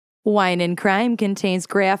Wine and Crime contains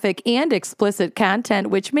graphic and explicit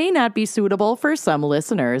content which may not be suitable for some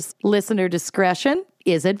listeners. Listener discretion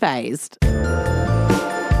is advised.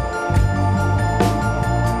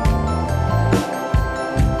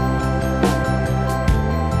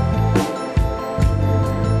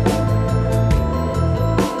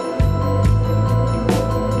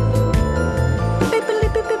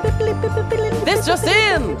 This just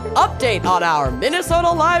in! Update on our Minnesota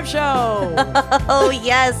live show! Oh,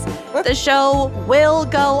 yes. The show will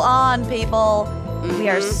go on, people. We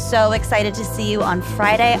are so excited to see you on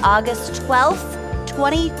Friday, August 12th,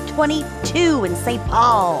 2022 in St.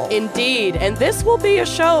 Paul. Indeed, and this will be a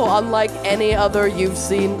show unlike any other you've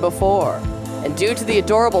seen before. And due to the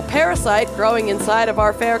adorable parasite growing inside of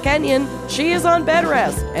our fair Kenyon, she is on bed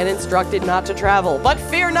rest and instructed not to travel. But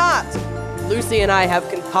fear not! Lucy and I have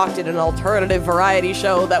concocted an alternative variety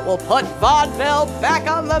show that will put vaudeville back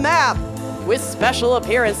on the map, with special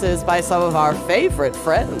appearances by some of our favorite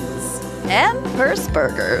friends. And purse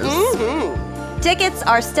burgers. Tickets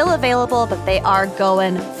are still available, but they are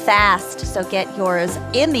going fast. So get yours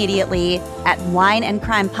immediately at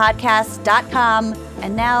wineandcrimepodcast.com.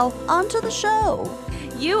 And now, on to the show.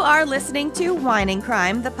 You are listening to Wine and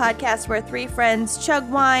Crime, the podcast where three friends chug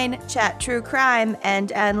wine, chat true crime,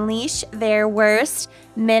 and unleash their worst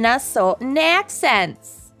Minnesotan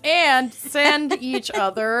accents. And send each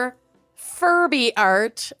other Furby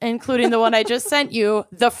art, including the one I just sent you,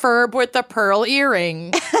 the Furb with the pearl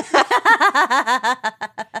earring.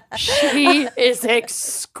 She is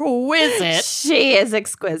exquisite. She is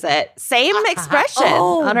exquisite. Same expression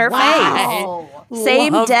on her face.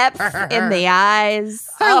 Same Love depth her. in the eyes.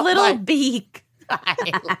 Her little beak.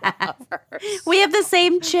 I love her. We have the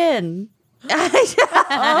same chin.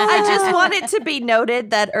 I just want it to be noted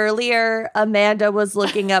that earlier Amanda was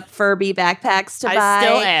looking up Furby backpacks to buy. I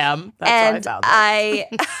still am. That's And how I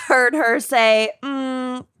heard her say,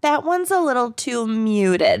 that one's a little too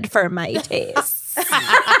muted for my taste.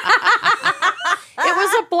 It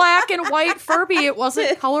was a black and white Furby. It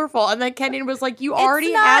wasn't colorful. And then Kenyon was like, you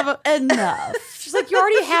already have enough. She's like, you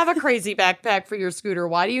already have a crazy backpack for your scooter.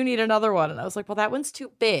 Why do you need another one? And I was like, well, that one's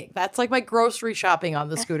too big. That's like my grocery shopping on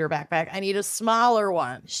the scooter backpack. I need a smaller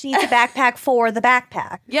one. She needs a backpack for the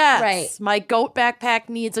backpack. Yes. Right. My goat backpack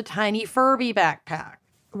needs a tiny Furby backpack.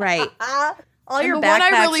 Right. All And your the one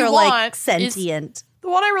I backpacks really are like want sentient. The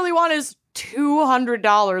one I really want is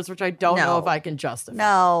 $200, which I don't No. know if I can justify.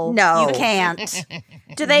 No, No. you can't.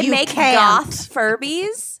 Do they You make can't. goth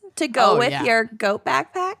Furbies to go Oh, with yeah. your goat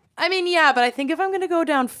backpack? I mean, yeah, but I think if I'm going to go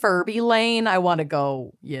down Furby lane, I want to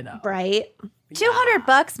go, Right.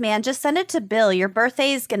 $200, man. Just send it to Bill. Your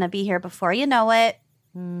birthday's gonna be here before you know it.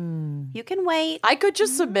 You can wait. I could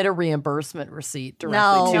just submit a reambrsement receipt directly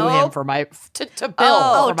No. to Nope. him for my to Bill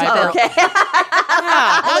Oh, for my to- bill. okay.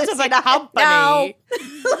 Yeah, not to the company. No.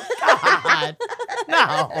 God,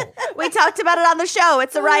 no. We talked about it on the show.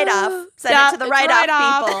 It's a write-off. Send Yeah, it to the it's a write-off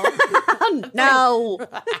write-off. people. No.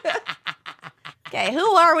 Okay,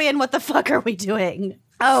 who are we and what the fuck are we doing?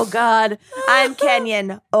 Oh, God. I'm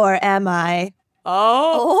Kenyon, or am I?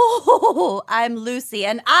 Oh, Oh, I'm Lucy,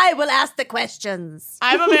 and I will ask the questions.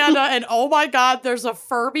 I'm Amanda, and oh my God, there's a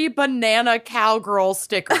Furby banana cowgirl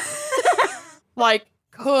sticker. Like,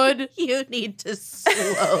 could You need to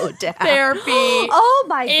slow down. there be? Oh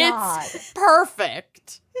my God. It's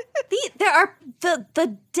perfect. There are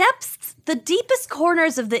the depths, the deepest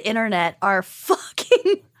corners of the internet are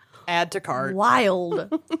fucking Add to cart. wild.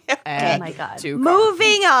 Add Oh my God. to cart.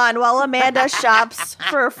 Moving on while Amanda shops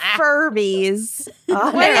for Furbies.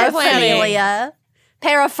 Oh, What are you planning?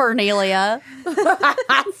 Paraphernalia.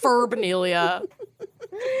 Furbanelia.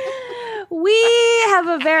 We have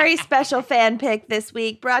a very special fan pick this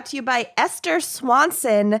week brought to you by Esther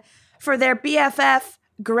Swanson for their BFF,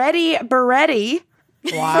 Gretty Beretti,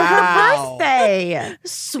 for her Wow. birthday.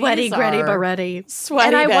 Sweaty These Gretty are- Beretti. Sweaty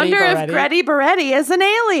And I Betty wonder Beretti. if Gretty Beretti is an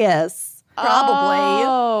alias. Probably.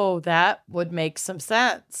 Oh, that would make some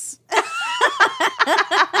sense.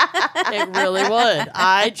 It really would.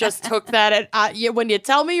 I just took that when you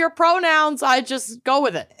tell me your pronouns, I just go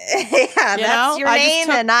with it. Yeah, You that's know, your I just name,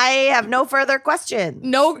 took- and I have no further questions.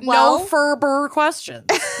 No Well- Ferber questions.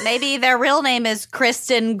 Maybe their real name is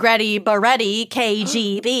Kristen Gretty Beretti,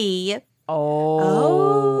 KGB.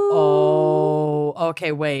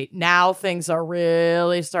 Okay, wait. Now things are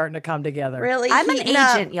really starting to come together. Really, I'm an heating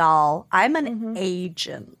up. agent, y'all. I'm an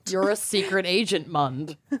agent. You're a secret agent,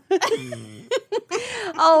 Mund.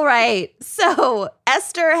 All right. So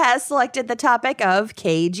Esther has selected the topic of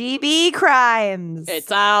KGB crimes.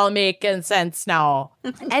 It's all making sense now.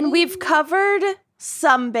 And we've covered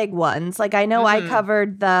some big ones. Like I know I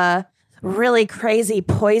covered the really crazy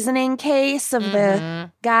poisoning case of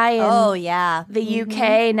the guy in Oh, yeah. the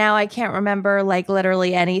UK. Now I can't remember like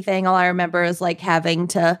literally anything. All I remember is like having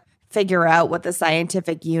to figure out what the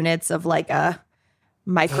scientific units of like a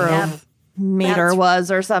micrometer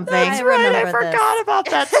was or something. I remember I this. forgot about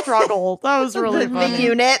that struggle. That was really the funny.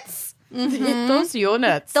 units. Those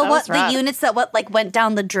units. The that was rough. the units that went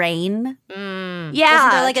down the drain? Yeah, Wasn't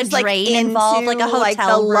there, like, a just, drain involved, like a into, like the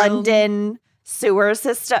hotel room? London sewer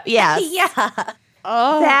system. Yes. Yeah.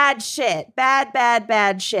 Oh. Bad shit.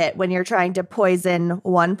 Bad shit when you're trying to poison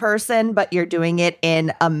one person, but you're doing it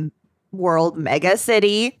in a world mega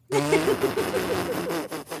city.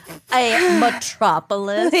 A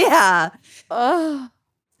metropolis. Yeah.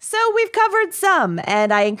 So we've covered some,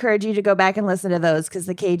 and I encourage you to go back and listen to those because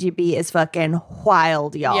the KGB is fucking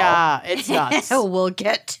wild, y'all. Yeah, it's nuts. We'll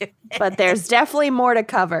get to it. But there's definitely more to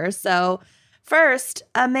cover. So first,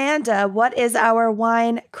 Amanda, what is our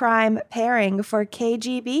wine crime pairing for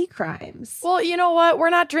KGB Crimes? Well, you know what? We're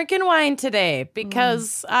not drinking wine today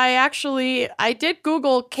because I did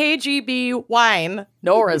Google KGB wine,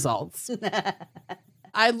 no results.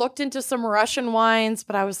 I looked into some Russian wines,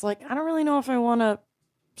 but I was like, I don't really know if I want to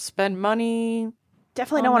spend money.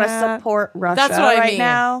 Definitely don't want to that. support Russia That's what I right mean.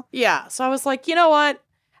 now. Yeah. So I was like, you know what?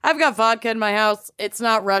 I've got vodka in my house. It's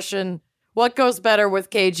not Russian. What goes better with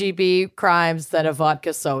KGB Crimes than a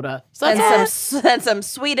vodka soda? So And some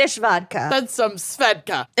Swedish vodka. that's some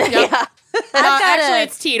Svedka. Yep. Yeah. Actually,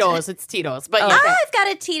 it's Tito's. It's Tito's. But yeah. I've got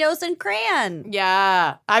a Tito's and crayon.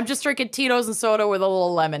 Yeah. I'm just drinking Tito's and soda with a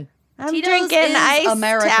little lemon. I'm Tito's drinking is iced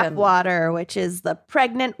American. tap water, which is the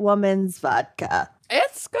pregnant woman's vodka.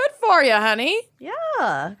 It's good for you, honey.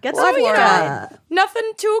 Yeah. Get So, some you fluoride. know, nothing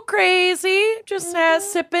too crazy. Just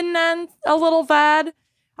sipping on a little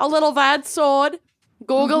vad sword,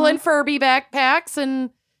 Googling Furby backpacks, and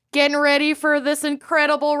getting ready for this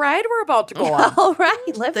incredible ride we're about to go on. All right,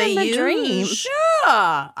 living the dream.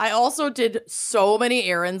 Yeah. I also did so many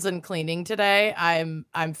errands and cleaning today. I'm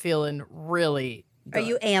feeling really Are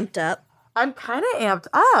you amped up? I'm kind of amped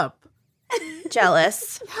up.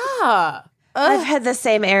 Jealous. Yeah. I've had the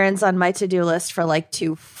same errands on my to-do list for like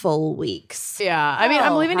 2 full weeks. Yeah. I mean,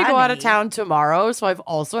 I'm Oh, leaving to go out of honey. town tomorrow, so I've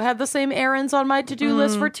also had the same errands on my to-do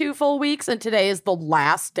list for 2 full weeks, and today is the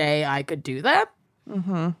last day I could do that.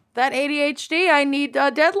 Mm-hmm. That ADHD, I need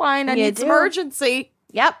a deadline. I You need some do. urgency.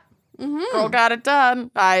 Yep. Girl got it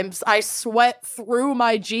done. I sweat through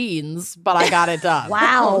my jeans, but I got it done.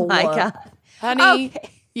 Wow. Oh my God. Honey. Okay.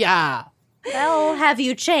 Yeah. Well, have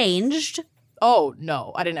you changed? Oh,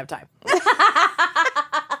 no. I didn't have time.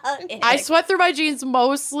 I sweat through my jeans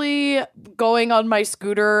mostly going on my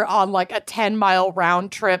scooter on like a 10-mile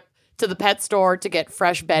round trip to the pet store to get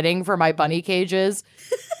fresh bedding for my bunny cages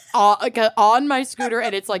on my scooter,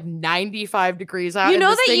 and it's like 95 degrees out. You and know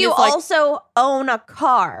this that thing you is, like, also own a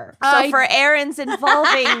car. So I- for errands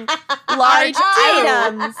involving large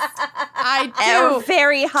items I or do.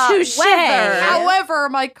 very hot Touche. weather. However,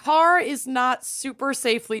 my car is not super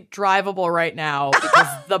safely drivable right now because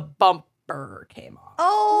the bumper came off.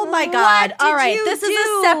 Oh my What God. did All right. you This is do?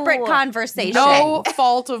 a separate conversation. No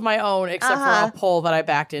fault of my own except for Uh-huh. a pole that I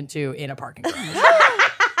backed into in a parking garage.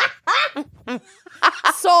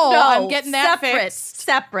 So I'm getting that fixed.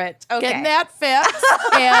 Separate. Okay. Getting that fixed.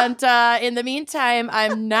 And in the meantime,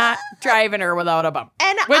 I'm not driving her without a bumper.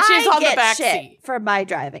 And Which I is on the get back shit seat. for my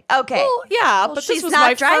driving. Okay. Well, yeah, Well, but she's this was not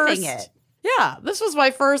my driving first, it. Yeah, this was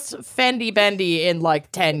my first Fendi Bendy in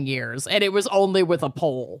like 10 years, and it was only with a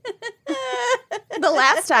pole. The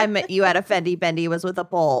last time you had a Fendi Bendy was with a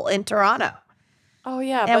pole in Toronto. Oh,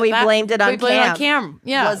 yeah. And we blamed it on we blamed it Cam. on Cam.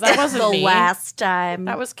 Yeah, Was that that wasn't the me. last time?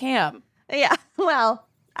 That was Cam. Yeah. Well,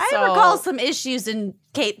 I So- recall some issues in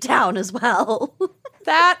Cape Town as well.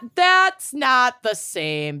 That's not the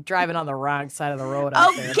same. Driving on the wrong side of the road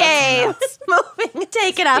out there. okay. That's nuts. Moving.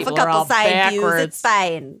 Take it off People a are couple all side views. backwards. It's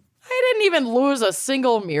fine. I didn't even lose a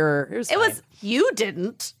single mirror. It was It fine. was you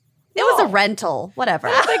didn't. It was a rental. Whatever.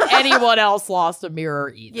 I don't think anyone else lost a mirror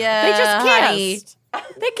either. Yeah, They just honey. kissed.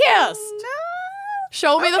 They kissed.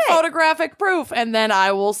 Show me the photographic proof, and then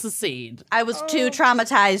I will secede. I was too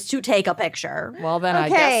traumatized to take a picture. Well, then I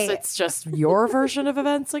Okay. guess it's just your version of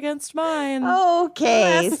events against mine.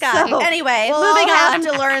 Okay. Yes, Scotty. So Anyway, we'll moving all have on.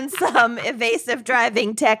 to learn some evasive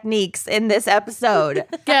driving techniques in this episode.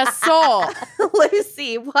 Guess so.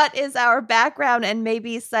 Lucy, what is our background and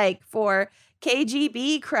maybe psych for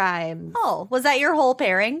KGB Crimes? Oh, was that your whole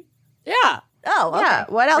pairing? Yeah. Oh, okay. Yeah.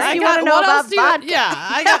 What else do you got- want to know what else about do you- vodka? Yeah,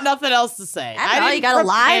 I got nothing else to say. I don't know. You got a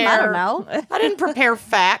lime? I don't know. I didn't prepare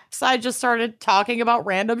facts. I just started talking about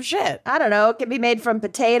random shit. I don't know. It can be made from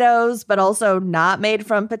potatoes, but also not made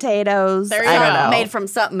from potatoes. There you I don't go. know. Made from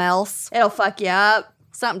something else. It'll fuck you up.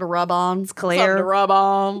 Something to rub on. It's Something to clear. rub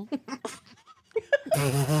on.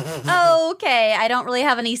 Okay, I don't really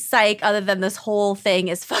have any psych other than this whole thing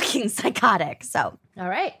is fucking psychotic. So, All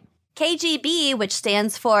right. KGB, which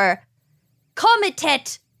stands for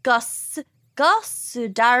Komitet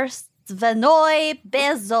Gosударственной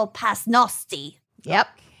Безопасности. Yep.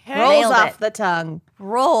 Okay. Rolls Nailed off it. the tongue.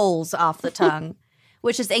 Rolls off the tongue,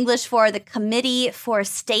 which is English for the Committee for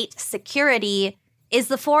State Security, is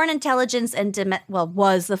the foreign intelligence and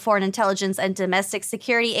was the foreign intelligence and domestic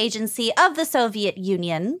security agency of the Soviet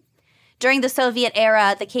Union. During the Soviet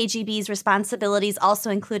era, the KGB's responsibilities also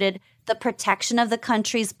included the protection of the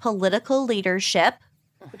country's political leadership,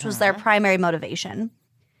 which was their primary motivation,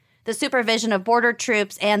 the supervision of border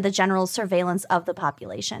troops, and the general surveillance of the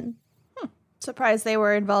population. Surprised they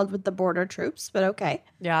were involved with the border troops, but okay.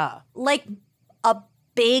 Yeah. Like a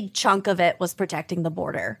big chunk of it was protecting the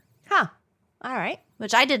border. Huh. All right.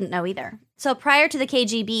 Which I didn't know either. So prior to the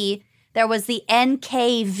KGB, there was the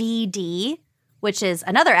NKVD, which is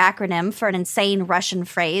another acronym for an insane Russian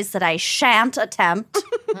phrase that I shan't attempt.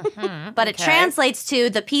 But it translates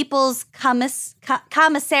to the People's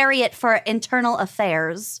Commissariat for Internal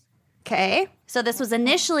Affairs. Okay. So this was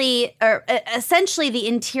initially, or essentially the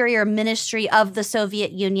Interior Ministry of the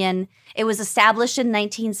Soviet Union. It was established in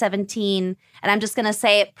 1917. And I'm just going to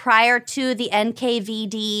say prior to the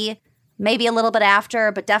NKVD, maybe a little bit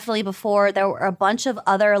after, but definitely before, there were a bunch of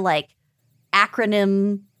other like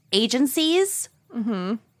acronym agencies.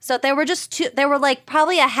 Mm-hmm. So there were like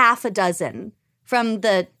probably a half a dozen from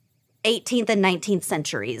the 18th and 19th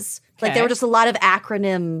centuries. Like there were just a lot of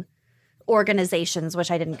acronym organizations, which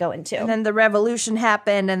I didn't go into. And then the revolution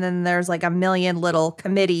happened, and then there's like a million little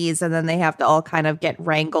committees, and then they have to all kind of get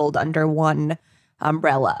wrangled under one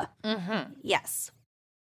umbrella. Yes.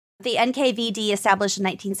 The NKVD, established in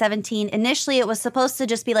 1917, initially it was supposed to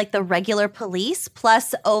just be like the regular police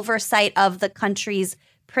plus oversight of the country's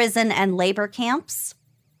prison and labor camps,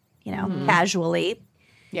 you know, casually.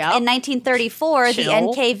 Yeah. In 1934, the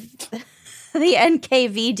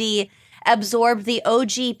NKVD absorbed the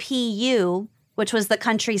OGPU, which was the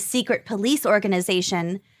country's secret police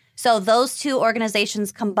organization. So those two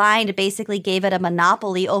organizations combined basically gave it a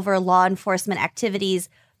monopoly over law enforcement activities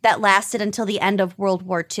that lasted until the end of World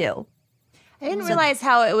War II. I didn't realize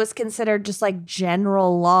how it was considered just like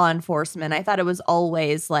general law enforcement. I thought it was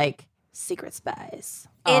always like secret spies.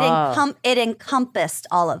 It encompassed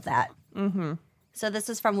all of that. Mm-hmm. So this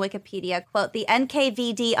is from Wikipedia. Quote, the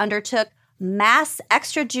NKVD undertook mass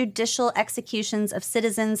extrajudicial executions of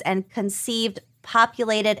citizens and conceived,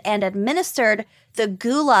 populated, and administered the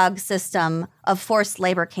Gulag system of forced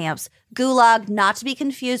labor camps. Gulag, not to be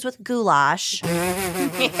confused with goulash.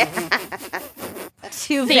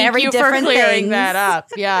 Two very Thank you different for clearing things. that up.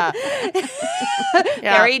 Yeah.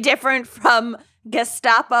 Yeah. Very different from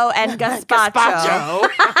Gestapo and Gazpacho.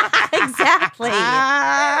 Exactly.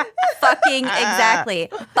 Fucking exactly.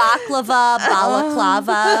 Baklava,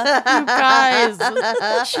 balaclava. You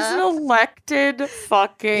guys, she's an elected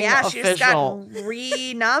fucking Yeah, she just official. got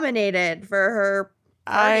renominated for her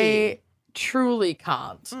party. I truly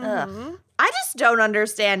can't. Ugh. I just don't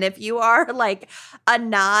understand if you are like a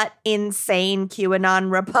not insane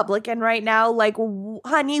QAnon Republican right now. Like,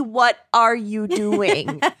 honey, what are you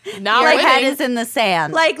doing? Not Your head winning. is in the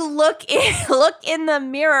sand. Like, look in the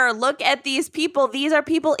mirror. Look at these people. These are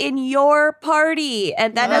people in your party,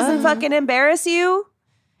 and that doesn't fucking embarrass you.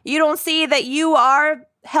 You don't see that you are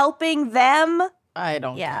helping them. I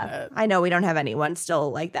don't Yeah. get it. I know we don't have anyone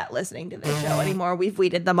still like that listening to this show anymore. We've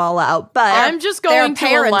weeded them all out, but I'm just Their going to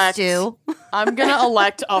parents elect. do. I'm gonna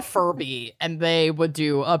elect a Furby, and they would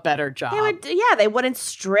do a better job. they wouldn't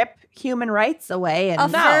strip human rights away. And A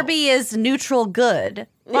Furby is neutral good.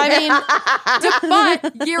 I mean,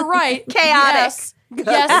 but you're right. Chaotic.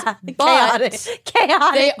 Yes, but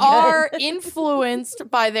Chaotic. they are influenced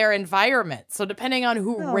by their environment. So depending on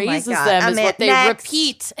who my raises God. them I'm is in. what they Next.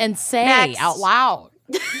 repeat and say Next. out loud.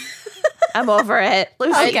 I'm over it.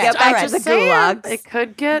 Lucy, Okay, get back all to the right. gulags. It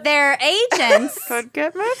could get Their agents,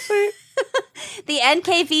 get messy. the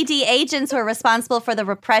NKVD agents were responsible for the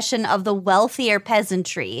repression of the wealthier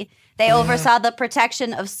peasantry. They oversaw the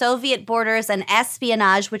protection of Soviet borders and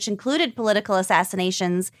espionage, which included political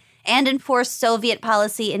assassinations, and enforced Soviet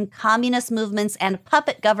policy in communist movements and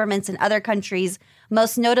puppet governments in other countries,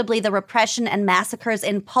 most notably the repression and massacres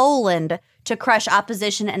in Poland to crush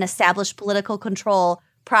opposition and establish political control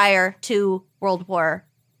prior to World War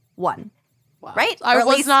One. Wow. Right? I or at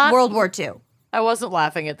was least not. World War Two. I wasn't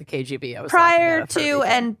laughing at the KGB. I was Prior laughing at a to Furby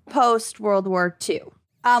thing. and post World War II.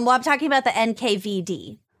 Well, I'm talking about the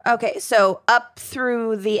NKVD. Okay, so up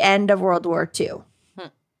through the end of World War II.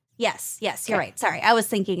 Yes, you're right. Sorry, I was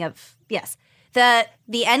thinking of, yes. The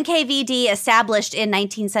NKVD established in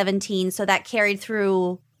 1917, so that carried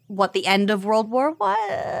through, the end of World War One?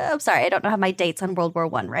 I'm sorry, I don't have my dates on World War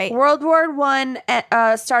One, right? World War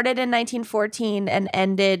I started in 1914 and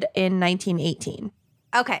ended in 1918.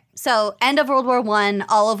 Okay, so end of World War One,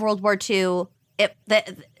 all of World War Two, a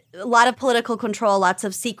lot of political control, lots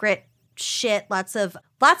of secret shit, lots of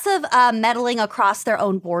meddling across their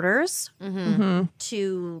own borders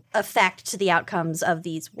to affect the outcomes of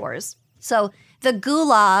these wars. So the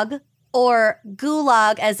Gulag, or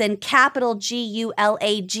Gulag as in capital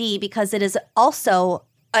Gulag, because it is also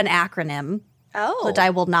an acronym, which I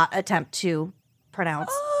will not attempt to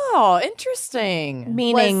pronounce. Oh, interesting.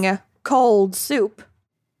 Meaning cold soup.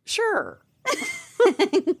 Sure.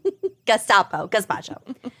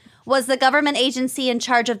 Gazpacho, was the government agency in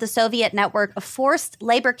charge of the Soviet network of forced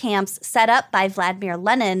labor camps set up by Vladimir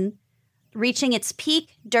Lenin, reaching its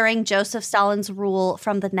peak during Joseph Stalin's rule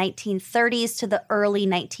from the 1930s to the early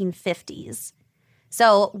 1950s.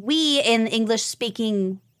 So we in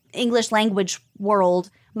English language world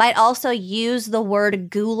might also use the word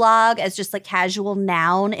gulag as just a casual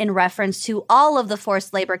noun in reference to all of the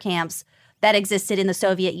forced labor camps that existed in the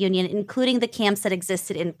Soviet Union, including the camps that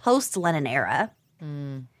existed in post-Lenin era.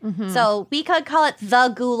 So we could call it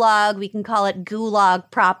the Gulag. We can call it Gulag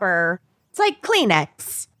proper. It's like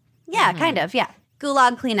Kleenex. Yeah, kind of, yeah.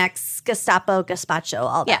 Gulag, Kleenex, Gestapo, Gazpacho,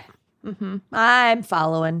 all that. I'm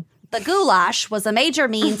following. The goulash was a major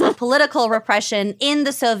means of political repression in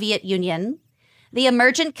the Soviet Union. The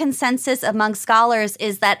emergent consensus among scholars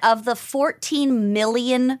is that of the 14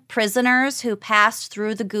 million prisoners who passed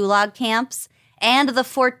through the Gulag camps and the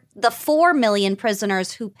 4 million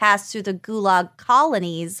prisoners who passed through the Gulag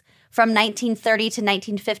colonies from 1930 to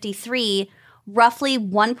 1953, roughly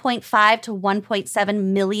 1.5 to 1.7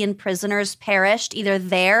 million prisoners perished either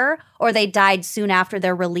there or they died soon after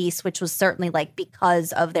their release, which was certainly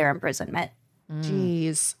because of their imprisonment.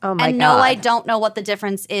 Jeez. Oh my God. And no, I don't know what the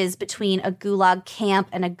difference is between a Gulag camp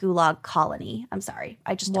and a Gulag colony. I'm sorry.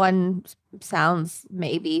 I just don't. One sounds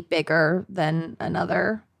maybe bigger than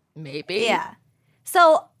another. Maybe. Yeah.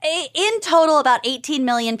 So in total, about 18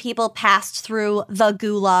 million people passed through the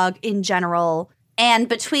Gulag in general. And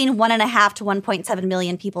between 1.5 to 1.7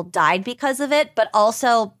 million people died because of it. But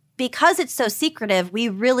also, because it's so secretive,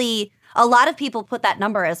 a lot of people put that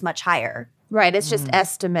number as much higher. Right. It's just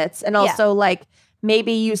estimates. And also,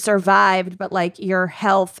 maybe you survived, but, your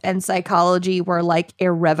health and psychology were,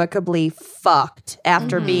 irrevocably fucked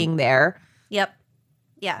after being there. Yep.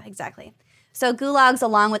 Yeah, exactly. So gulags,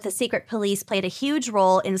 along with the secret police, played a huge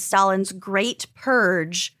role in Stalin's Great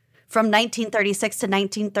Purge from 1936 to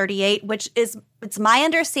 1938, which is, it's my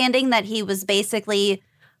understanding that he was basically,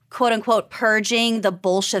 quote unquote, purging the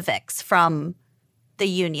Bolsheviks from the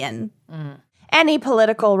Union. Any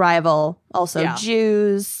political rival, also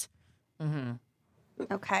Jews.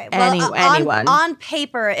 Okay. Well, anyone. On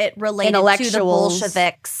paper, it related to the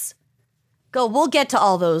Bolsheviks. We'll get to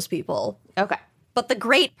all those people. Okay. But the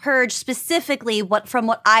Great Purge specifically, from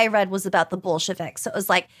what I read, was about the Bolsheviks. So it was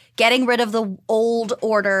getting rid of the old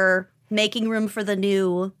order, making room for the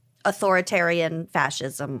new authoritarian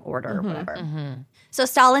fascism order, whatever. So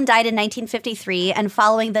Stalin died in 1953, and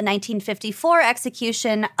following the 1954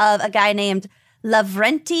 execution of a guy named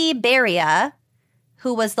Lavrenti Beria,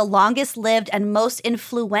 who was the longest-lived and most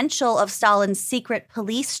influential of Stalin's secret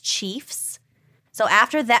police chiefs. So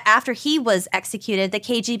after he was executed, the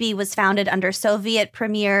KGB was founded under Soviet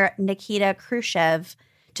Premier Nikita Khrushchev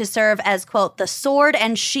to serve as, quote, the sword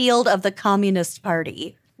and shield of the Communist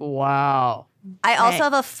Party. Wow. I also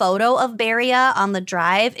have a photo of Beria on the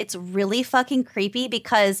drive. It's really fucking creepy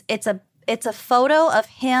because it's a photo of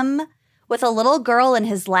him with a little girl in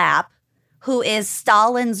his lap who is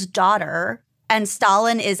Stalin's daughter, and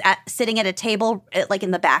Stalin is sitting at a table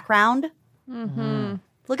in the background.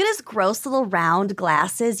 Look at his gross little round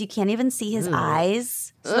glasses. You can't even see his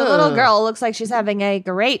eyes. So the little girl looks like she's having a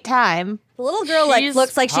great time. The little girl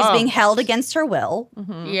looks like she's being held against her will.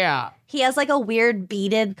 Yeah. He has a weird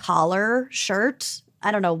beaded collar shirt.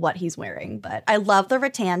 I don't know what he's wearing, but I love the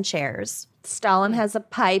rattan chairs. Stalin has a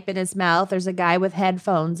pipe in his mouth. There's a guy with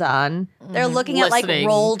headphones on. They're looking at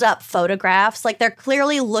rolled up photographs. They're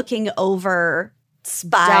clearly looking over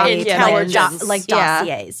spy intelligence.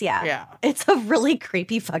 dossiers. Yeah. Yeah. It's a really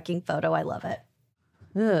creepy fucking photo. I love it.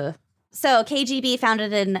 Ugh. So KGB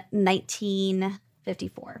founded in 19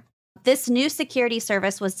 1954. This new security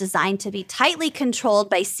service was designed to be tightly controlled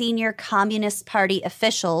by senior Communist Party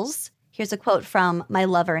officials. Here's a quote from my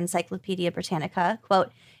lover, Encyclopedia Britannica.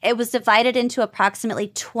 Quote, "It was divided into approximately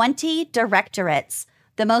 20 directorates,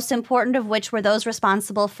 the most important of which were those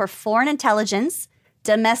responsible for foreign intelligence,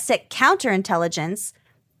 domestic counterintelligence,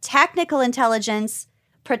 technical intelligence,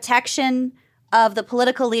 protection of the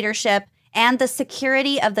political leadership, and the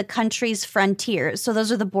security of the country's frontiers." So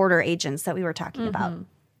those are the border agents that we were talking about.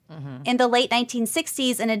 In the late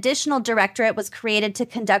 1960s, an additional directorate was created to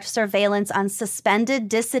conduct surveillance on suspended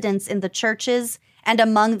dissidents in the churches and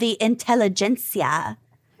among the intelligentsia.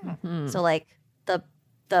 So like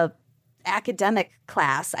the academic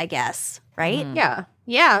class, I guess, right?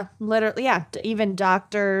 Yeah, literally, yeah. Even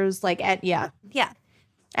doctors, like, Yeah.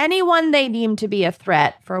 anyone they deem to be a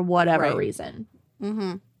threat for whatever reason.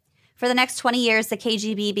 For the next 20 years, the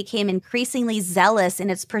KGB became increasingly zealous in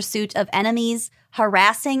its pursuit of enemies,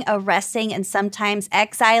 harassing, arresting, and sometimes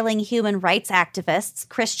exiling human rights activists,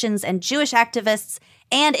 Christians and Jewish activists,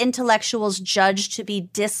 and intellectuals judged to be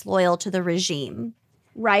disloyal to the regime.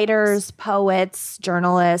 Writers, poets,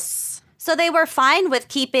 journalists. So they were fine with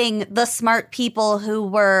keeping the smart people who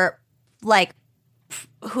were, like,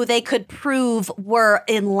 who they could prove were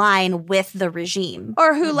in line with the regime.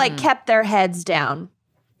 Or who, like, kept their heads down,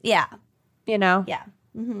 Yeah. you know? Yeah.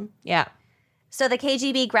 Yeah. So the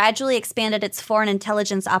KGB gradually expanded its foreign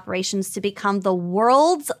intelligence operations to become the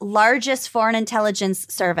world's largest foreign intelligence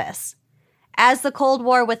service. As the Cold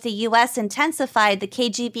War with the U.S. intensified, the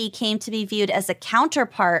KGB came to be viewed as a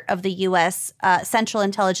counterpart of the U.S. Central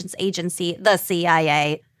Intelligence Agency, the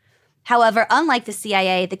CIA. However, unlike the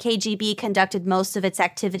CIA, the KGB conducted most of its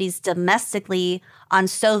activities domestically on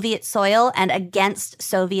Soviet soil and against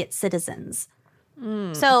Soviet citizens.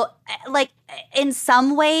 So, like, in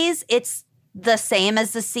some ways, it's the same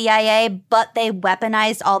as the CIA, but they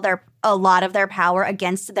weaponized a lot of their power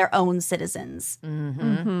against their own citizens,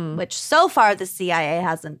 which so far the CIA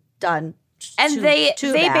hasn't done. And they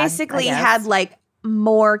bad, basically I guess. had, like,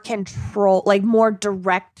 more control, like, more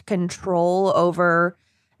direct control over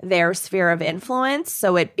their sphere of influence.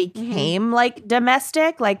 So it became, like,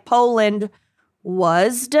 domestic. Like, Poland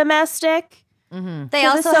was domestic. They to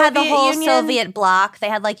also the had the Soviet whole Union. Soviet bloc. They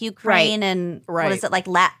had like Ukraine and what Right. is it, like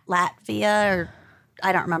Latvia, or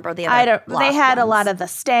I don't remember the other. bloc They had a ones. lot of the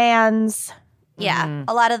stands. a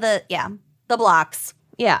lot of the blocks.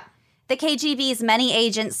 Yeah. The KGB's many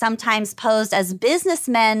agents sometimes posed as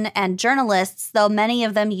businessmen and journalists, though many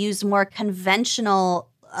of them used the more conventional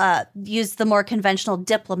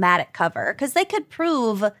diplomatic cover because they could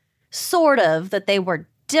prove sort of that they were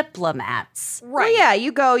diplomats. Right. Well, yeah,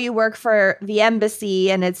 you work for the embassy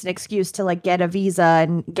and it's an excuse to, like, get a visa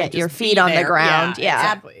and get your feet on the ground. Yeah.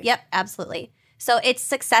 Exactly. Yep, absolutely. So its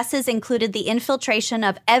successes included the infiltration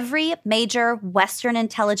of every major Western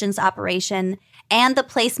intelligence operation and the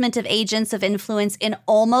placement of agents of influence in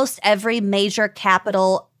almost every major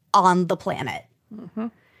capital on the planet.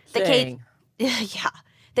 Dang.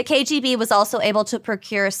 The KGB was also able to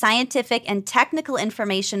procure scientific and technical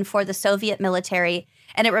information for the Soviet military,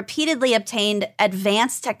 and it repeatedly obtained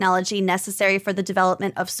advanced technology necessary for the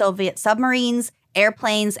development of Soviet submarines,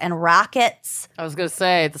 airplanes, and rockets. I was going to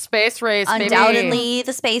say, the space race, baby. Undoubtedly,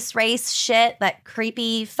 the space race shit, that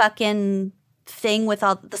creepy fucking thing with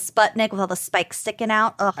all the Sputnik with all the spikes sticking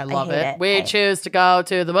out. Ugh, I love hate it. We choose to go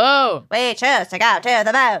to the moon. We choose to go to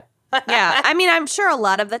the moon. Yeah. I mean, I'm sure a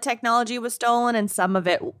lot of the technology was stolen and some of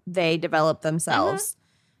it they developed themselves.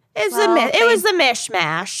 It was a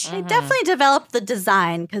mishmash. They definitely developed the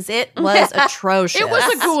design because it was atrocious. It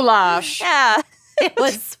was a goulash. Yeah. It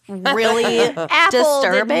was really Apple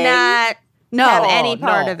disturbing. did not No, have any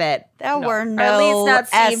part no. of it. There were Or at no least not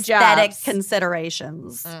Steve aesthetic Jobs.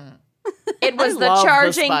 considerations. It was I the love the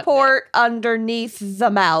charging Sputnik. port underneath the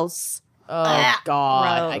mouse. Oh,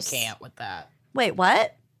 God. gross. I can't with that. Wait,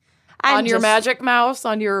 what? On your magic mouse,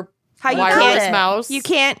 on your How you wireless can't- mouse. You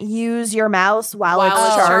can't use your mouse while while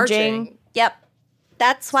it's it's charging. Yep.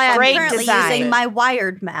 That's why I'm Great currently design. using my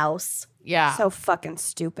wired mouse. Yeah. So fucking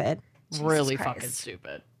stupid. really Christ. fucking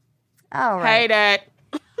stupid. All right. Hate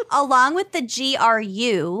it. Along with the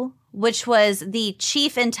GRU, which was the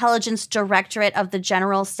Chief Intelligence Directorate of the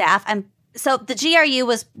General Staff, so the GRU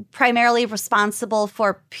was primarily responsible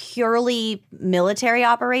for purely military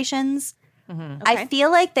operations. I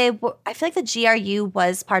feel like the GRU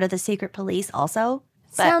was part of the secret police also.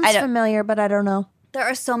 But Sounds I don't, familiar, but I don't know. there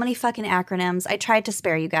are so many fucking acronyms. I tried to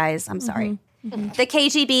spare you guys. I'm sorry. The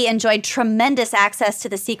KGB enjoyed tremendous access to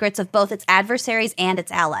the secrets of both its adversaries and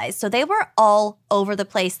its allies. So they were all over the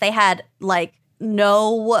place. They had like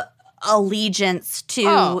no allegiance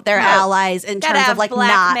to their allies in Gotta terms have of like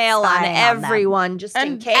blackmail not on spying on them. everyone just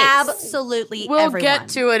in And case. Absolutely, We'll everyone. get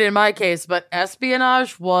to it in my case, but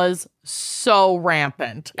espionage was so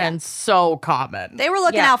rampant and so common. They were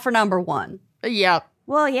looking Yeah. out for number one. Yep.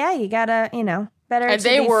 Well, yeah, you gotta, better And to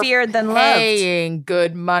they be were feared than loved. paying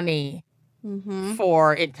good money Mm-hmm.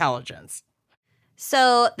 for intelligence.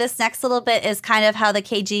 So this next little bit is kind of how the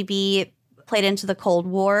KGB played into the Cold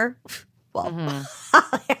War. Well,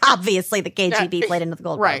 obviously the KGB played into the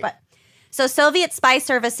Cold Right. War. But so Soviet spy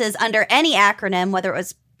services under any acronym, whether it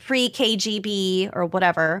was pre-KGB or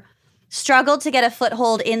whatever, struggled to get a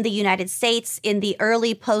foothold in the United States in the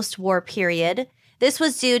early post-war period. This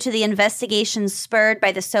was due to the investigations spurred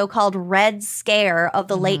by the so-called Red Scare of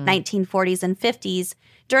the late 1940s and 50s,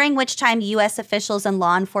 during which time U.S. officials and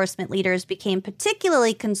law enforcement leaders became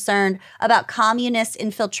particularly concerned about communist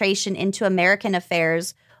infiltration into American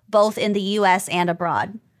affairs, both in the U.S. and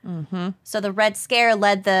abroad. So the Red Scare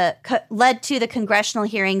led to the congressional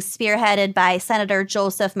hearings spearheaded by Senator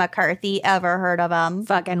Joseph McCarthy. Ever heard of him?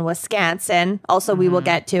 Fucking Wisconsin. Also, we will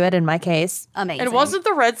get to it in my case. Amazing. And wasn't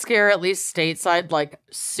the Red Scare, at least stateside, like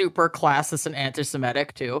super classist and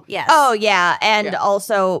anti-Semitic too? Yes. Oh, yeah. And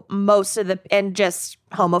also most of and just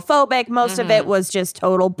homophobic. Most of it was just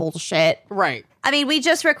total bullshit. Right. I mean, we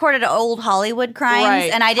just recorded old Hollywood Crimes,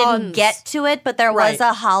 Right, and I didn't tons. get to it, but there was Right.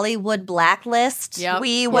 a Hollywood blacklist. Yep.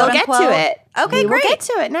 We Quote, will get to unquote. it. Okay, we great. will get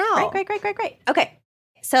to it now. Great. Okay.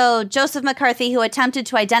 So Joseph McCarthy, who attempted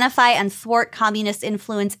to identify and thwart communist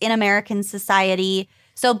influence in American society.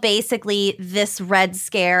 So basically, this Red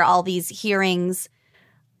Scare, all these hearings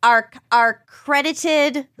are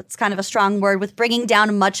credited, that's kind of a strong word, with bringing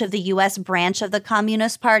down much of the U.S. branch of the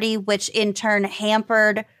Communist Party, which in turn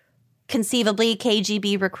hampered conceivably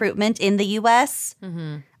KGB recruitment in the U.S.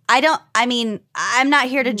 I'm not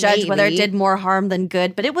here to judge whether it Maybe. did more harm than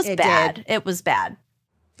good, but it was bad. did. It was bad.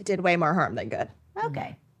 It did way more harm than good.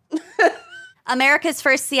 Okay. America's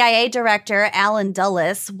first CIA director, Alan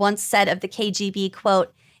Dulles, once said of the KGB,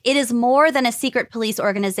 quote, "It is more than a secret police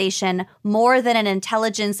organization, more than an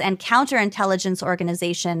intelligence and counterintelligence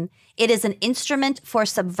organization. It is an instrument for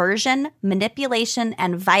subversion, manipulation,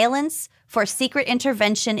 and violence, for secret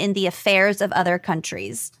intervention in the affairs of other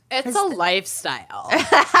countries." It's a lifestyle.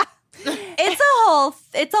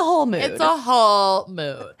 It's a whole mood. It's a whole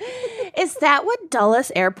mood. Is that what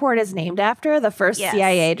Dulles Airport is named after? The first Yes.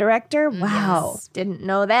 CIA director? Wow. Yes. Didn't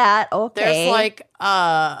know that. Okay. There's like,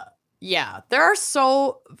 there are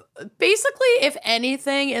basically, if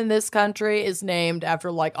anything in this country is named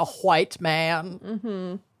after like a white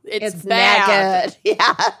man, it's bad. not good.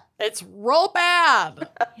 Yeah. It's real bad.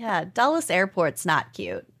 Yeah, Dulles Airport's not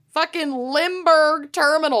cute. Fucking Limburg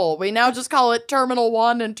Terminal. We now just call it Terminal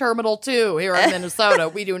 1 and Terminal 2 here in Minnesota.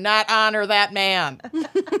 We do not honor that man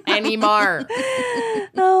anymore.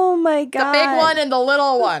 Oh my God. The big one and the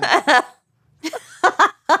little one.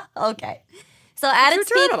 Okay. So at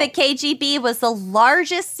its peak, terminal. the KGB was the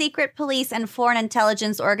largest secret police and foreign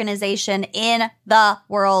intelligence organization in the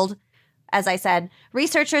world. As I said,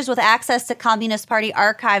 researchers with access to Communist Party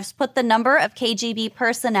archives put the number of KGB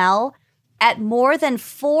personnel at more than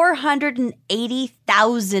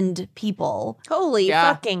 480,000 people. Holy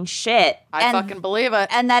Yeah. fucking shit. I And- fucking believe it.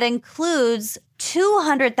 And that includes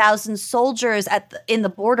 200,000 soldiers in the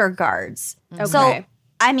border guards. So, Okay.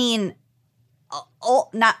 I mean,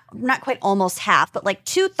 not quite almost half, but like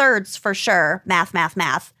 2/3 for sure, math,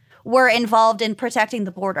 were involved in protecting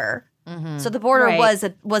the border. So the border Right.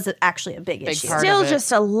 was actually a big issue. part of Still it.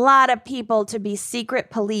 just a lot of people to be secret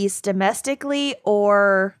police domestically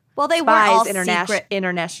or Well, they weren't all spies secret.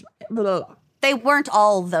 international. They weren't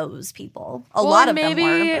all those people. A Well, lot of maybe,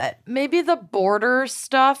 them were, but maybe the border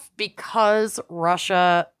stuff, because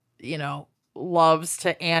Russia, loves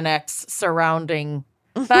to annex surrounding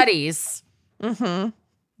buddies.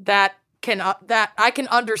 That I can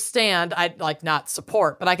understand. I'd like not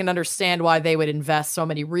support, but I can understand why they would invest so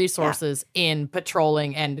many resources in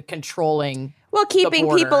patrolling and controlling. Well, keeping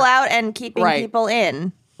border. people out and keeping Right. people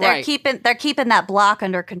in. they're Right. keeping that block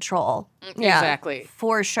under control Yeah. Exactly.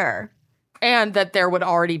 for sure. And that there would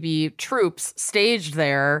already be troops staged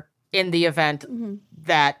there in the event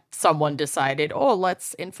that someone decided,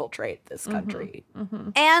 let's infiltrate this country.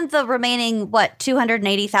 And the remaining,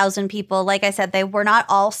 280,000 people, like I said, they were not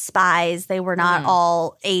all spies. They were not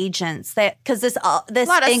all agents. Because this A lot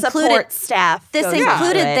of included support staff. this goes into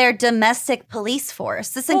included it. their domestic police force.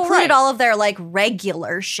 This Well, included right. all of their like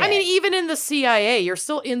regular shit. I mean, even in the CIA, you're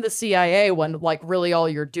still in the CIA when like really all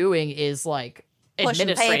you're doing is like Pushing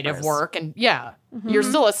administrative papers. work. And you're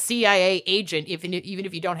still a CIA agent, even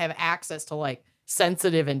if you don't have access to like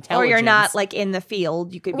sensitive intelligence. Or you're not like in the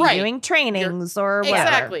field. You could be doing trainings or whatever.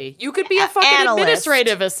 Exactly. You could be a fucking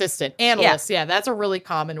administrative assistant. Analyst. Yeah, that's a really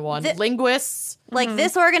common one. Linguists. Like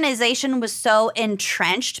this organization was so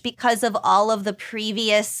entrenched because of all of the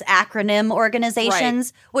previous acronym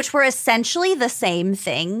organizations, which were essentially the same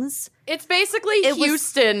things. It's basically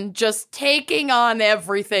Houston just taking on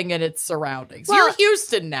everything in its surroundings. You're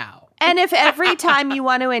Houston now. And if every time you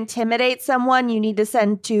want to intimidate someone, you need to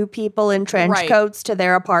send 2 people in trench coats to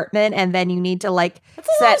their apartment, and then you need to like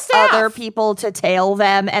set other people to tail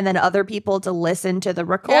them, and then other people to listen to the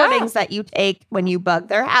recordings that you take when you bug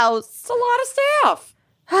their house. It's a lot of staff.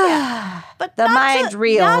 But the mind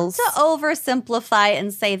reels. Not to oversimplify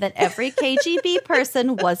and say that every KGB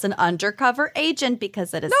person was an undercover agent,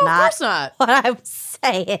 because it is Of course not. what I'm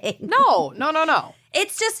saying. No.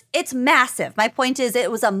 It's massive. My point is it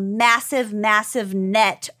was a massive, massive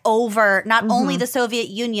net over not only the Soviet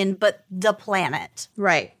Union, but the planet.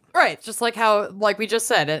 Right. Right. Just like how, like we just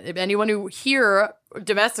said, anyone who here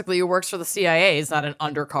domestically who works for the CIA is not an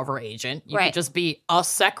undercover agent. You could just be a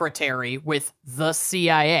secretary with the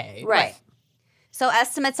CIA. Right. So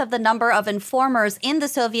estimates of the number of informers in the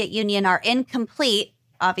Soviet Union are incomplete,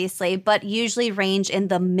 obviously, but usually range in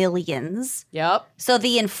the millions. Yep. So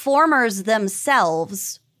the informers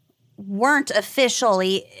themselves were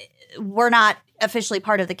not officially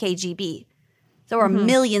part of the KGB. There were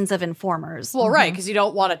millions of informers. Well, right, because you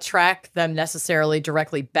don't want to track them necessarily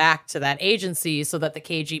directly back to that agency so that the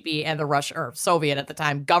KGB and the Russian or Soviet at the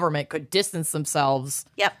time government could distance themselves.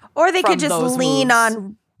 Yep. Or they could just lean moves.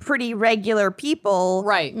 on pretty regular people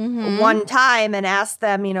Mm-hmm. one time and ask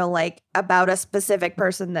them, like about a specific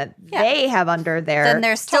person that they have under their. Then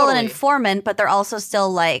they're still an informant, but they're also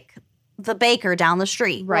still like the baker down the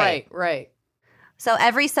street. Right. So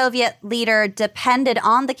every Soviet leader depended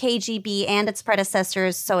on the KGB and its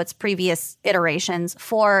predecessors, so its previous iterations,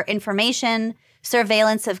 for information,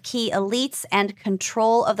 surveillance of key elites, and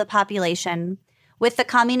control of the population. With the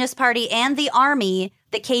Communist Party and the army,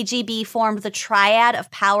 the KGB formed the triad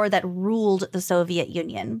of power that ruled the Soviet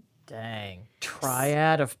Union. Dang.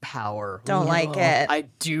 Triad of power. Don't like it. I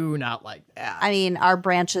do not like that. I mean, our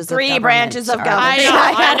branches of 3 branches of government.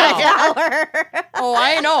 I know. Oh,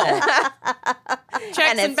 I know.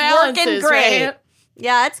 Checks and balances, working great. right?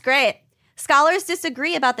 Yeah, it's great. Scholars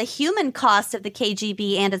disagree about the human cost of the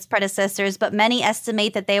KGB and its predecessors, but many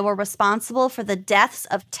estimate that they were responsible for the deaths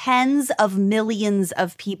of tens of millions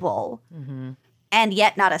of people. Mm-hmm. And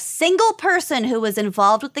yet not a single person who was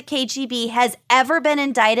involved with the KGB has ever been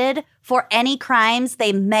indicted for any crimes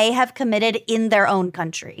they may have committed in their own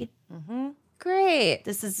country. Mm-hmm. Great.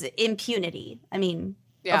 This is impunity. I mean,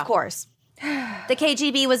 of course. The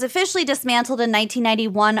KGB was officially dismantled in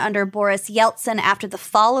 1991 under Boris Yeltsin after the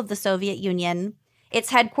fall of the Soviet Union. Its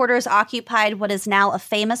headquarters occupied what is now a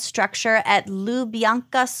famous structure at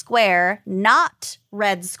Lubyanka Square, not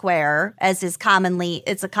Red Square, as it's a common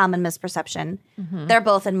misperception. Mm-hmm. They're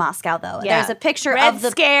both in Moscow, though. Yeah. There's a picture Red of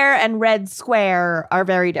the Scare and Red Square are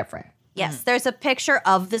very different. Yes, there's a picture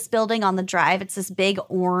of this building on the drive. It's this big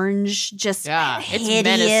orange, just hideous. It's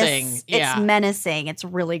menacing. It's menacing. It's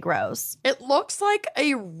really gross. It looks like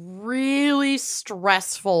a really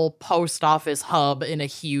stressful post office hub in a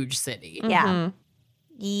huge city. Yeah. Mm-hmm.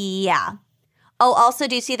 Yeah. Oh, also,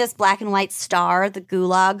 do you see this black and white star, the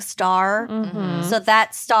Gulag star? Mm-hmm. So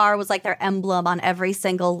that star was like their emblem on every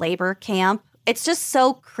single labor camp. It's just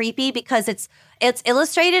so creepy because it's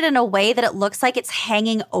illustrated in a way that it looks like it's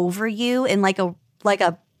hanging over you in like a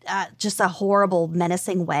just a horrible,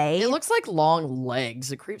 menacing way. It looks like long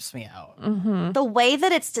legs. It creeps me out. Mm-hmm. The way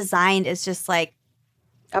that it's designed is just like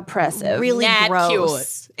oppressive. really Not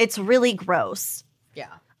gross. cute. It's really gross.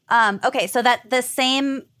 Yeah. Okay, so that the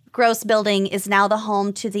same gross building is now the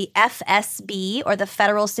home to the FSB, or the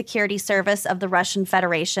Federal Security Service of the Russian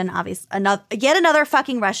Federation, obviously yet another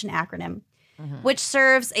fucking Russian acronym, which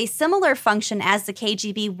serves a similar function as the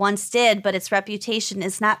KGB once did, but its reputation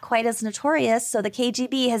is not quite as notorious, so the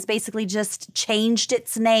KGB has basically just changed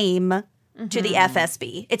its name to the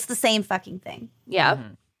FSB. It's the same fucking thing. Yeah.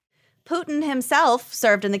 Mm-hmm. Putin himself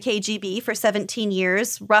served in the KGB for 17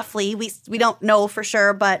 years, roughly. We don't know for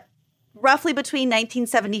sure, but roughly between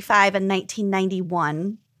 1975 and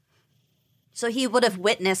 1991. So he would have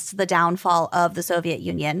witnessed the downfall of the Soviet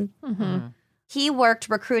Union. Mm-hmm. He worked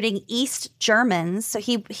recruiting East Germans. So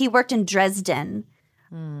he worked in Dresden.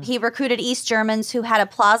 He recruited East Germans who had a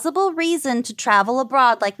plausible reason to travel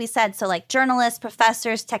abroad, like we said. So like journalists,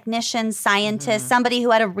 professors, technicians, scientists, somebody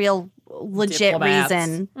who had a real legit Diplomats.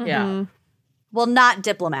 reason. Yeah. well, not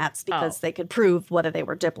diplomats because they could prove whether they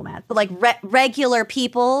were diplomats, but like regular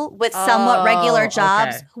people with somewhat regular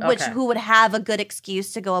jobs, who would have a good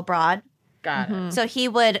excuse to go abroad. Got it. So he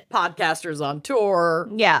would Podcasters on tour.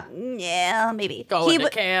 yeah, maybe Going to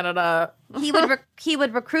Canada. he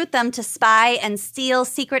would recruit them to spy and steal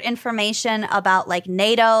secret information about like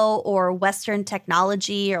NATO or Western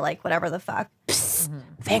technology or like whatever the fuck.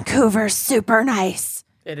 Vancouver's super nice.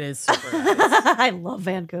 It is super nice. I love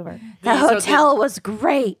Vancouver. The hotel was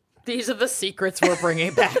great. These are the secrets we're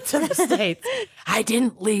bringing back to the States. I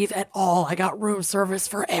didn't leave at all. I got room service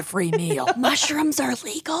for every meal. Mushrooms are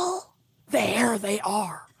legal. There they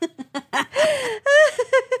are.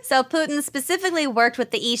 So Putin specifically worked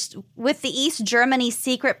with the East Germany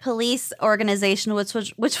secret police organization, which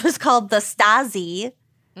was called the Stasi,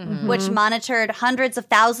 which monitored hundreds of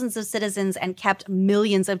thousands of citizens and kept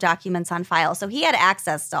millions of documents on file. So he had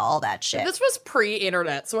access to all that shit. This was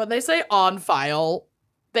pre-internet, so when they say on file,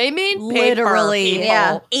 they mean paper, Literally, people.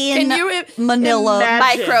 yeah. In Can you Manila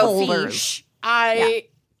imagine? microfiche. I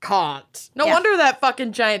can't. No wonder that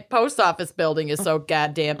fucking giant post office building is so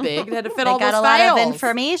goddamn big. They had to fit all They got those a lot files. of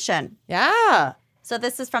information. Yeah. So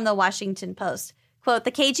this is from the Washington Post. Quote,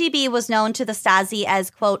 the KGB was known to the Stasi as,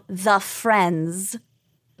 quote, the Friends.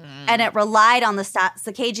 And it relied on the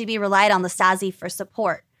KGB relied on the Stasi for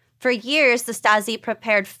support. For years, the Stasi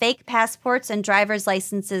prepared fake passports and driver's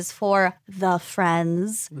licenses for the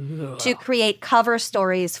Friends to create cover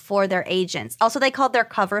stories for their agents. Also, they called their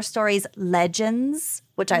cover stories legends,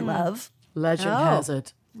 which I love. Legend has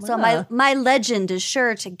it. So my legend is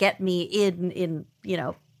sure to get me in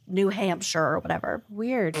New Hampshire or whatever.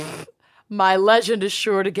 Weird. My legend is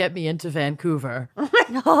sure to get me into Vancouver.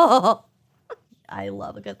 I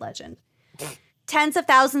love a good legend. Tens of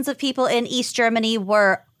thousands of people in East Germany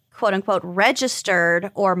were, quote unquote,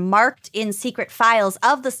 registered or marked in secret files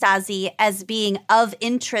of the Stasi as being of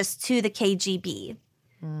interest to the KGB.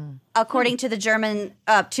 According to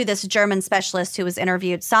this German specialist who was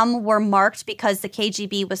interviewed, some were marked because the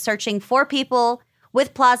KGB was searching for people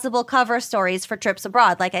with plausible cover stories for trips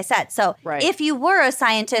abroad, like I said. So if you were a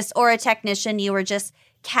scientist or a technician, you were just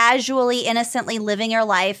casually, innocently living your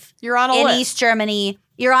life You're on a in list. East Germany,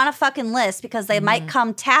 you're on a fucking list because they might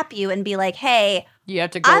come tap you and be like, hey, You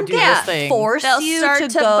have to go I'm do gonna this thing. force They'll you start to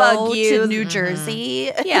to go bug you. to New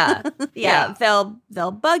Jersey. Yeah. Yeah.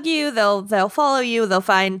 They'll bug you. They'll follow you. They'll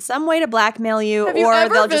find some way to blackmail you, Have you or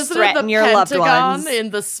ever they'll just visited threaten the your loved Pentagon ones.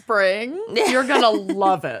 in the spring? You're gonna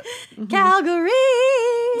love it. Calgary.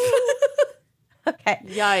 Okay.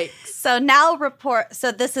 Yikes.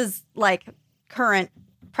 So this is like current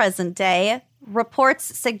present day.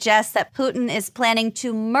 Reports suggest that Putin is planning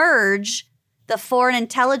to merge the Foreign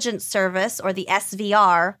Intelligence Service, or the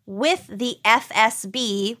SVR, with the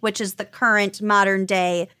FSB, which is the current modern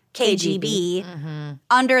day KGB,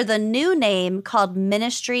 under the new name called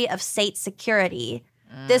Ministry of State Security.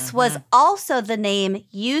 This was also the name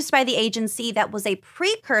used by the agency that was a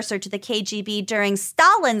precursor to the KGB during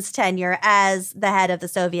Stalin's tenure as the head of the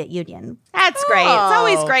Soviet Union. That's great. It's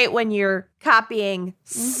always great when you're copying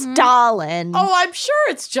Stalin. Oh, I'm sure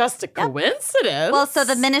it's just a coincidence. Well, so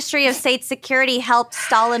the Ministry of State Security helped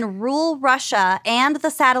Stalin rule Russia and the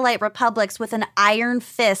satellite republics with an iron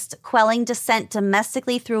fist, quelling dissent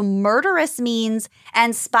domestically through murderous means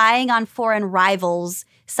and spying on foreign rivals.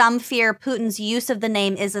 Some fear Putin's use of the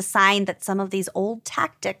name is a sign that some of these old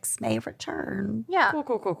tactics may return. Yeah.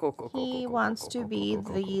 Cool. He wants to be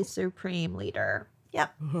the supreme leader.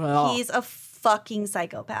 Yep. Well. He's a fucking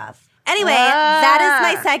psychopath. Anyway, that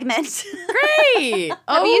is my segment. Great.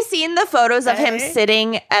 Have you seen the photos of him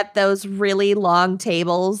sitting at those really long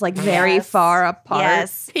tables, like very far apart?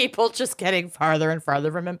 Yes. People just getting farther and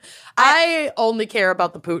farther from him. I only care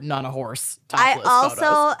about the Putin on a horse. I Topless also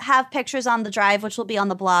photos. have pictures on the drive, which will be on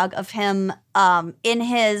the blog, of him in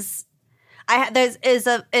his.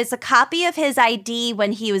 There's a copy of his ID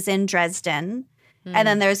when he was in Dresden, and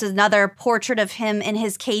then there's another portrait of him in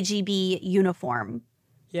his KGB uniform.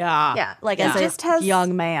 Yeah. Yeah, like Yeah. as Just a has-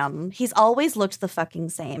 young man. He's always looked the fucking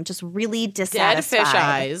same, just really Dead dissatisfied. fish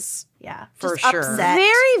eyes. Yeah, For just sure. upset.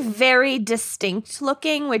 Very, very distinct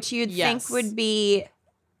looking, which you'd Yes. think would be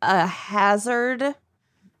a hazard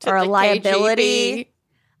To or a the liability. KGB.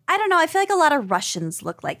 I don't know. I feel like a lot of Russians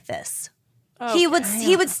look like this. Okay. He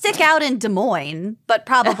would stick out in Des Moines, but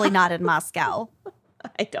probably not in Moscow.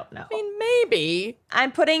 I don't know. I mean, maybe.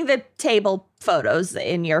 I'm putting the table photos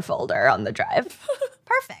in your folder on the drive.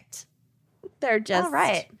 Perfect. They're just All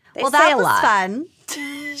right. They Well, say that a was lot. fun.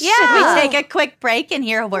 Yeah. Should we take a quick break and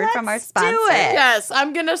hear a word from our Let's sponsor? do it. Yes,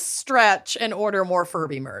 I'm gonna stretch and order more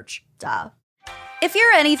Furby merch. Duh. If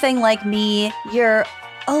you're anything like me, you're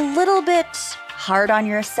a little bit hard on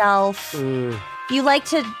yourself. You like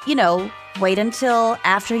to, wait until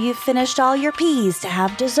after you've finished all your peas to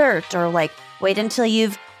have dessert, or like wait until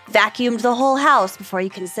you've vacuumed the whole house before you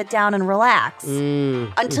can sit down and relax.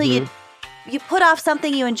 Until you put off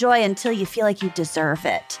something you enjoy until you feel like you deserve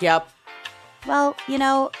it. Yep. Well,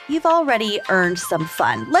 you've already earned some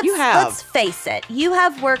fun. You have. Let's face it. You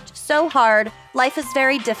have worked so hard. Life is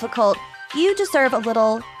very difficult. You deserve a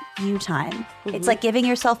little you time. It's like giving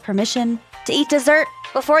yourself permission to eat dessert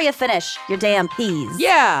before you finish your damn peas.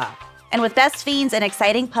 Yeah. And with Best Fiends, an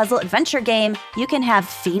exciting puzzle adventure game, you can have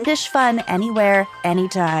fiendish fun anywhere,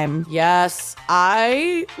 anytime. Yes,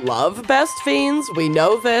 I love Best Fiends. We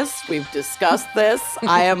know this. We've discussed this.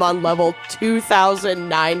 I am on level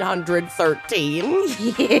 2,913.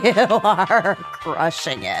 You are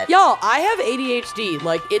crushing it. Y'all, I have ADHD.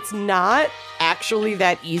 Like, it's not actually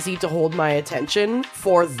that easy to hold my attention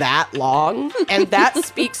for that long. And that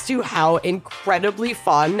speaks to how incredibly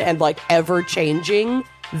fun and, like, ever-changing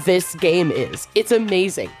this game is. It's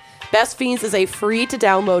amazing. Best Fiends is a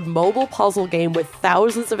free-to-download mobile puzzle game with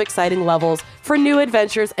thousands of exciting levels for new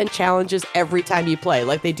adventures and challenges every time you play.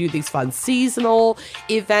 Like, they do these fun seasonal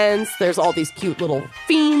events. There's all these cute little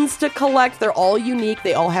fiends to collect. They're all unique.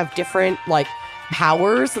 They all have different, like,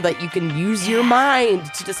 powers so that you can use your mind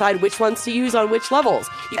to decide which ones to use on which levels.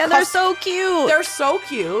 They're so cute. They're so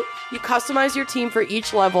cute. You customize your team for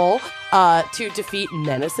each level to defeat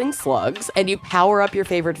menacing slugs, and you power up your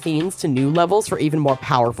favorite fiends to new levels for even more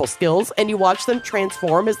powerful skills, and you watch them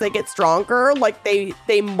transform as they get stronger, like they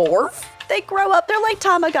morph. They grow up. They're like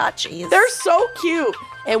Tamagotchis. They're so cute.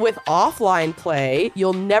 And with offline play,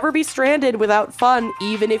 you'll never be stranded without fun,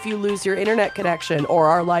 even if you lose your internet connection or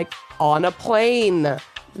are like on a plane.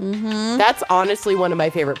 That's honestly one of my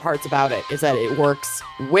favorite parts about it, is that it works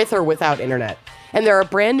with or without internet. And there are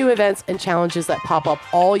brand new events and challenges that pop up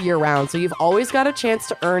all year round, so you've always got a chance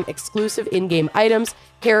to earn exclusive in-game items,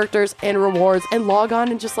 characters, and rewards, and log on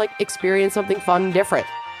and just like experience something fun and different.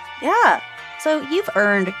 Yeah. So you've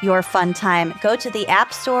earned your fun time. Go to the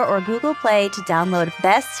App Store or Google Play to download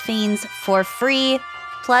Best Fiends for free.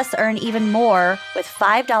 Plus, earn even more with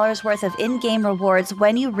 $5 worth of in-game rewards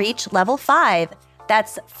when you reach level 5.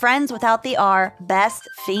 That's friends without the R, Best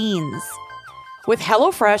Fiends. With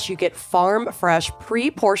HelloFresh, you get farm-fresh,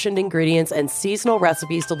 pre-portioned ingredients and seasonal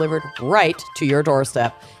recipes delivered right to your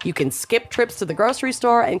doorstep. You can skip trips to the grocery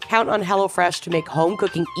store and count on HelloFresh to make home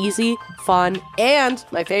cooking easy, fun, and,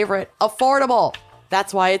 my favorite, affordable.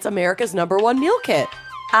 That's why it's America's #1 meal kit.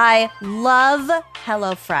 I love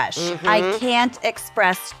HelloFresh. I can't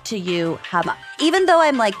express to you how much. Even though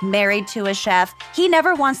I'm like married to a chef, he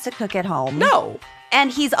never wants to cook at home. No. And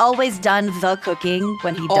he's always done the cooking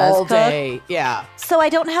when he does All cook. day, yeah. So I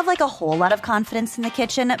don't have like a whole lot of confidence in the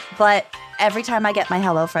kitchen, but every time I get my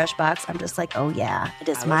HelloFresh box, I'm just like, oh yeah, it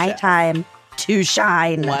is my time to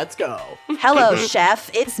shine. Let's go. Hello, chef.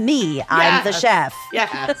 It's me. I'm the chef.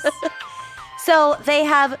 Yes. So they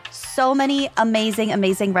have so many amazing,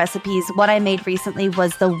 amazing recipes. What I made recently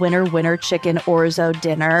was the winner chicken orzo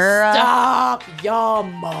dinner. Stop.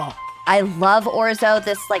 Yum. I love orzo.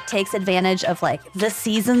 This like takes advantage of like the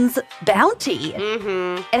season's bounty.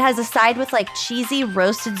 It has a side with like cheesy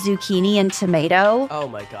roasted zucchini and tomato. Oh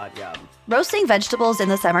my God, yum. Roasting vegetables in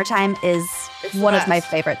the summertime is one of my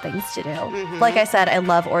favorite things to do. Like I said, I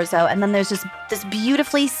love orzo. And then there's just this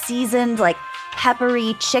beautifully seasoned, like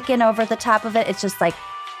peppery chicken over the top of it. It's just like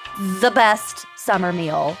the best summer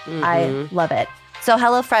meal. I love it. So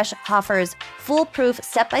HelloFresh offers foolproof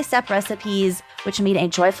step-by-step recipes, which mean a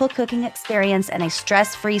joyful cooking experience and a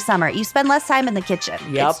stress-free summer. You spend less time in the kitchen.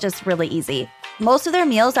 Yep. It's just really easy. Most of their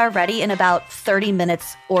meals are ready in about 30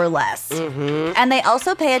 minutes or less. And they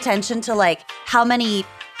also pay attention to like how many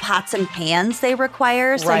pots and pans they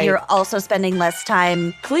require. So you're also spending less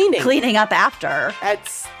time cleaning up after.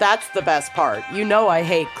 That's the best part. You know I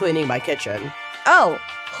hate cleaning my kitchen. Oh,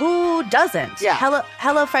 who doesn't? Yeah.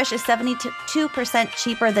 HelloFresh is 72%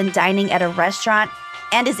 cheaper than dining at a restaurant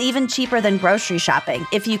and is even cheaper than grocery shopping,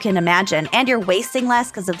 if you can imagine. And you're wasting less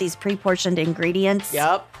because of these pre-portioned ingredients.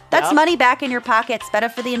 Yep. That's money back in your pocket. It's better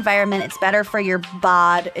for the environment. It's better for your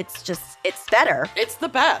bod. It's better. It's the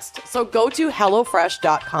best. So go to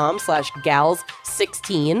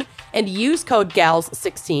HelloFresh.com/gals16 and use code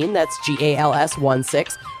GALS16, that's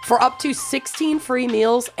GALS16, for up to 16 free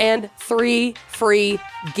meals and 3 free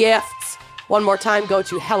gifts. One more time, go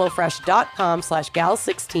to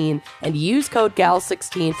HelloFresh.com/gals16 and use code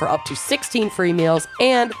GALS16 for up to 16 free meals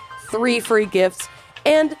and 3 free gifts.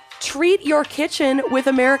 And treat your kitchen with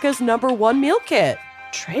America's #1 meal kit.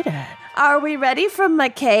 Treat it. Are we ready for my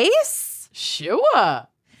case? Sure.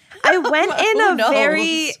 I went in knows?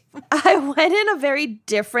 a very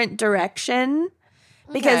different direction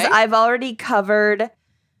because Okay. I've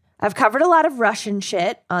covered a lot of Russian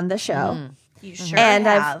shit on the show. You sure And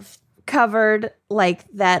I've have. covered like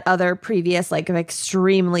that other previous like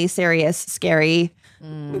extremely serious, scary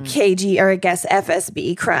KG or I guess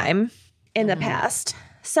FSB crime in the past.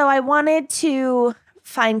 So I wanted to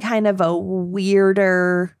find kind of a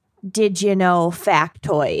weirder, did you know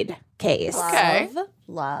factoid case. Okay.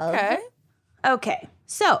 Love. Okay. Okay.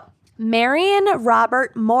 So Marion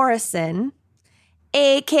Robert Morrison,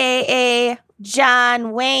 aka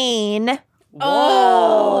John Wayne.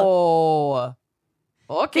 Oh.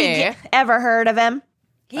 Okay. Ever heard of him?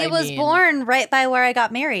 He I was mean- born right by where I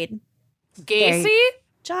got married. Gacy?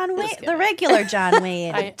 John Wayne, kidding. the regular John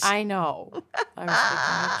Wayne. I know.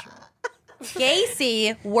 I was thinking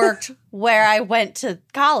Gacy worked where I went to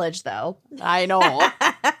college, though. I know.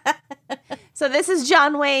 So this is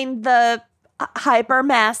John Wayne, the hyper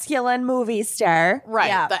masculine movie star. Right.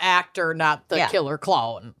 Yeah. The actor, not the Yeah. killer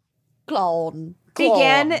clone. Clone.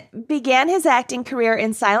 Began his acting career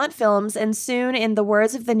in silent films and soon, in the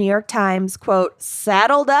words of the New York Times, quote,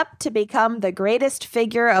 saddled up to become the greatest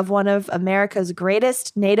figure of one of America's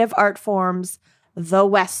greatest native art forms, the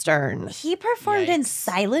Western. He performed in Yikes.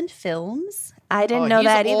 silent films. I didn't know he's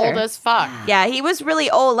that either. old as fuck. Yeah, he was really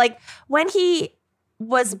old. Like when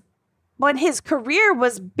his career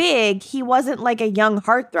was big, he wasn't like a young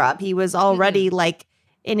heartthrob. He was already like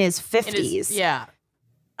in his 50s. Yeah.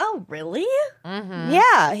 Oh, really? Mm-hmm.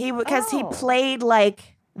 Yeah, because he Oh. played like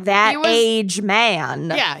that He was- age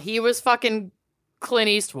man. Yeah, he was fucking Clint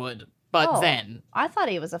Eastwood, but Oh. then. I thought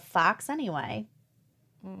he was a fox anyway.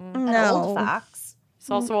 An No. old fox. He's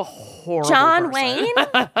also a horrible John person.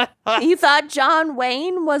 You thought John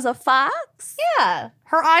Wayne was a fox? Yeah.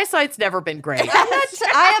 Her eyesight's never been great.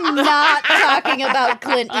 I am not talking about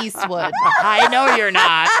Clint Eastwood. I know you're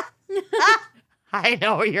not. I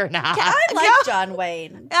know you're not. I like John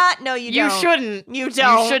Wayne. No, you You don't. shouldn't. You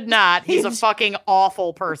don't. You should not. He's a fucking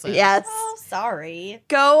awful person. Yes. Oh, sorry.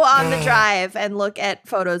 Go on the drive and look at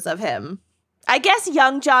photos of him. I guess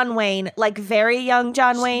young John Wayne, like very young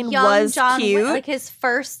John Wayne, Young was John cute. Wayne, like his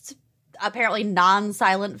first, apparently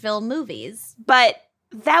non-silent film movies. but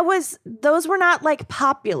those were not like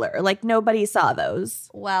popular. Like nobody saw those.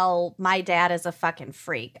 Well, my dad is a fucking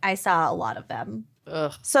freak. I saw a lot of them.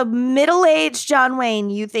 Ugh. So middle-aged John Wayne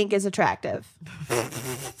you think is attractive.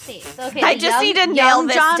 Okay, I just need to nail young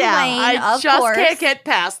this John down. Wayne, I of just course. can't get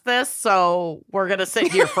past this, so we're gonna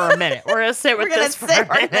sit here for a minute. We're gonna sit with this for a We're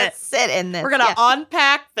gonna minute. sit in this. We're gonna Yeah.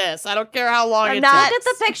 unpack this. I don't care how long I'm it not- Look takes.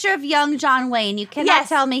 at the picture of young John Wayne. You cannot Yes.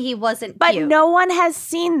 tell me he wasn't But cute. no one has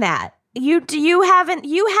seen that. You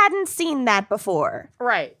hadn't seen that before.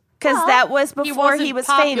 Right. Because Well, that was before wasn't he was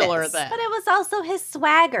popular famous. then. But it was also his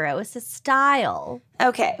swagger. It was his style.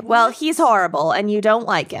 Okay, well, he's horrible and you don't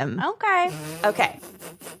like him. Okay. Okay.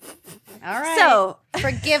 All right. So,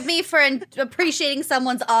 forgive me for appreciating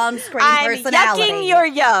someone's on-screen I'm personality. yucking your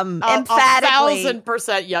yum emphatically.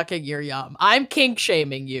 1,000% yucking your yum. I'm kink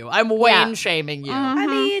shaming you. I'm Wayne shaming you. I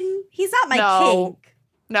mean, he's not my No. kink.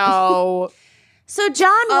 No. So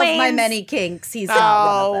John Of Wayne's my many kinks, he's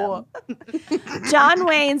not one of them. No. John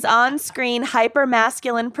Wayne's on-screen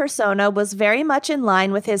hyper-masculine persona was very much in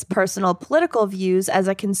line with his personal political views as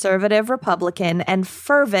a conservative Republican and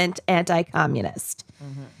fervent anti-communist.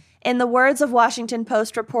 In the words of Washington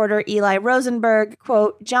Post reporter Eli Rosenberg,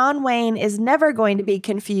 quote, John Wayne is never going to be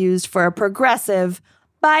confused for a progressive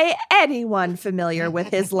by anyone familiar with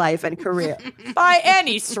his life and career. By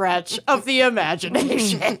any stretch of the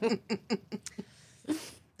imagination.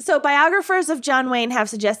 So biographers of John Wayne have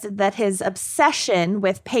suggested that his obsession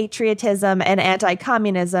with patriotism and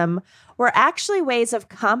anti-communism were actually ways of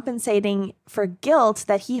compensating for guilt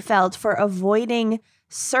that he felt for avoiding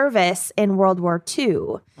service in World War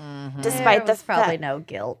II. Despite There was the probably fact no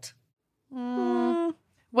guilt.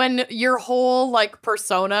 When your whole like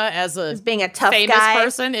persona as a as being a tough famous guy.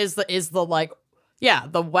 person is the like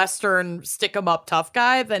the Western stick 'em up tough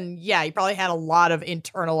guy, then yeah, he probably had a lot of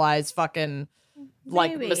internalized fucking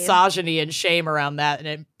like Maybe. misogyny and shame around that, and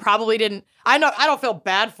it probably didn't. I don't feel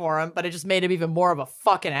bad for him, but it just made him even more of a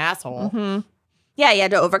fucking asshole. Yeah, he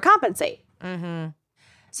had to overcompensate.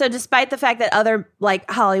 So despite the fact that other like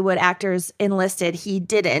Hollywood actors enlisted, he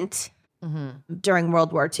didn't during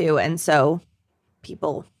World War II. And so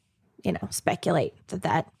people, speculate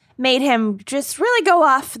that made him just really go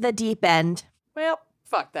off the deep end. Well,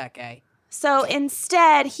 fuck that guy. So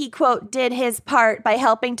instead, he, quote, did his part by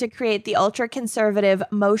helping to create the ultra-conservative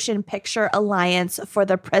Motion Picture Alliance for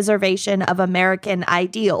the Preservation of American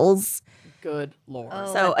Ideals. Good lord.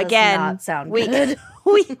 Oh, So that does again, not sound we good.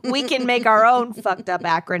 we can make our own fucked up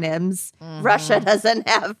acronyms. Russia doesn't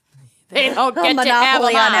have. They don't A get to have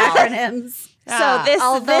monopoly them on all. acronyms. So this,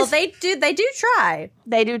 Although this they do try.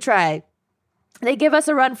 they do try. They give us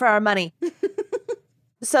a run for our money.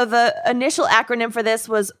 So the initial acronym for this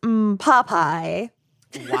was Popeye.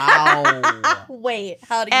 Wow. Wait,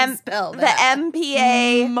 how do you spell The that?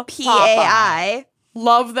 MPAPAI.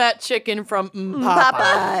 Love that chicken from Popeye.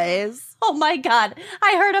 Popeyes. Oh my God.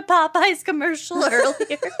 I heard a Popeyes commercial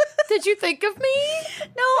earlier. Did you think of me?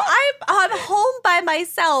 No, I'm home by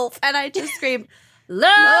myself and I just screamed, love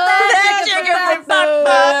that chicken from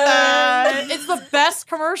Popeyes. It's the best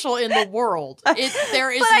commercial in the world. It is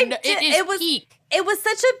peak. It was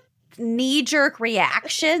such a knee-jerk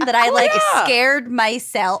reaction that I scared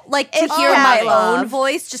myself, to hear my own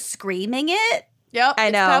voice just screaming it. Yep, I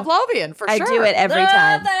know. It's Pavlovian for I sure. do it every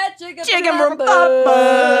time. That chicken from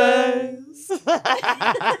Popeyes.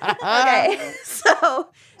 Okay, so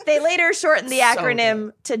they later shortened the So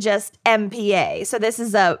acronym to just MPA. So this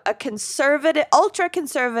is a conservative,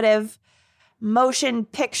 ultra-conservative motion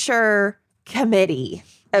picture committee,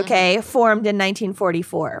 formed in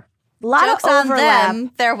 1944. A lot Jokes of on overlap.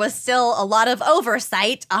 them. There was still a lot of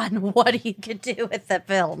oversight on what he could do with the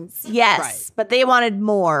films. Yes, Right. but they wanted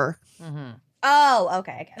more. Oh,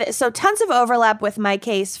 okay. So tons of overlap with my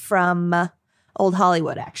case from Old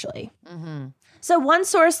Hollywood, actually. So one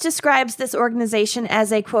source describes this organization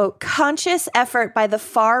as a, quote, conscious effort by the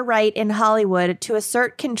far right in Hollywood to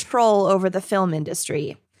assert control over the film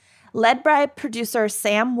industry. Led by producer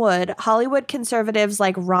Sam Wood, Hollywood conservatives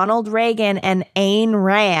like Ronald Reagan and Ayn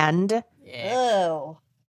Rand Oh.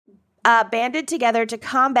 banded together to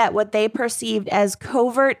combat what they perceived as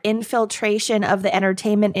covert infiltration of the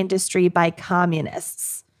entertainment industry by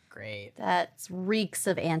communists. Great. That reeks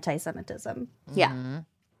of anti-Semitism. Yeah.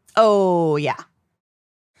 Oh, yeah.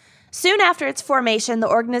 Soon after its formation, the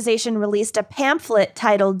organization released a pamphlet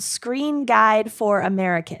titled Screen Guide for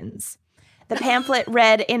Americans. The pamphlet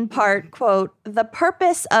read in part, quote, "The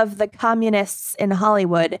purpose of the communists in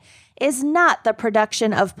Hollywood is not the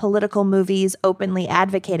production of political movies openly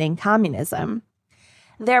advocating communism.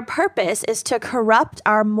 Their purpose is to corrupt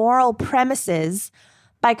our moral premises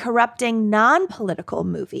by corrupting non-political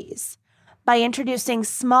movies, by introducing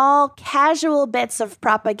small, casual bits of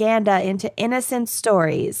propaganda into innocent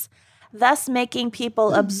stories, thus making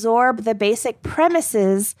people absorb the basic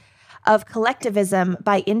premises of collectivism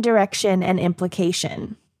by indirection and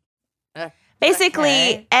implication."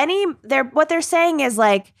 Basically, what they're saying is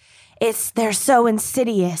they're so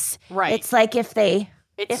insidious. Right. It's like if they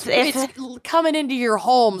It's coming into your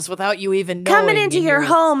homes without you even knowing. coming into your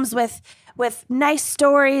homes with nice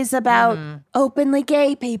stories about openly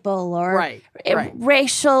gay people or Right.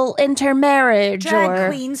 racial intermarriage Drag or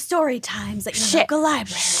queen story times at your local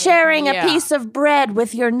library. sharing a Yeah. piece of bread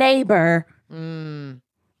with your neighbor.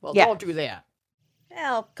 Well, Yeah. don't do that.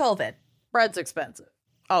 Well, COVID. Bread's expensive.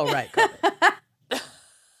 Oh, right. COVID.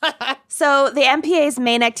 So the MPA's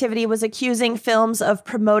main activity was accusing films of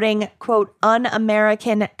promoting, quote,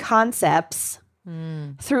 un-American concepts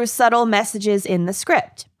through subtle messages in the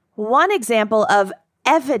script. One example of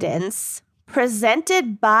evidence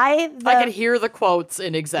presented by the I could hear the quotes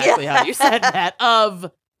in exactly how you said that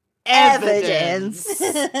of evidence.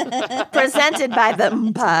 presented by the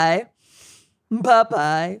Popeye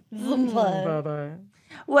Bye-bye.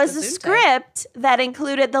 was a script that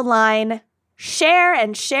included the line, "Share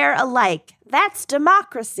and share alike. That's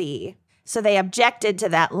democracy." So they objected to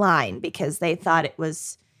that line because they thought it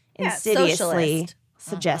was insidiously socialist.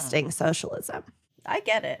 suggesting socialism. I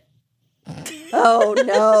get it. Oh,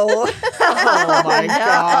 no. Oh, my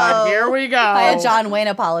God. Here we go. By a John Wayne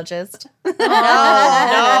apologist. No.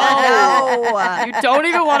 No. You don't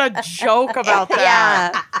even want to joke about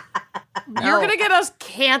that. Yeah. You're going to get us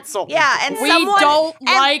canceled. Yeah, and we someone- don't and-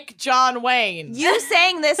 like John Wayne. You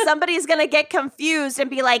saying this, somebody's going to get confused and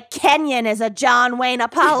be like, Kenyon is a John Wayne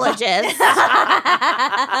apologist.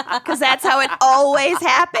 Because that's how it always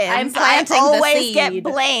happens. I'm planting I the always get seed.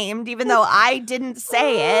 blamed, even though I didn't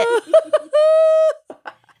say it.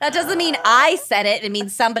 That doesn't mean I said it. It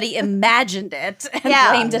means somebody imagined it and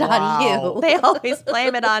Yeah. blamed it on you. They always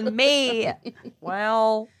blame it on me.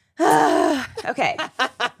 Well, Okay.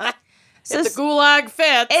 So if the gulag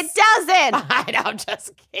fits. it doesn't. I know, I'm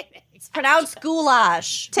just kidding. It's pronounced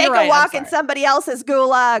goulash. Take You're right, a walk I'm in sorry. somebody else's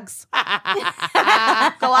gulags.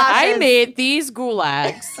 I Galoshes. made these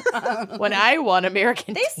gulags when I won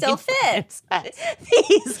American They still Teen fit. Princess.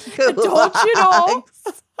 These gulags. Don't you know?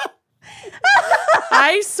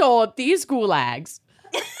 I sold these gulags.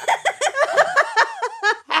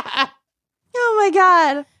 Oh my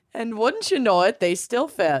God. And wouldn't you know it, they still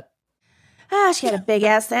fit. She had a big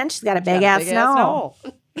ass then. She's got a big ass now.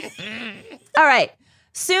 All right.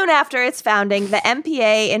 Soon after its founding, the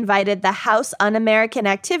MPA invited the House Un-American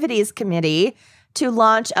Activities Committee to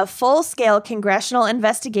launch a full-scale congressional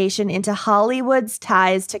investigation into Hollywood's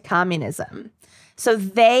ties to communism. So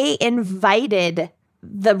they invited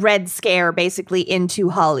the Red Scare basically into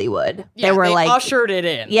Hollywood. Yeah, they ushered it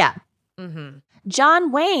in. Yeah. Mm-hmm.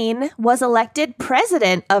 John Wayne was elected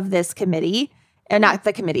president of this committee, not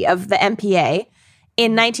the committee, of the MPA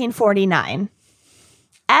in 1949.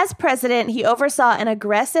 As president, he oversaw an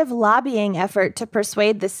aggressive lobbying effort to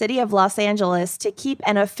persuade the city of Los Angeles to keep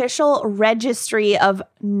an official registry of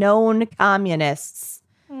known communists.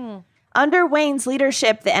 Under Wayne's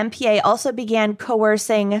leadership, the MPA also began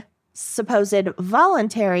coercing supposed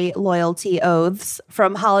voluntary loyalty oaths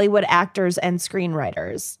from Hollywood actors and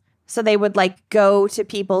screenwriters. So they would go to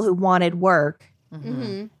people who wanted work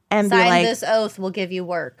and Sign be like, this oath, we'll give you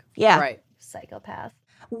work. yeah. Right. Psychopath.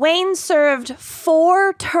 Wayne served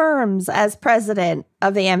 4 terms as president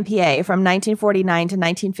of the MPA from 1949 to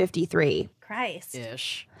 1953. Christ.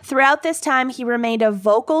 Ish. Throughout this time, he remained a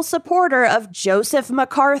vocal supporter of Joseph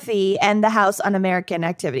McCarthy and the House Un-American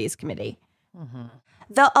Activities Committee.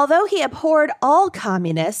 Although he abhorred all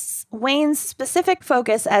communists, Wayne's specific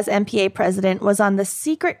focus as MPA president was on the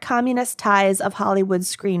secret communist ties of Hollywood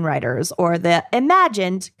screenwriters, or the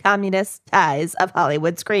imagined communist ties of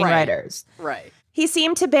Hollywood screenwriters. Right. He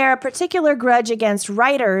seemed to bear a particular grudge against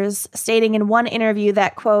writers, stating in one interview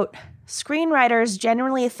that, quote, screenwriters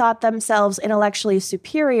generally thought themselves intellectually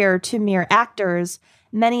superior to mere actors.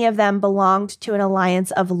 Many of them belonged to an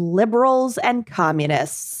alliance of liberals and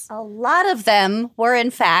communists. A lot of them were,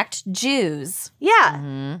 in fact, Jews.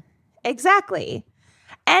 Yeah, exactly.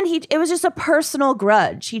 And it was just a personal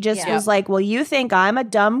grudge. He just was like, well, you think I'm a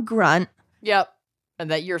dumb grunt. Yep. And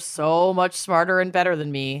that you're so much smarter and better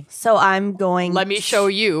than me. So I'm going... Let me show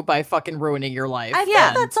you by fucking ruining your life. I think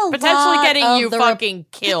that's a potentially lot getting of you the fucking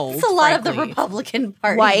killed. It's a lot of the frankly. Republican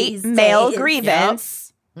Party. White these male days.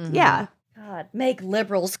 grievance. Yeah. God, make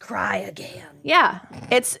liberals cry again. Yeah.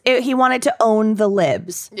 He wanted to own the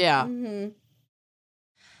libs. Yeah.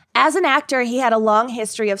 As an actor, he had a long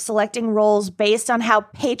history of selecting roles based on how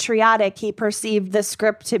patriotic he perceived the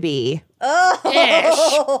script to be.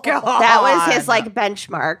 Oh, God. That was his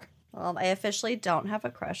benchmark. Well, I officially don't have a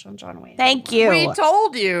crush on John Wayne. Thank you. We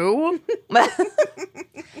told you.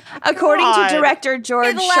 According God. to director George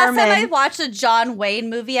Hey, the last Sherman, time I watched a John Wayne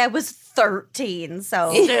movie, I was 13.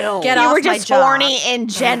 So Still. get you off were my just job. horny in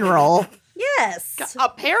general. Yes.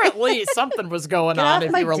 Apparently something was going Get on off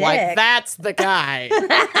if my you were dick. like, that's the guy.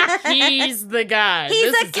 He's the guy.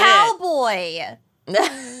 He's This a is cowboy.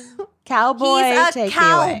 Cowboy, He's a take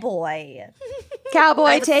me away. cowboy. Cowboy,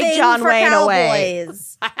 A take thing John for Wayne away.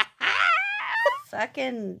 cowboys.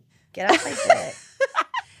 Fucking get off my dick.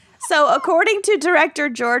 So, according to director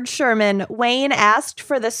George Sherman, Wayne asked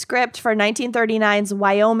for the script for 1939's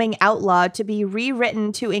Wyoming Outlaw to be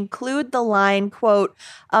rewritten to include the line, quote,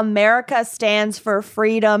 America stands for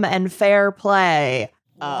freedom and fair play.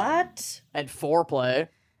 What? And foreplay.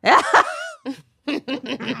 Nice.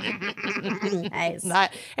 I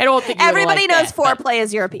don't think you would Everybody like knows that, but foreplay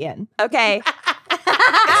is European, okay?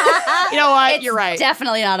 You know what? It's You're right.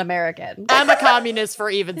 Definitely not American. I'm a communist for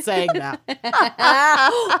even saying that.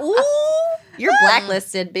 Ooh, you're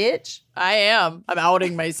blacklisted, bitch. I am. I'm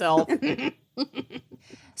outing myself.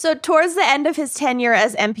 So towards the end of his tenure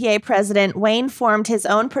as MPA president, Wayne formed his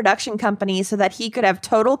own production company so that he could have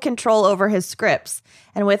total control over his scripts.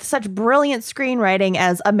 And with such brilliant screenwriting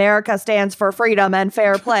as America stands for freedom and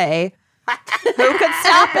fair play, who could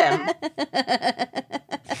stop him?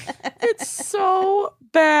 It's so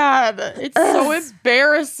bad. It's so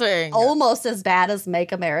embarrassing. Almost as bad as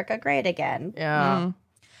Make America Great Again. Yeah.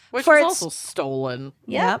 Which For was its- also stolen.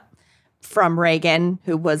 Yep. From Reagan,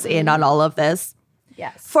 who was in on all of this.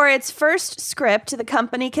 Yes. For its first script, the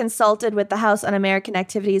company consulted with the House Un-American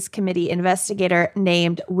Activities Committee investigator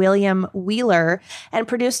named William Wheeler and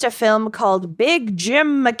produced a film called Big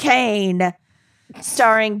Jim McCain,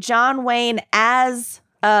 starring John Wayne as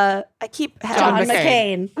John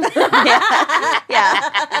McCain. yeah,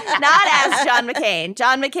 not as John McCain.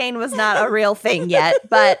 John McCain was not a real thing yet,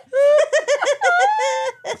 but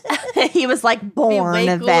he was born Be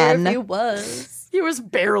way cooler then. if he was. He was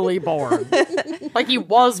barely born. Like he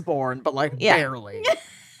was born, but Yeah. barely.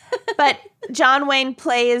 But John Wayne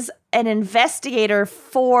plays an investigator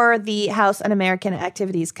for the House Un-American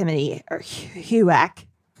Activities Committee, or HUAC.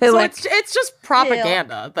 So it's just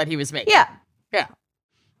propaganda that he was making. Yeah. Yeah.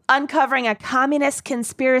 uncovering a communist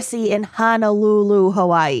conspiracy in Honolulu,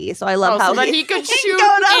 Hawaii. So I love how so that he could shoot go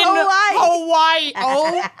to in Hawaii. Hawaii.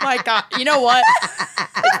 Oh my God. You know what?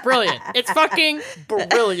 It's brilliant. It's fucking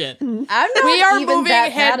brilliant. I'm not We are even moving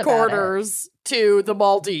that mad about it. headquarters to the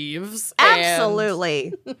Maldives. and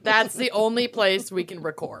Absolutely. That's the only place we can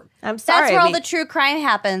record. I'm sorry. That's where all the true crime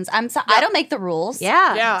happens. I don't make the rules.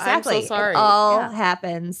 Yeah, Yeah, I'm exactly. so sorry. It all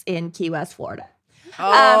happens in Key West, Florida.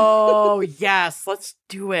 Oh, yes. Let's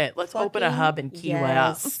do it. Let's open a hub in Key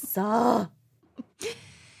West.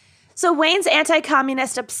 So Wayne's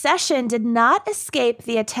anti-communist obsession did not escape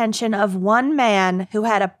the attention of one man who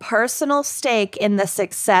had a personal stake in the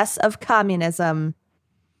success of communism.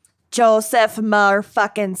 Joseph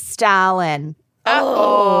motherfucking Stalin.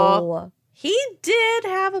 Oh. He did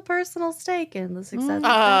have a personal stake in the success of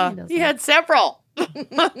communism. He had several.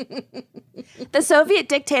 The Soviet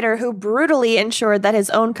dictator who brutally ensured that his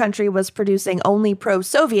own country was producing only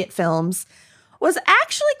pro-Soviet films was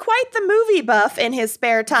actually quite the movie buff in his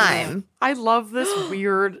spare time. I love this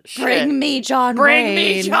weird shit. Bring me John Bring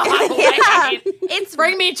me Wayne. John Yeah. Wayne. It's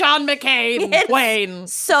Bring me John McCain. It's Wayne.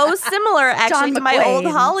 so similar, actually, John to my old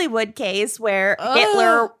McWayne. Hollywood case where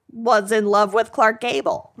Hitler was in love with Clark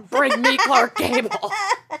Gable. Bring me Clark Gable.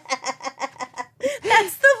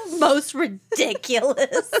 That's the most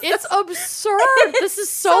ridiculous. It's absurd. This is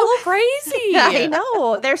so crazy. I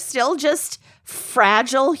know. They're still just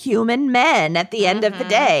fragile human men at the end of the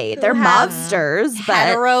day. They're have mobsters, but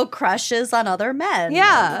Hetero crushes on other men.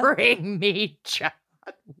 yeah. Bring me John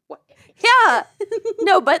Wayne. Yeah.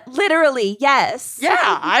 No, but literally, yes. Yeah,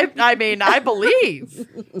 I mean, I believe.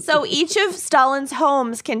 So each of Stalin's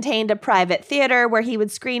homes contained a private theater where he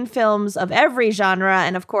would screen films of every genre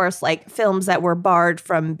and, of course, like films that were barred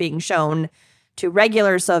from being shown to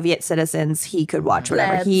regular Soviet citizens. He could watch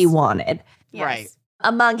whatever he wanted. Yes. Right.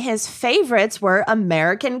 Among his favorites were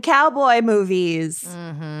American cowboy movies.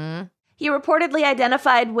 Mm-hmm. He reportedly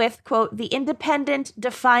identified with, quote, the independent,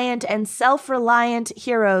 defiant, and self-reliant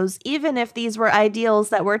heroes, even if these were ideals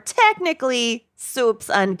that were technically soups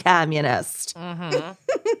uncommunist.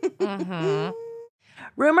 Mm-hmm. Mm-hmm.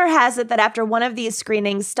 Rumor has it that after one of these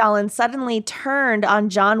screenings, Stalin suddenly turned on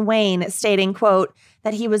John Wayne, stating, quote,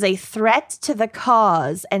 that he was a threat to the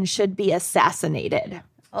cause and should be assassinated.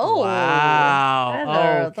 Oh.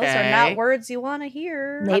 Wow. Those are not words you want to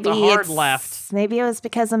hear. Maybe a hard left. Maybe it was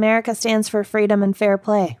because America stands for freedom and fair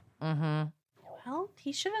play. Mm-hmm. Well,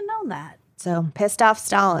 he should have known that. So, pissed off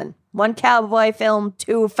Stalin. One cowboy film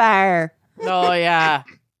too far. Oh, yeah.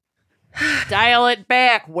 Dial it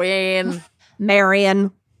back, Wayne.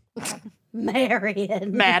 Marion.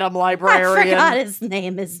 Marion. Madam I Librarian. forgot his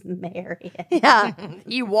name is Marion. Yeah.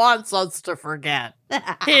 He wants us to forget.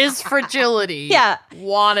 His fragility Yeah.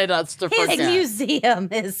 wanted us to His forget. museum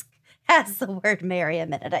has the word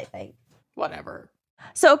Marion in it, I think. Whatever.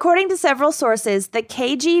 So, according to several sources, the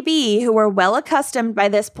KGB, who were well accustomed by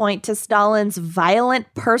this point to Stalin's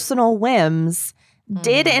violent personal whims,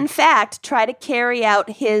 did in fact try to carry out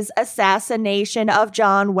his assassination of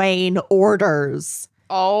John Wayne orders.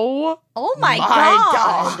 Oh My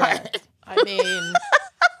God. I mean,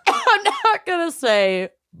 I'm not going to say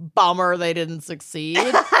bummer they didn't succeed.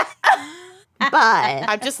 But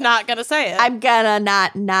I'm just not going to say it. I'm gonna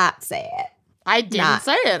not say it. I didn't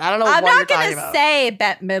say it. I don't know I'm what not you're talking going to about. say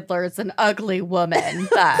Bette Midler is an ugly woman,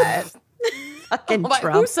 but Fucking But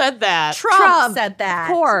Trump. who said that? Trump said that.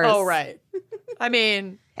 Of course. Oh, right. I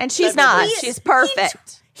mean, And she's Bette not. Midler. She's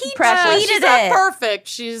perfect. He Precious. tweeted she's not it. perfect.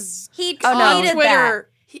 She's He Oh, no. on tweeted that. Twitter.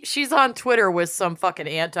 She's on Twitter with some fucking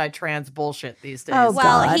anti-trans bullshit these days. Oh,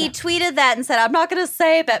 Well, God. he tweeted that and said, I'm not going to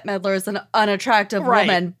say Bette Midler is an unattractive Right.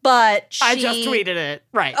 woman, but she... I just tweeted it.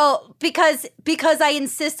 Right. Oh, because I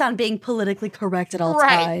insist on being politically correct at all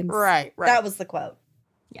times. Right. That was the quote.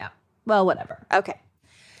 Yeah. Well, whatever. Okay.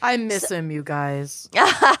 I miss him, you guys.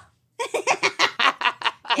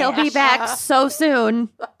 He'll be back so soon.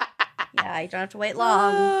 Yeah, you don't have to wait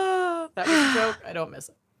long. That was a joke. I don't miss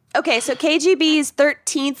it. Okay, so KGB's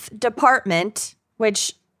 13th department,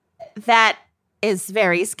 which that is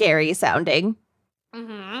very scary sounding,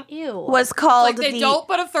 Ew. was called Like they the don't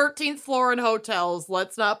put a 13th floor in hotels.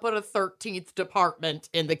 Let's not put a 13th department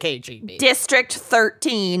in the KGB. District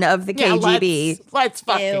 13 of the Yeah, KGB. let's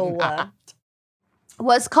fucking Ew. not.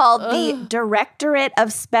 Was called the Directorate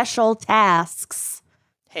of Special Tasks.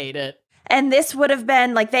 Hate it. And this would have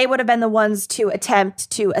been, like, they would have been the ones to attempt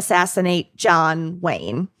to assassinate John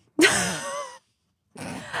Wayne.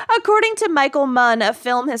 According to Michael Munn, a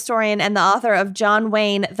film historian and the author of John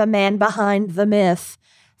Wayne, The Man Behind the Myth,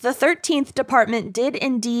 the 13th Department did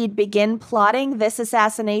indeed begin plotting this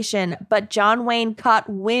assassination, but John Wayne caught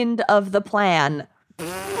wind of the plan.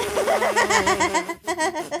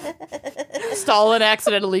 Stalin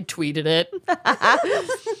accidentally tweeted it.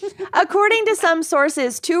 According to some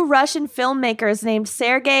sources, 2 Russian filmmakers named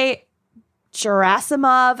Sergei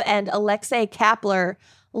Gerasimov and Alexei Kapler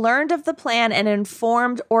learned of the plan and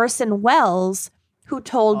informed Orson Welles, who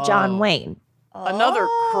told John Wayne. Another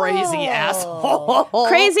crazy asshole.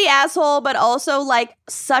 Crazy asshole, but also like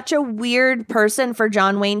such a weird person for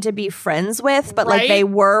John Wayne to be friends with. But like they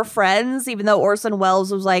were friends, even though Orson Welles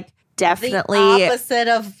was like definitely the opposite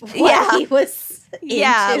of what he was into.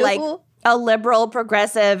 Yeah, like a liberal,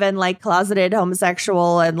 progressive, and like closeted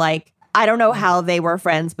homosexual. And like, I don't know how they were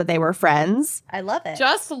friends, but they were friends. I love it.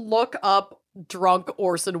 Just look up drunk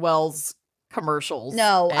Orson Welles commercials.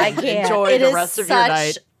 No, and I can't. Enjoy the rest of your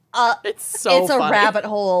night. It's a funny. rabbit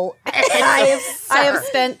hole. I have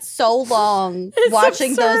spent so long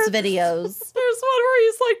watching those videos. There's one where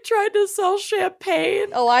he's like trying to sell champagne.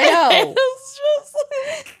 Oh, I know. It's just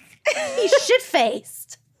like He's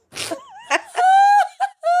shit-faced. I'm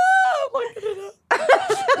looking it up.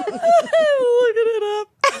 Looking it up.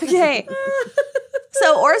 Okay.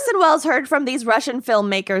 So Orson Welles heard from these Russian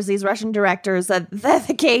filmmakers, these Russian directors, that the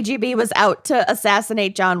KGB was out to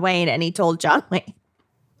assassinate John Wayne, and he told John Wayne.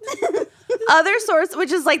 Other source,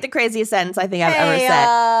 which is like the craziest sentence I think I've ever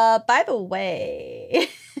said. By the way.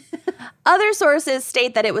 Other sources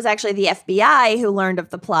state that it was actually the FBI who learned of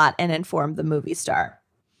the plot and informed the movie star.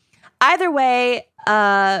 Either way,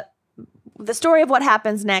 the story of what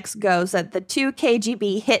happens next goes that the 2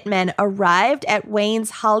 KGB hitmen arrived at Wayne's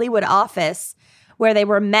Hollywood office where they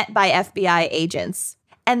were met by FBI agents.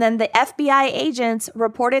 And then the FBI agents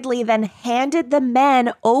reportedly then handed the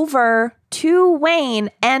men over to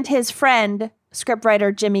Wayne and his friend,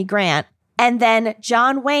 scriptwriter Jimmy Grant. And then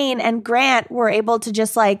John Wayne and Grant were able to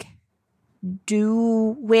just like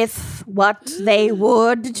do with what they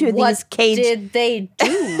would to these did they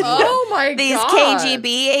do? Oh my these God.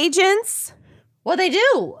 KGB agents. What they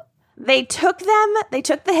do? They took the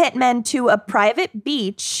hitmen to a private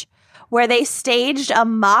beach where they staged a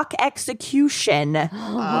mock execution.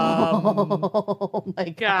 Oh my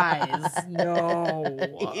Guys, no.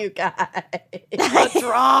 You guys. The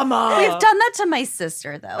drama. We've done that to my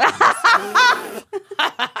sister, though.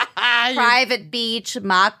 Private beach,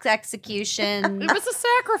 mock execution. It was a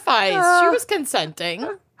sacrifice. She was consenting.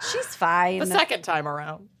 She's fine. The second time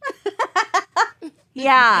around.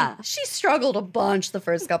 Yeah. She struggled a bunch the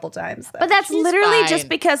first couple times, though. But that's She's literally fine. just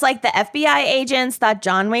because like the FBI agents thought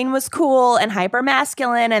John Wayne was cool and hyper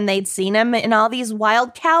masculine, and they'd seen him in all these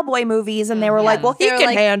wild cowboy movies, and they were like, well, he They were can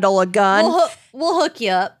like, handle a gun. We'll hook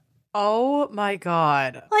you up. Oh my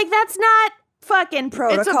God. Like, that's not fucking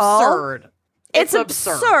protocol. It's absurd. It's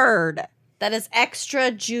absurd. That is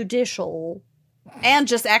extrajudicial. And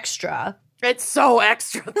just extra. It's so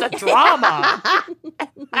extra. The drama.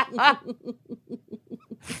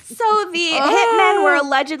 So the hitmen were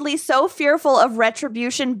allegedly so fearful of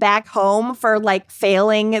retribution back home for like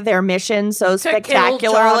failing their mission so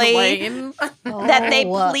spectacularly that they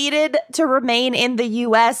pleaded to remain in the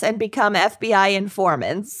U.S. and become FBI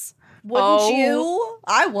informants. Wouldn't you?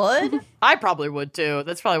 I would. I probably would too.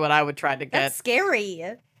 That's probably what I would try to get. That's scary.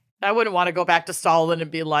 I wouldn't want to go back to Stalin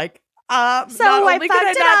and be like, So not I only fucked did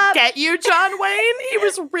I it not up. get you, John Wayne, he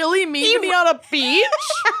was really mean to me on a beach.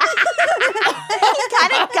 He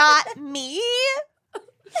kind of got me.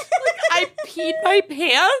 I peed my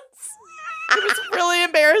pants. It was really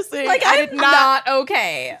embarrassing. Like, I I'm did not.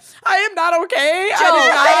 okay. I am not okay. Joe,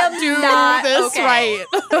 I I did am not not do this okay. right.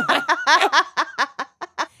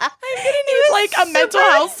 I'm gonna need like a mental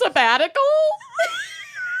health sabbatical.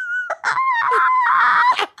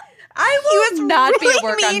 I will not be at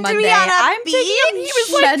work mean on to me Monday. on a I'm beach. taking He was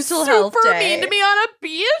like mental health super day. mean to me on a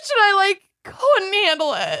beach, and I like couldn't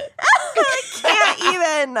handle it. Can't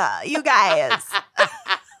even. You guys.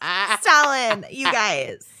 Stalin, you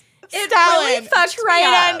guys. Stalin, really fucked try me to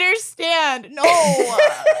up. understand. No,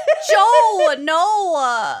 Joe, no.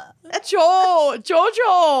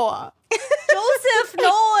 Jojo. Joseph,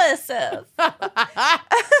 no, Joseph.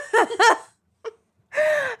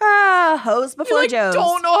 Hose You before like, Joe's.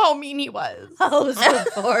 don't know how mean he was. Hose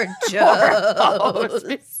before Joe.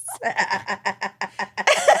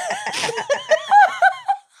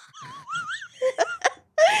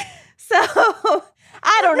 So,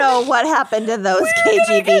 I don't know what happened to those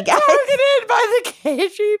KGB guys. Targeted by the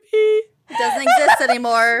KGB. Doesn't exist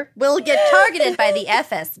anymore. We'll get targeted by the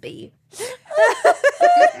FSB.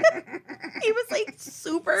 He was like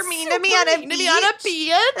super mean to me on a beach. beach.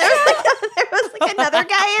 There was like another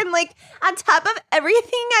guy, and like on top of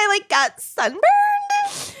everything, I like got sunburned.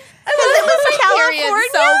 Because it was California.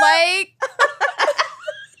 So, like,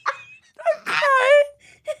 Crying.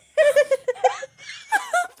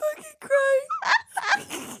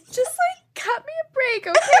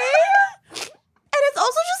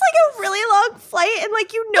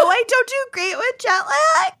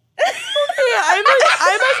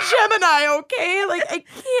 I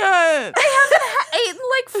can't. I haven't eaten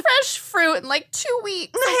like fresh fruit in like 2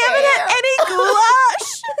 weeks. I haven't had any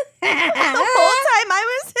goulash the whole time I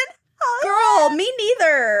was in Hollywood. Girl, me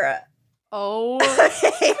neither. Oh.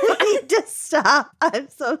 Okay, we need to stop. I'm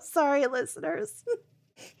so sorry, listeners.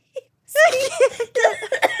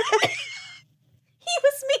 He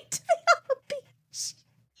was mean to me on the beach.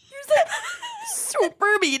 He was like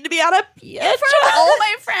super mean to me on a beach. In front of all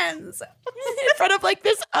my friends. In front of like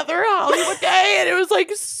this other Hollywood guy, and it was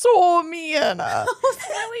like so mean. It was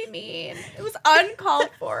really mean. It was uncalled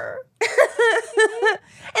for.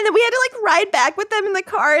 And then we had to like ride back with them in the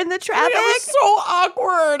car in the traffic. It was so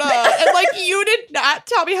awkward. And like you did not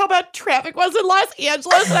tell me how bad traffic was in Los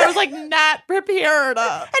Angeles, and I was like not prepared.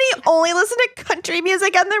 And he only listened to country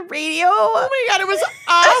music on the radio. Oh my God, it was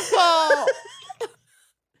awful.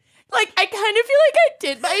 Like, I kind of feel like I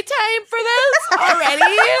did my time for this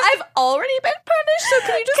already. I've already been punished, so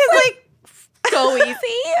can you just like go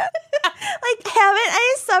easy? Like, haven't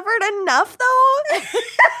I suffered enough though?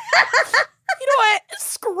 You know what?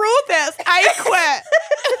 Screw this. I quit.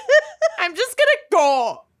 I'm just gonna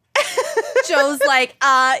go. Joe's like,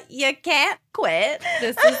 you can't quit.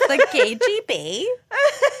 This is the KGB.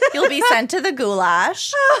 You'll be sent to the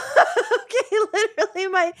goulash. Okay,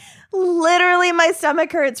 literally my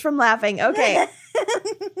stomach hurts from laughing. Okay.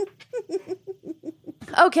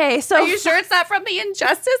 Okay, so Are you sure it's not from the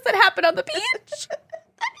injustice that happened on the beach?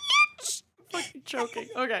 Fucking choking.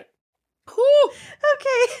 Okay. Whew.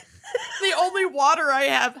 Okay. The only water I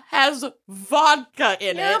have has vodka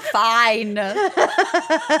in You're it. fine.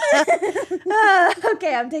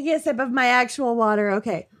 Okay, I'm taking a sip of my actual water.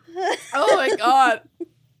 Okay. Oh my God.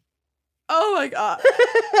 Oh my God.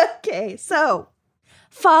 Okay, so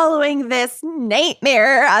following this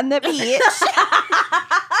nightmare on the beach,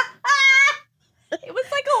 It was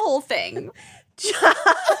like a whole thing. John,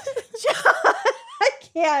 I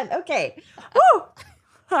can't. Okay. Woo.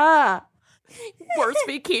 Ah. Worst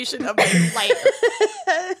vacation of my life.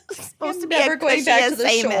 Supposed to be Never a going back to the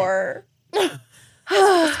cushy assignment. shore.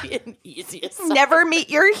 Supposed to be an easiest. Never meet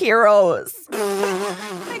your heroes.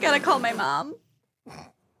 I gotta call my mom.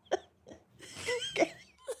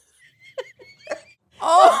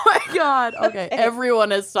 Oh my God. Okay, everyone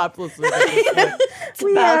has stopped listening to this. It's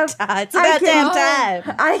about time. It's about damn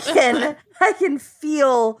time. I can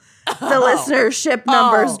feel the listenership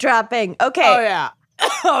numbers dropping. Okay. Oh yeah.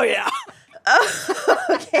 Oh yeah.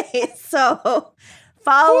 Okay, so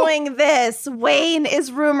following this, Wayne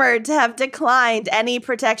is rumored to have declined any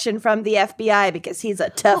protection from the FBI because he's a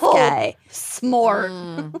tough guy. Smart.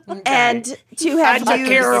 And to I have took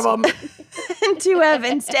care of them. to have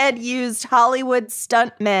instead used Hollywood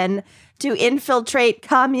stuntmen to infiltrate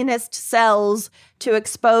communist cells to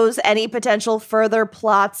expose any potential further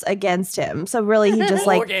plots against him. So really, he just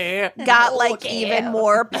like Okay. got like even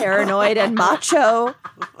more paranoid and macho.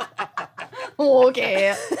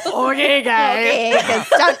 Okay. Okay, guys.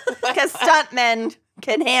 Because stuntmen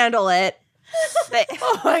can handle it.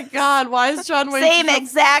 Oh my God. Why is John Wayne Same such a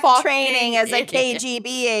exact fucking training as a idiot? KGB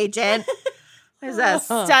agent. There's a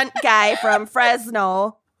stunt guy from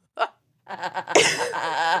Fresno.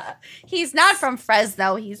 He's not from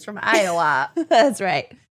Fresno. He's from Iowa. That's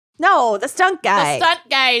right. No, the stunt guy. The stunt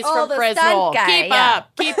guys Oh, from the Fresno. stunt guy, Keep yeah.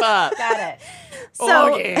 up. Keep up. Got it.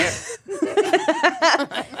 So Okay.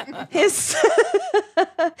 his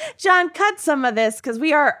John, cut some of this because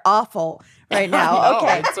we are awful right now. Oh,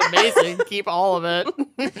 Okay. it's amazing. Keep all of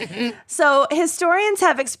it. So historians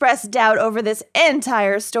have expressed doubt over this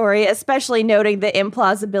entire story, especially noting the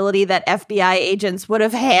implausibility that FBI agents would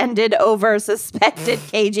have handed over suspected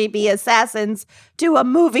KGB assassins to a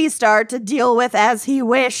movie star to deal with as he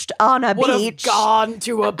wished on a Would have beach. gone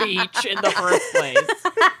to a beach in the first place.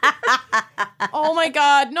 Oh my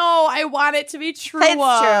God. No, I want it to be true. It's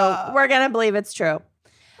true. We're going to believe it's true.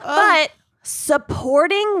 But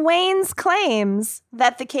supporting Wayne's claims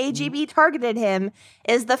that the KGB targeted him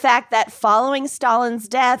is the fact that following Stalin's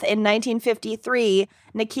death in 1953,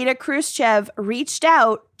 Nikita Khrushchev reached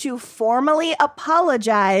out to formally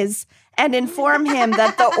apologize and inform him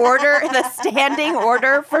that the standing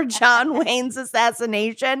order for John Wayne's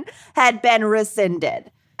assassination had been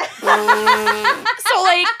rescinded. So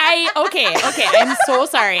like okay, I'm so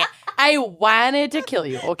sorry. I wanted to kill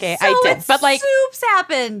you, okay? I did. But like Soups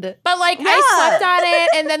happened. But like I slept on it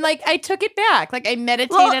and then like I took it back. Like I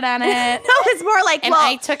meditated on it. No, it's more like, And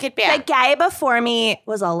I took it back. The guy before me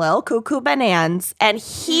was a little cuckoo bananas, and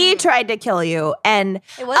he tried to kill you. And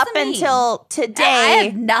It wasn't up me. until I today,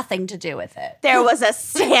 had nothing to do with it. there was a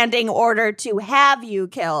standing order to have you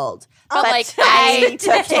killed. But like I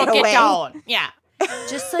took it took it away. down. Yeah.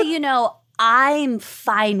 Just so you know, I'm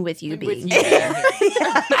fine with you being you here.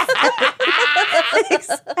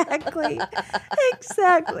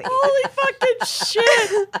 Exactly. Holy fucking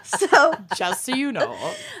shit. So Just so you know,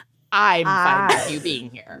 I'm fine with you being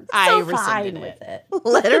here. I rescinded fine with it.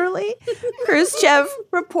 literally, Khrushchev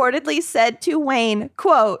reportedly said to Wayne,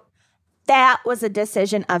 quote, "That was a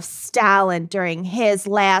decision of Stalin during his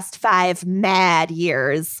last 5 mad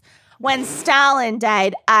years. When Stalin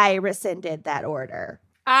died, I rescinded that order."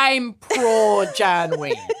 I'm pro John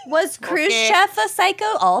Wayne. Was Khrushchev a psycho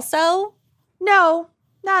also? No,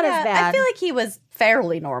 not as bad. I feel like he was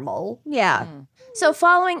fairly normal. Yeah. So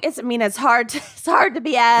following, it's hard to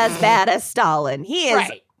be as bad as Stalin. He is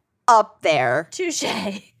Right. up there. Touche.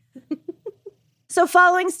 So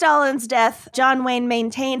following Stalin's death, John Wayne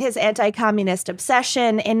maintained his anti-communist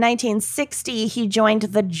obsession. In 1960, he joined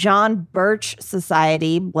the John Birch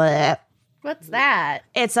Society. Blech. What's that?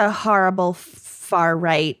 It's a horrible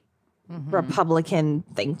far-right Republican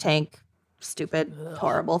think tank. Stupid,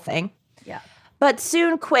 horrible thing. Yeah. But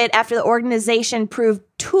soon quit after the organization proved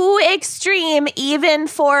too extreme even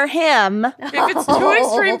for him. If it's too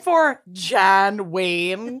extreme for John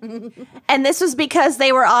Wayne. And this was because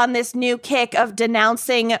they were on this new kick of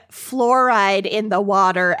denouncing fluoride in the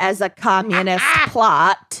water as a communist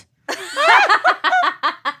plot.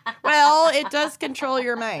 Well, it does control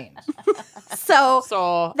your mind. So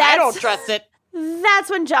I That's- don't trust it. that's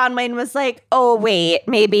when John Wayne was like, oh, wait,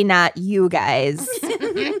 maybe not you guys.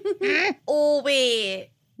 Oh, wait.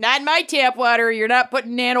 Not in my tap water. You're not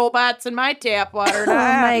putting nanobots in my tap water. Oh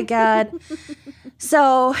my God.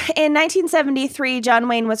 So in 1973, John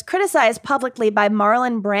Wayne was criticized publicly by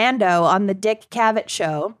Marlon Brando on the Dick Cavett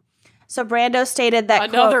show. So Brando stated that,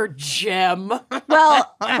 Another gem. quote,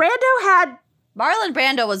 well, Brando had, Marlon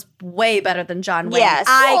Brando was way better than John Wayne. Yes.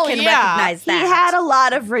 I Oh, can yeah. recognize he that. had a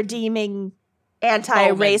lot of redeeming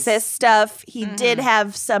anti-racist Moments. stuff. He did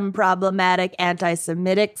have some problematic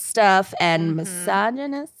anti-Semitic stuff and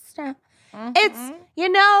misogynist stuff. It's, you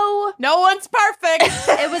know, No one's perfect.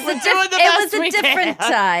 It was We're doing the best we different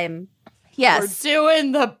can. time. yes. We're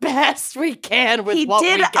doing the best we can with He what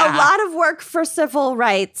did we a got. lot of work for civil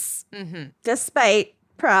rights despite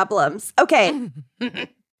problems. Okay.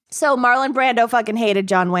 So Marlon Brando fucking hated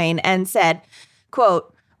John Wayne and said,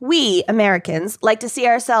 quote, "We, Americans, like to see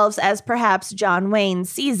ourselves as perhaps John Wayne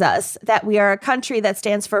sees us, that we are a country that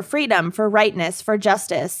stands for freedom, for rightness, for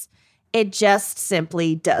justice. It just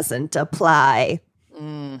simply doesn't apply."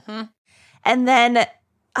 And then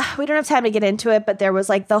we don't have time to get into it, but there was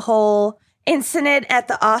like the whole incident at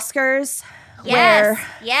the Oscars where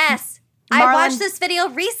Yes. Marlon- I watched this video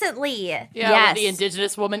recently. Yeah, Yes. when the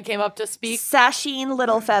indigenous woman came up to speak. Sasheen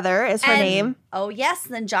Littlefeather is her And- name. Oh, yes.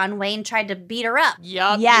 And then John Wayne tried to beat her up.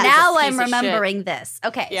 Yup. Yes. he's a Now piece I'm of shit. remembering this.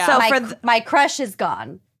 Okay. Yeah. So So my, for my crush is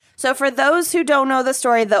gone. So for those who don't know the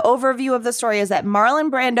story, the overview of the story is that Marlon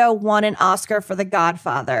Brando won an Oscar for The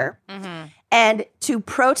Godfather. And to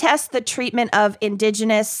protest the treatment of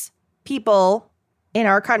indigenous people in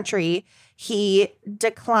our country, he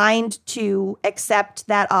declined to accept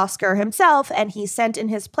that Oscar himself, and he sent in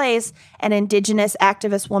his place an indigenous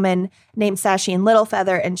activist woman named Sasheen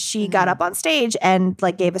Littlefeather, and she got up on stage and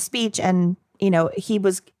like gave a speech, and you know, he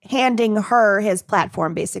was handing her his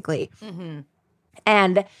platform basically.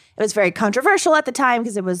 And it was very controversial at the time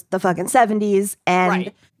because it was the fucking 70s, and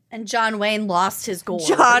Right. And John Wayne lost his gold.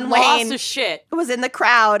 John Lost Wayne his shit. was in the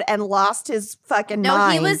crowd and lost his fucking No,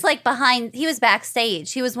 mind. he was like behind. He was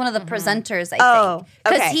backstage. He was one of the presenters, I Oh,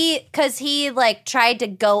 think. okay. Because he like tried to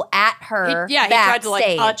go at her. He tried to like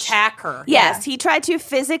backstage. attack her. Yes, he tried to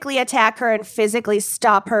physically attack her and physically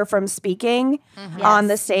stop her from speaking on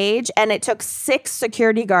the stage, and it took 6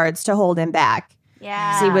 security guards to hold him back.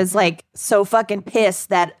 Yeah. He was like so fucking pissed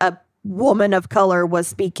that a woman of color was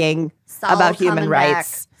speaking Saul about human coming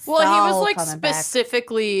rights. back. Well, he was Saul like coming back.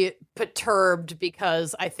 specifically perturbed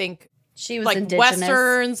because I think She was like indigenous.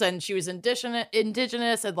 Westerns and she was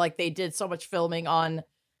indigenous and like they did so much filming on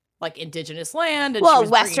like indigenous land. And she Well, was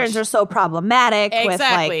Westerns bringing are so problematic with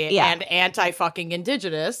exactly like, yeah. and anti-fucking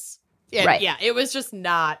indigenous. And Right. yeah, it was just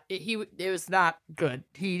not. It was not good.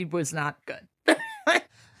 He was not good.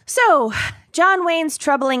 So, John Wayne's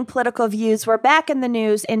troubling political views were back in the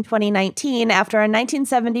news in 2019 after a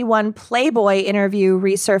 1971 Playboy interview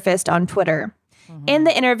resurfaced on Twitter. In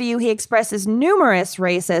the interview, he expresses numerous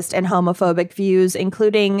racist and homophobic views,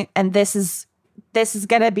 including, and this is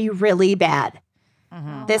going to be really bad.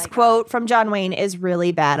 This quote from John Wayne is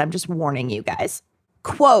really bad. I'm just warning you guys.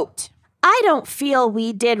 Quote, "I don't feel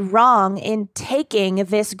we did wrong in taking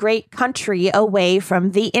this great country away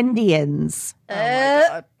from the Indians. Oh my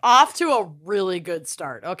God. Off to a really good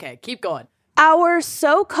start. Okay, keep going. Our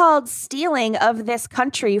so-called stealing of this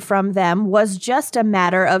country from them was just a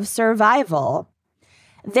matter of survival.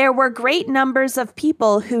 There were great numbers of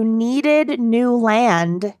people who needed new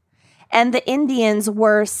land, and the Indians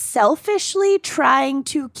were selfishly trying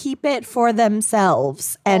to keep it for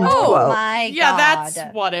themselves. End quote. My Yeah, God.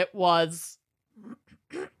 that's what it was.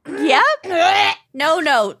 Yep. No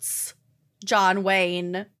notes, John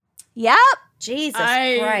Wayne. Yep. Jesus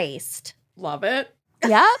I- Christ. Love it.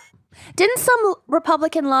 Yep. Didn't some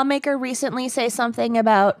Republican lawmaker recently say something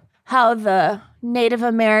about how the Native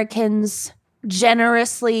Americans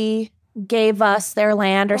generously gave us their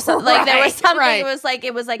land or something? Like there was Right, something. right. It was like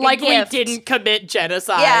a Like we gift. didn't commit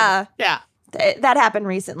genocide. Yeah. Yeah. That happened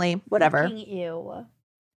recently. Whatever. Ew.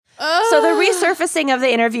 So the resurfacing of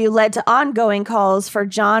the interview led to ongoing calls for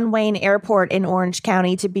John Wayne Airport in Orange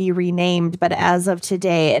County to be renamed, but as of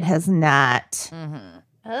today, it has not.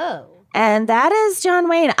 Oh. And that is John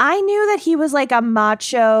Wayne. I knew that he was like a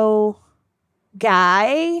macho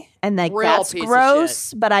guy, and like Real that's piece of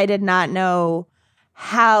gross, but I did not know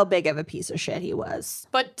how big of a piece of shit he was.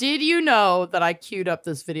 But did you know that I queued up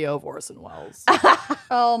this video of Orson Welles?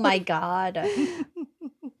 Oh my God.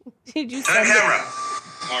 Did you Turn camera.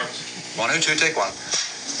 Mark. 102, take one.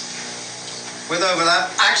 With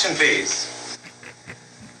overlap, action please.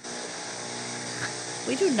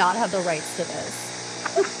 We do not have the rights to this.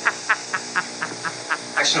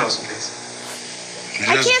 Action Orson, please. I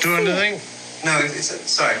can't do see anything? No,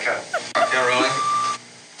 sorry, cut. Yeah, rolling.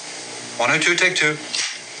 102, take two.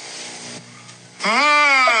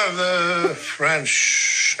 Ah, the French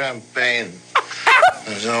champagne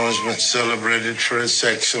has always been celebrated for its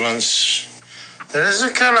excellence. There is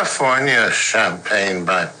a California champagne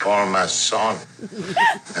by Paul Masson,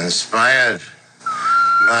 inspired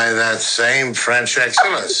by that same French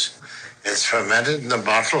excellence. It's fermented in the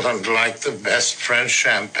bottle, and like the best French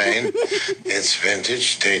champagne, it's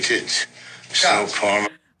vintage dated. So Paul.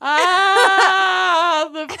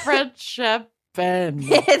 The French champagne.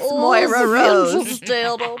 It's Moira Rose.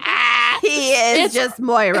 He is It's- just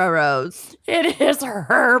Moira Rose. It is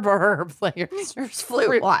herb flavors.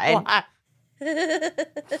 Flute wine. wine.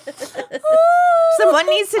 Someone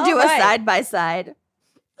needs to do All a right. side by side.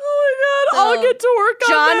 Oh my God, I'll So, get to work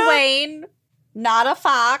on John that. Wayne, not a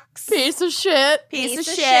fox. Piece of shit. Piece of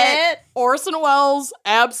shit. Orson Welles,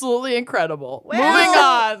 absolutely incredible. Well, Moving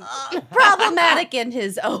on. Problematic in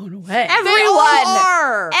his own way. They all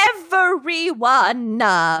are. Everyone.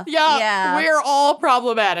 Yeah, Yeah. we're all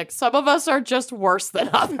problematic. Some of us are just worse than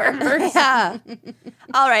others. Yeah.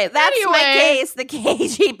 All right, that's my Anyway. case. The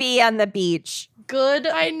KGB on the beach. Good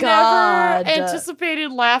I God. never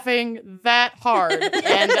anticipated laughing that hard,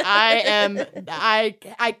 and I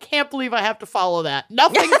can't believe I have to follow that.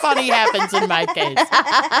 Nothing funny happens in my case.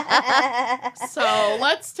 So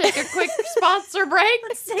let's take a quick sponsor break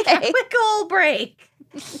Take a quick old break.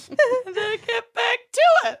 and then get back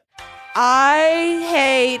to it. I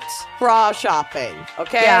hate bra shopping,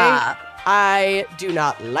 okay? Yeah. I do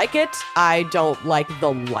not like it. I don't like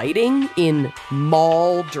the lighting in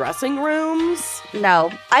mall dressing rooms.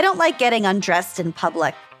 No, I don't like getting undressed in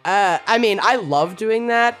public. I mean, I love doing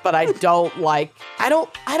that, but I don't like, I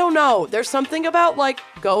don't know. There's something about like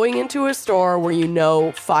going into a store where you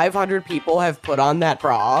know 500 people have put on that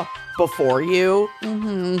bra before you.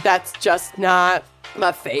 That's just not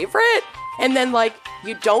my favorite. And then like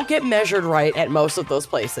you don't get measured right at most of those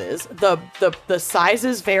places. The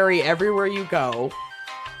sizes vary everywhere you go.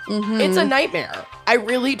 It's a nightmare. I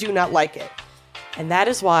really do not like it. And that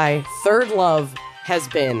is why Third Love has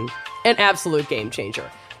been an absolute game changer.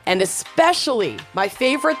 And especially my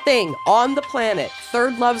favorite thing on the planet,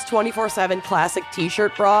 Third Love's 24/7 classic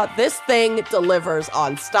t-shirt bra. This thing delivers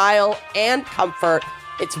on style and comfort.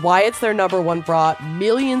 It's why it's their #1 bra.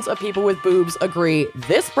 Millions of people with boobs agree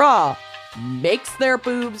this bra makes their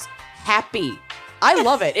boobs happy. I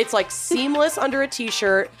love it. It's like seamless under a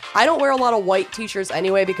t-shirt. I don't wear a lot of white t-shirts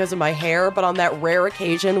anyway because of my hair, but on that rare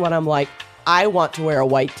occasion when I'm like, I want to wear a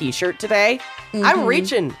white t-shirt today, I'm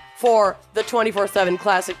reaching for the 24/7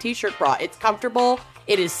 classic t-shirt bra. It's comfortable.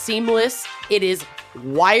 It is seamless. It is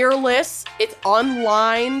wireless. It's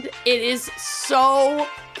unlined. It is so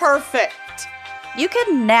perfect. You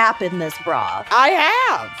can nap in this bra. I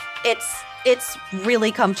have. It's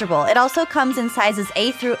really comfortable. It also comes in sizes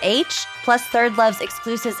A through H, plus Third Love's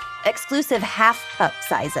exclusive half cup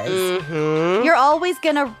sizes. You're always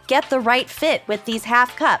gonna get the right fit with these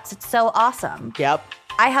half cups. It's so awesome. Yep.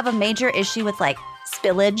 I have a major issue with like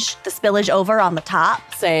spillage, the spillage over on the top,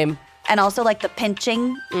 Same. and also like the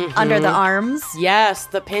pinching under the arms. Yes,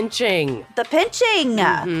 the pinching. The pinching.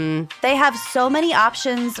 They have so many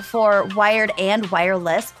options for wired and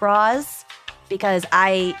wireless bras. because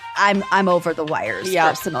I'm over the wires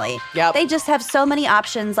personally. Yep. They just have so many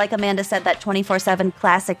options. Like Amanda said, that 24/7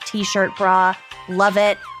 classic t-shirt bra. Love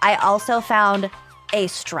it. I also found a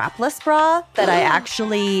strapless bra that I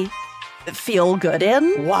actually feel good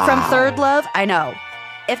in from Third Love. I know.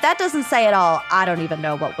 If that doesn't say it all, I don't even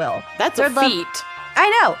know what will. That's Third a Love, feat. I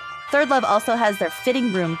know. Third Love also has their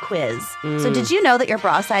fitting room quiz. So did you know that your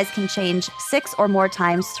bra size can change 6 or more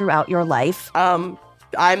times throughout your life? I'm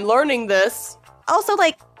learning this. Also,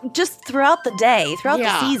 like, just throughout the day, throughout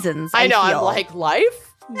the seasons, I know. feel. I'm like,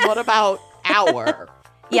 life? What about hour?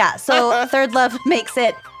 Yeah, so Third Love makes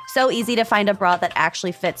it so easy to find a bra that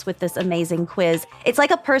actually fits with this amazing quiz. It's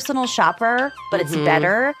like a personal shopper, but it's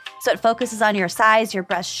better. So it focuses on your size, your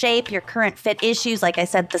breast shape, your current fit issues, like I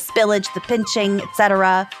said, the spillage, the pinching,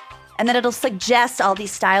 etc. And then it'll suggest all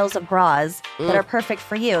these styles of bras that are perfect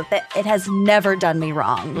for you. That it has never done me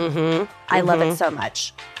wrong. I love it so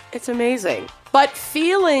much. It's amazing. But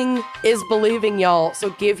feeling is believing, y'all. So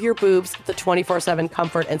give your boobs the 24/7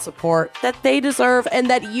 comfort and support that they deserve and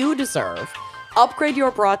that you deserve. Upgrade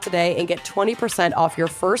your bra today and get 20% off your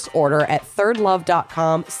first order at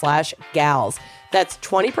thirdlove.com/gals. That's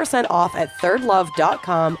 20% off at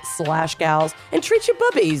thirdlove.com/gals. And treat your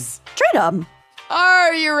boobies. Treat them.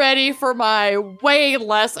 Are you ready for my way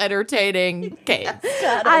less entertaining case?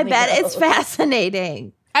 I bet it's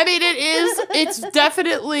fascinating. I mean, it's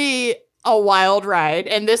definitely a wild ride.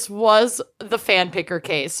 And this was the fan picker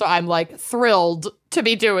case. So I'm like thrilled to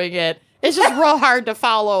be doing it. It's just real hard to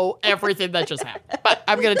follow everything that just happened, but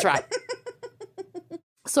I'm going to try.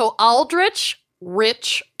 So Aldrich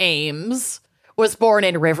Rich Ames was born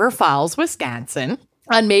in River Falls, Wisconsin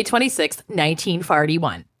on May 26,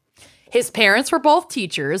 1941. His parents were both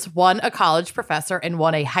teachers, one a college professor and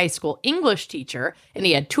one a high school English teacher, and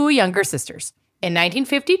he had 2 younger sisters. In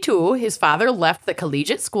 1952, his father left the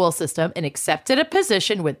collegiate school system and accepted a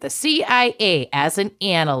position with the CIA as an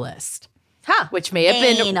analyst. Which may have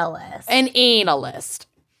been an analyst,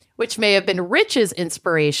 which may have been Rich's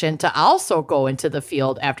inspiration to also go into the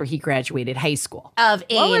field after he graduated high school. Of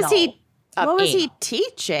anal. What was he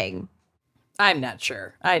teaching? I'm not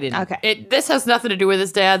sure. I didn't. Okay. This has nothing to do with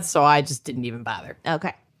his dad, so I just didn't even bother.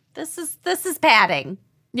 Okay. This is padding.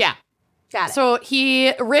 Yeah. Got it. So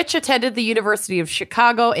Rich attended the University of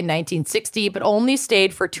Chicago in 1960, but only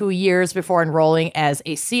stayed for 2 years before enrolling as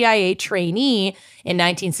a CIA trainee in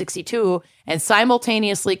 1962 and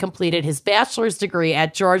simultaneously completed his bachelor's degree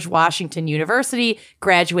at George Washington University,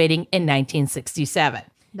 graduating in 1967.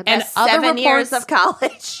 The best 7 years of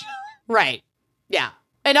college. Right. Yeah.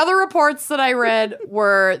 And other reports that I read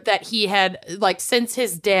were that he had, like, since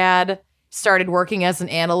his dad started working as an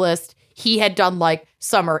analyst, he had done, like,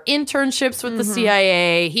 summer internships with the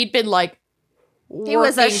CIA. He'd been, like, he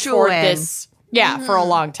was a shoo-in. For a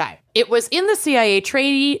long time. It was in the CIA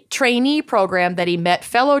trainee program that he met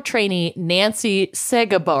fellow trainee Nancy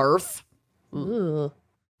Segebarth. Ooh.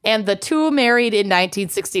 And the 2 married in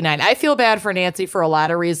 1969. I feel bad for Nancy for a lot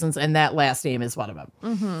of reasons, and that last name is one of them.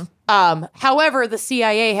 However, the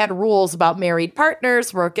CIA had rules about married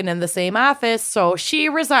partners working in the same office, so she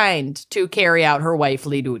resigned to carry out her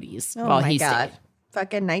wifely duties while he stayed.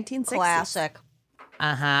 Fucking 1960s. Classic.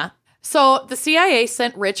 So the CIA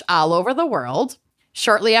sent Rich all over the world.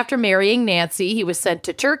 Shortly after marrying Nancy, he was sent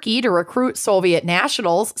to Turkey to recruit Soviet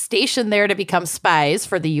nationals stationed there to become spies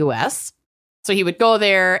for the U.S. So he would go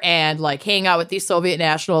there and, like, hang out with these Soviet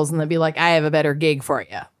nationals and then be like, I have a better gig for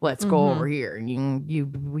you. Let's go over here. And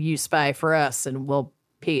you spy for us and we'll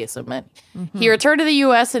pay you some money. He returned to the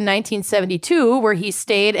U.S. in 1972, where he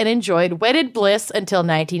stayed and enjoyed wedded bliss until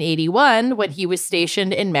 1981, when he was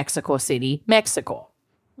stationed in Mexico City, Mexico.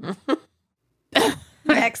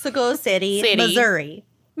 Mexico City, Missouri.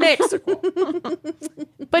 Mexico.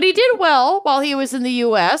 But he did well while he was in the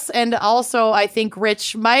U.S. And also, I think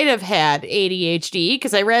Rich might have had ADHD,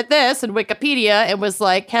 because I read this in Wikipedia and was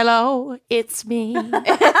like, hello, it's me.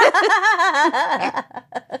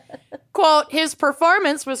 Quote, his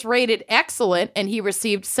performance was rated excellent and he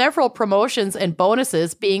received several promotions and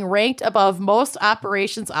bonuses, being ranked above most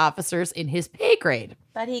operations officers in his pay grade.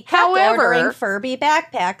 But he kept ordering Furby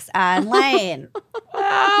backpacks online.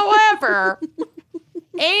 However,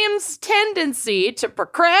 Ames' tendency to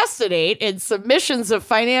procrastinate in submissions of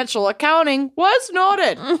financial accounting was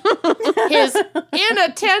noted. His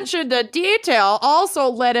inattention to detail also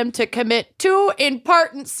led him to commit 2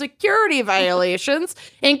 important security violations,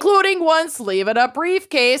 including once leaving a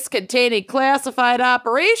briefcase containing classified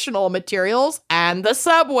operational materials on the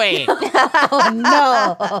subway. Oh,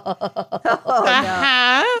 no.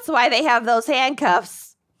 That's why they have those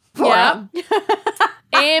handcuffs for him.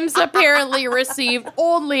 Ames apparently received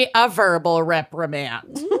only a verbal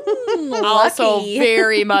reprimand. Also Lucky.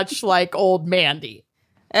 very much like old Mandy.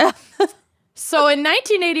 So in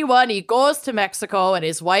 1981, he goes to Mexico and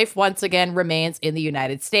his wife once again remains in the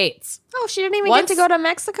United States. Oh, she didn't even get to go to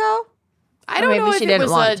Mexico? I Or don't maybe know if she it didn't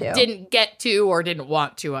was want to. didn't get to or didn't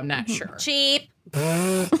want to. I'm not sure. Cheap.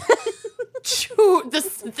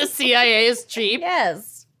 The CIA is cheap.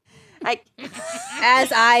 Yes. I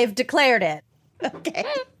As I've declared it. Okay.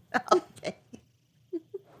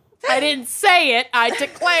 I didn't say it. I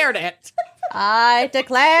declared it. I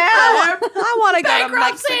declare. I want to go to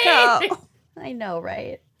Bankruptcy! Mexico. I know,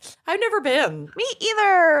 right? I've never been. Me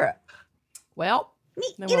either. Well,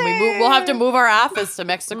 then when we move, we'll have to move our office to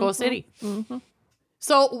Mexico City.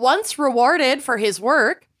 So once rewarded for his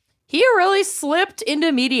work, he really slipped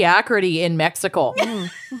into mediocrity in Mexico.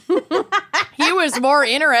 He was more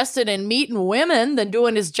interested in meeting women than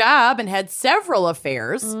doing his job and had several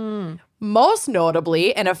affairs. Most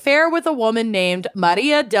notably, an affair with a woman named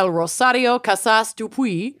Maria del Rosario Casas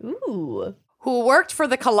Dupuy, Ooh. who worked for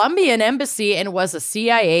the Colombian embassy and was a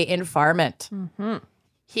CIA informant.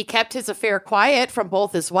 He kept his affair quiet from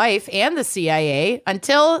both his wife and the CIA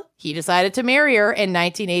until he decided to marry her in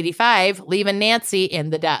 1985, leaving Nancy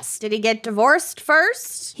in the dust. Did he get divorced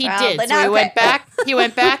first? He Probably did. So not. he went Okay. back. He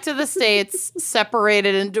went back to the States,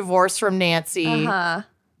 separated and divorced from Nancy,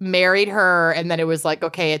 married her, and then it was like,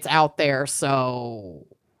 okay, it's out there. So,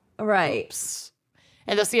 Right. oops.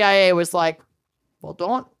 And the CIA was like,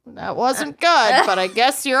 well, that wasn't good, but I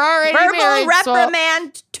guess you're already Verbal married. so-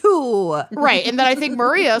 reprimand 2. Right. And then I think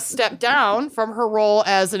Maria stepped down from her role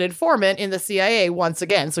as an informant in the CIA once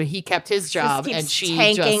again. So he kept his job Keeps and she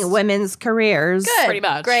tanking just. women's careers. Good. Pretty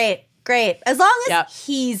much. Great. As long as Yep.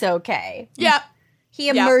 he's okay. Yeah. He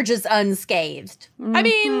emerges unscathed. I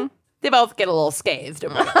mean, they both get a little scathed.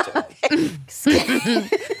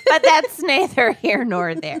 But that's neither here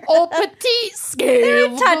nor there. Oh, petite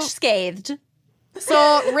scathed. Touch scathed.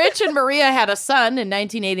 So Rich and Maria had a son in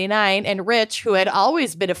 1989, and Rich, who had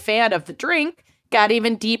always been a fan of the drink, got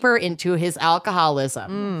even deeper into his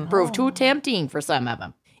alcoholism. Proved too tempting for some of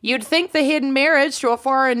them. You'd think the hidden marriage to a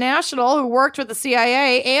foreign national who worked with the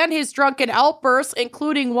CIA and his drunken outbursts,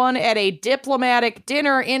 including one at a diplomatic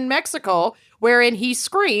dinner in Mexico, wherein he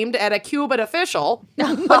screamed at a Cuban official,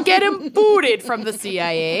 would get him booted from the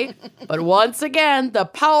CIA. But once again, the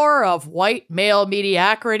power of white male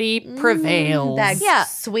mediocrity prevails. That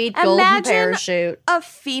sweet golden Imagine parachute. a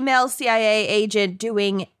female CIA agent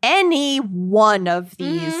doing any one of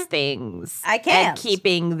these things. I can't. And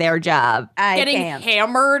keeping their job. I Getting can't.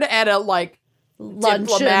 hammered at a Luncheon.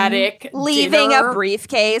 diplomatic Leaving dinner. a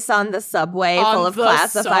briefcase on the subway On full of the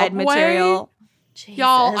classified subway? material.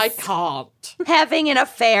 Y'all, I Jesus. can't. Having an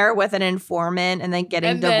affair with an informant and then getting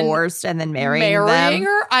And then divorced and then marrying them.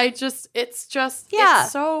 her, it's Yeah.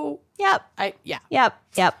 so, Yep.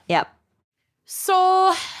 Yep.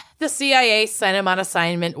 So the CIA sent him on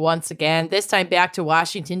assignment once again, this time back to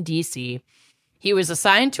Washington, D.C. He was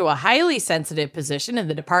assigned to a highly sensitive position in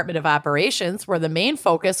the Department of Operations where the main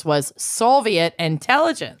focus was Soviet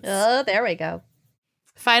intelligence. Oh, there we go.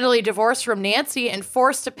 Finally divorced from Nancy and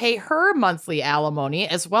forced to pay her monthly alimony,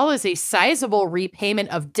 as well as a sizable repayment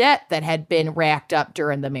of debt that had been racked up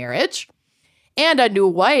during the marriage, and a new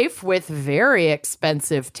wife with very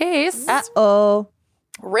expensive tastes. Uh-oh.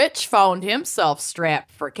 Rich found himself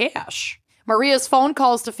strapped for cash. Maria's phone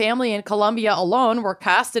calls to family in Colombia alone were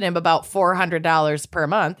costing him about $400 per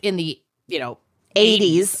month in the,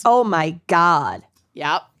 80s. Oh my God.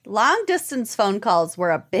 Yep. Long distance phone calls were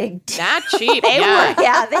a big deal. Not cheap. They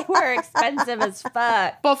yeah. were expensive as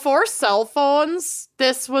fuck. Before cell phones,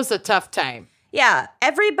 this was a tough time. Yeah,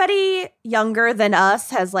 everybody younger than us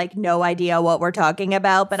has no idea what we're talking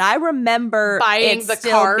about, but I remember Buying it the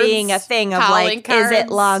still cards, being a thing of calling is it cards.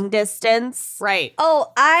 long distance? Right.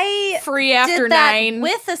 Oh, I Free after did that 9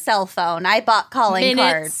 with a cell phone. I bought calling minutes.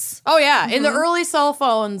 cards. Oh, yeah. In the early cell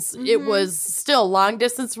phones, it was still long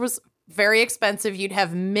distance was very expensive. You'd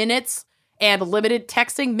have minutes and limited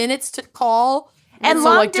texting minutes to call. And so,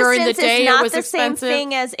 long during the distance day, is it not was the expensive. same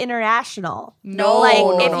thing as international. No,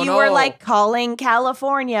 if you were calling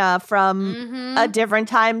California from a different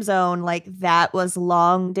time zone, that was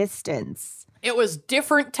long distance. It was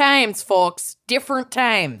different times, folks. Different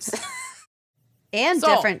times. And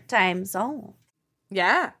So- different time zone.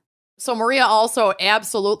 Yeah. So Maria also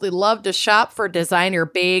absolutely loved to shop for designer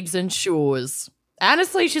bags and shoes.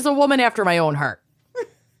 Honestly, she's a woman after my own heart.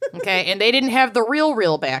 Okay, and they didn't have the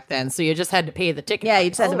real back then, so you just had to pay the ticket. Yeah, you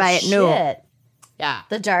just had to buy it new. Shit. Yeah.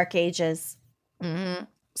 The dark ages.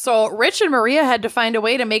 So Rich and Maria had to find a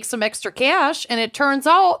way to make some extra cash, and it turns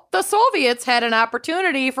out the Soviets had an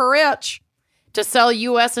opportunity for Rich to sell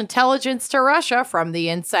U.S. intelligence to Russia from the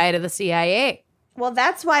inside of the CIA. Well,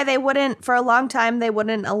 that's why for a long time, they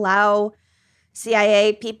wouldn't allow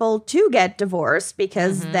CIA people to get divorced,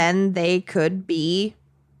 because then they could be,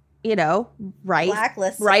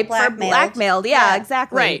 Blacklisted, ripe for blackmailed. Yeah,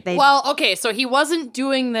 exactly. Right. Well, okay, so he wasn't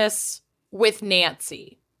doing this with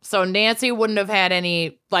Nancy. So Nancy wouldn't have had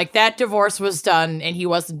any, that divorce was done and he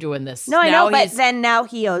wasn't doing this. No, I know, but then now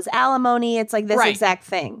he owes alimony. It's like this exact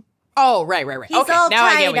thing. Oh, right. He's okay, all now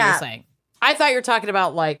I get tied what you're up. saying. I thought you were talking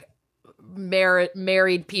about,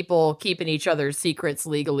 married people keeping each other's secrets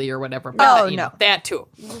legally or whatever. But no. That too.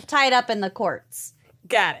 Tied up in the courts.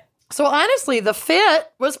 Got it. So honestly, the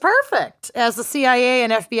fit was perfect, as the CIA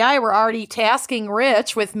and FBI were already tasking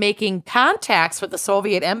Rich with making contacts with the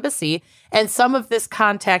Soviet embassy, and some of this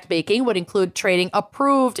contact making would include trading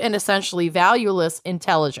approved and essentially valueless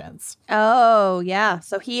intelligence. Oh, yeah.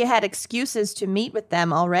 So he had excuses to meet with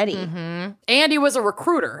them already. Mm-hmm. And he was a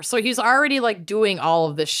recruiter, so he's already doing all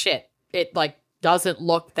of this shit. It doesn't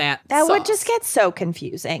look that That would sus. just get so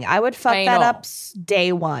confusing. I would fuck I that know. up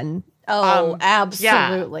day one. Oh,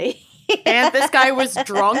 absolutely. And this guy was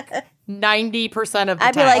drunk 90% of the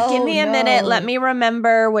I'd be time. like, give me a Oh, minute. no. Let me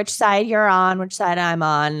remember which side you're on, which side I'm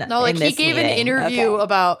on. No, in he this gave an meeting. interview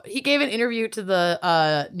Okay. he gave an interview to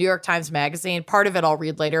the New York Times Magazine. Part of it I'll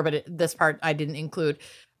read later, but this part I didn't include,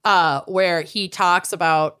 where he talks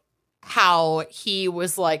about how he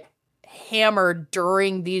was hammered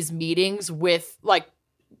during these meetings with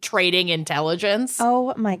trading intelligence.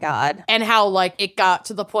 Oh my God. And how it got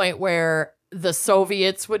to the point where the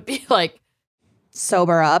Soviets would be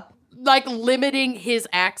Sober up. limiting his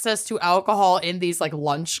access to alcohol in these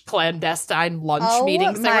clandestine lunch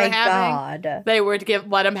meetings they were having. God. They would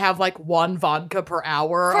let him have one vodka per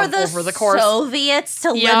hour For the over the course. Soviets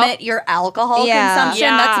to Yep. limit your alcohol Yeah. consumption,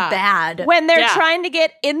 Yeah. that's bad. When they're Yeah. trying to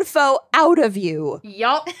get info out of you.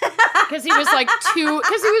 Yup. Because he was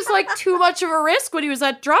too much of a risk when he was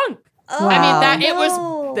that drunk. Oh, I mean, it no.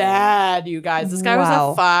 was bad, you guys. This guy Wow.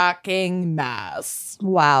 was a fucking mess.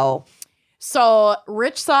 Wow. So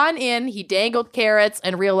Rich saw an in, he dangled carrots,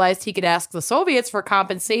 and realized he could ask the Soviets for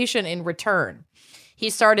compensation in return. He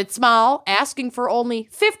started small, asking for only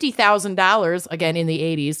 $50,000, again in the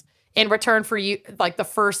 80s, in return for the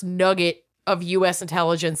first nugget of U.S.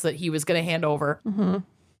 intelligence that he was going to hand over. Mm-hmm.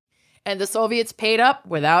 And the Soviets paid up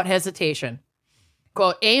without hesitation.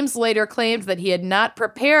 Quote, Ames later claimed that he had not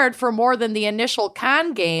prepared for more than the initial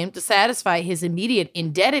con game to satisfy his immediate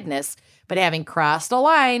indebtedness, but having crossed a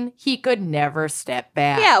line, he could never step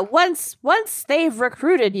back. Yeah, once they've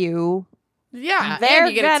recruited you, Yeah, they're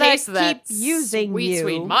and you get a gonna taste of that keep using sweet, you.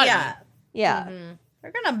 sweet money. Yeah. yeah.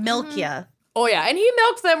 They're going to milk you. Oh, yeah, and he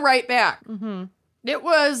milked them right back. Mm-hmm. It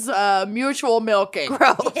was mutual milking.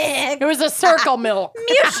 Gross. It was a circle milk.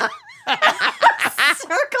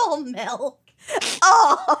 Circle milk.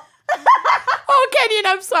 Oh, Oh, Kenyon,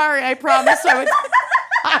 I'm sorry. I promise I would.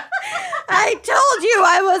 I told you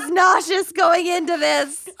I was nauseous going into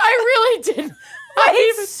this. I really didn't.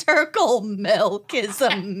 Circle milk is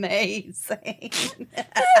amazing.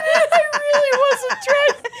 I really wasn't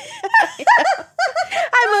trying.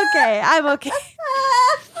 I'm okay. I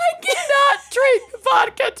cannot drink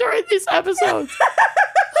vodka during these episodes.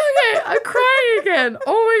 Okay, I'm crying again.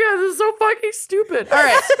 Oh my god, this is so fucking stupid. All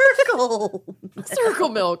right, circle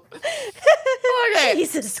milk. Okay.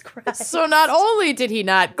 Jesus Christ. So not only did he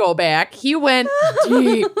not go back, he went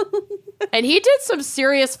deep. And he did some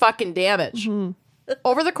serious fucking damage.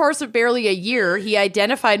 Over the course of barely a year, he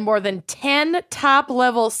identified more than 10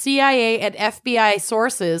 top-level CIA and FBI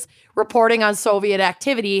sources reporting on Soviet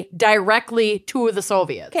activity directly to the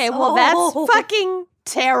Soviets. Okay, well, Oh. that's fucking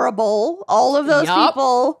terrible. All of those Yup.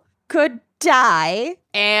 people could die.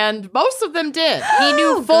 And most of them did. He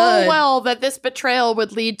knew full well that this betrayal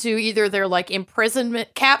would lead to either their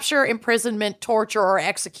imprisonment, capture, imprisonment, torture, or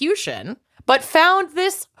execution, but found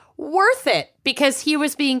this worth it because he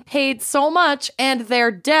was being paid so much and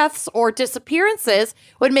their deaths or disappearances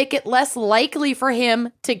would make it less likely for him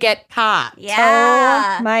to get caught.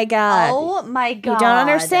 Yeah. Oh my God. Oh my God. You don't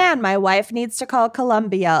understand. My wife needs to call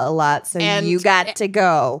Columbia a lot, so And- you got to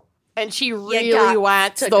go. And she really got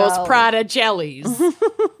wants to those go. Prada jellies.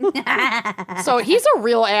 So he's a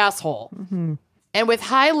real asshole. And with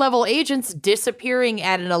high-level agents disappearing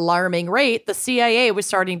at an alarming rate, the CIA was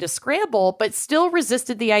starting to scramble, but still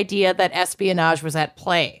resisted the idea that espionage was at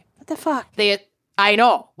play. What the fuck? I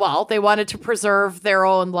know. Well, they wanted to preserve their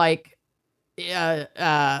own, what's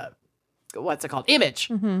it called? Image.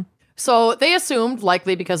 So they assumed,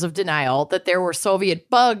 likely because of denial, that there were Soviet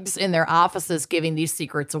bugs in their offices giving these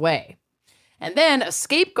secrets away. And then a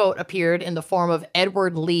scapegoat appeared in the form of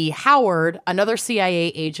Edward Lee Howard, another CIA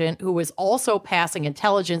agent who was also passing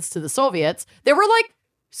intelligence to the Soviets. There were like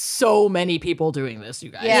so many people doing this, you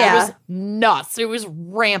guys. Yeah. It was nuts. It was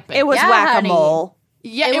rampant. It was Yeah, whack-a-mole.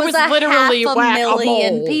 yeah, it was literally 500,000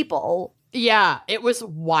 whack-a-mole. people. Yeah, it was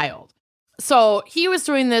wild. So he was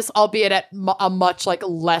doing this, albeit at a much like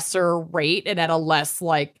lesser rate and at a less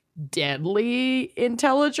like deadly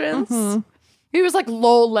intelligence. Mm-hmm. He was like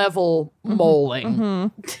low level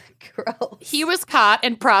moling. Gross. He was caught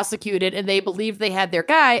and prosecuted, and they believed they had their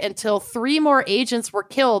guy until 3 more agents were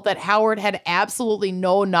killed that Howard had absolutely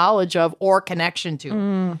no knowledge of or connection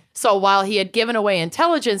to. So while he had given away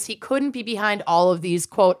intelligence, he couldn't be behind all of these,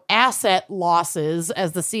 quote, asset losses,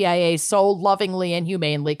 as the CIA so lovingly and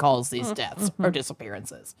humanely calls these deaths or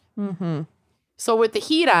disappearances. So with the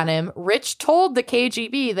heat on him, Rich told the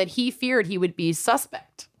KGB that he feared he would be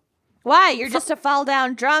suspect. Why? You're just a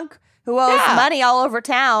fall-down drunk who owes money all over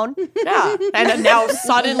town. Yeah. And now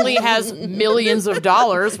suddenly has millions of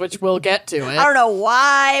dollars, which we'll get to it. I don't know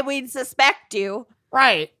why we'd suspect you.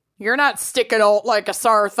 Right. You're not sticking out like a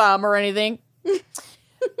sore thumb or anything.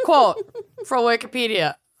 Quote from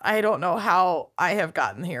Wikipedia. I don't know how I have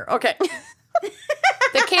gotten here. Okay.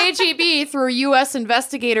 The KGB threw U.S.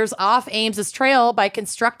 investigators off Ames's trail by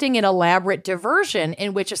constructing an elaborate diversion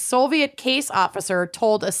in which a Soviet case officer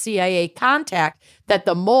told a CIA contact that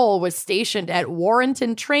the mole was stationed at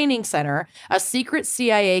Warrenton Training Center, a secret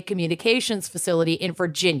CIA communications facility in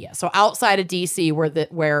Virginia, so outside of D.C.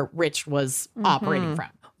 where Rich was operating from.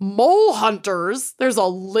 Mole hunters, there's a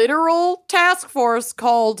literal task force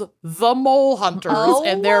called the Mole Hunters,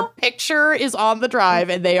 and their picture is on the drive,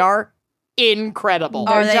 and they are incredible.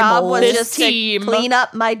 Their job was This just team, to clean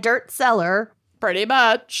up my dirt cellar. pretty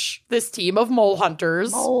much. This team of mole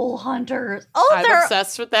hunters. Mole hunters. I'm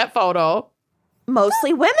obsessed with that photo.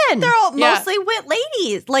 Mostly women. They're all Yeah. mostly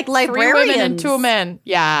ladies, like 3 librarians. women and 2 men.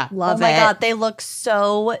 Yeah. Love Oh my it. god, they look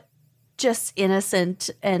so just innocent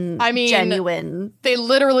and genuine. They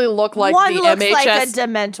literally look like One the looks MHS. like a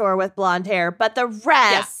Dementor with blonde hair, but the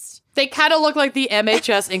rest. They kind of look like the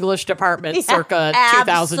MHS English department circa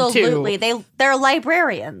 2002. Absolutely. They're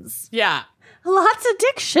librarians. Yeah. Lots of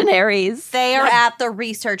dictionaries. They are at the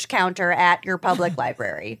research counter at your public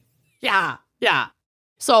library. Yeah. Yeah.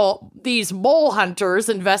 So these mole hunters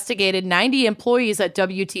investigated 90 employees at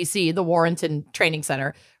WTC, the Warrenton Training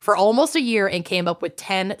Center, for almost a year and came up with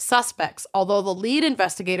 10 suspects. Although the lead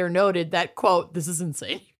investigator noted that, quote, this is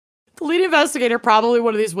insane. The lead investigator, probably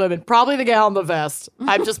one of these women, probably the gal in the vest.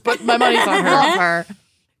 I'm just putting my money's on her.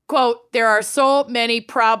 Quote, there are so many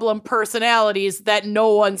problem personalities that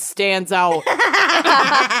no one stands out.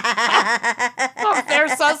 They're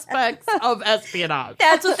suspects of espionage.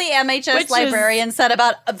 That's what the MHS Which librarian said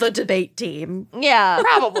about the debate team. Yeah.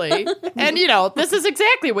 Probably. And, you know, this is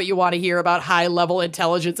exactly what you want to hear about high-level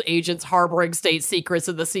intelligence agents harboring state secrets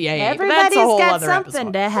in the CIA. But Everybody's that's a whole got other something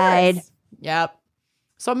episode. to hide. Yep.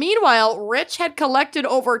 So meanwhile, Rich had collected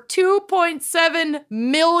over $2.7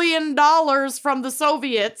 million from the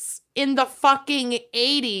Soviets in the fucking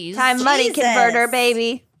 80s. Time money Jesus. converter,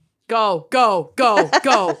 baby. Go, go, go,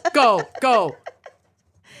 go, go, go.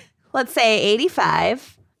 Let's say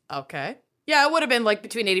 85. Okay. Yeah, it would have been like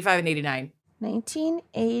between 85 and 89.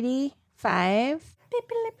 1985.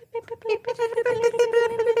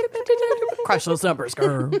 Crush those numbers,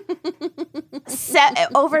 girl.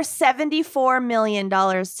 Over $74 million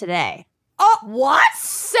today. Oh, what?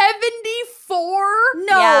 74?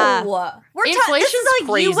 No. Yeah. We're this Inflation's is like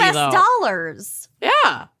crazy, US though. dollars.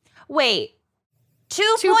 Yeah. Wait.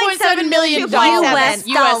 $2.7 million US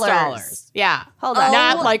dollars. Yeah. Hold on.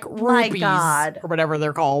 Not like my rupees God. or whatever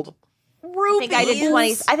they're called.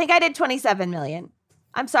 Rupees. I think I did 27 million.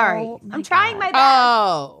 I'm sorry. Oh my I'm trying God. my best.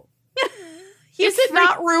 Oh. Is it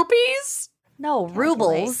not rupees? No,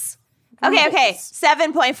 rubles. Okay.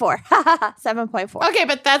 7.4. 7.4. Okay,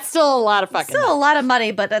 but that's still a lot of fucking Still a lot of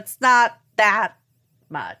money, but it's not that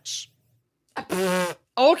much.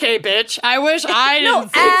 Okay, bitch. I wish I didn't No,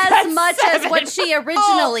 think as that's much as what she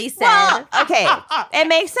originally said. Well, okay. It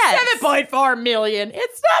makes sense. 7.4 million.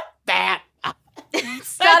 It's not that.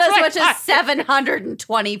 It's not as much as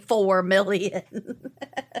 724 million.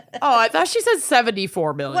 Oh, I thought she said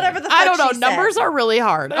 74 million. Whatever the I fuck don't know. she Numbers said. are really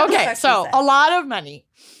hard. Whatever the Okay, fuck she so said. a lot of money,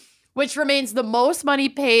 which remains the most money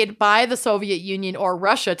paid by the Soviet Union or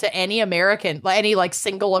Russia to any American, any like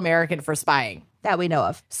single American for spying. That we know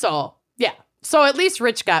of. So, yeah. So at least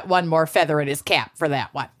Rich got one more feather in his cap for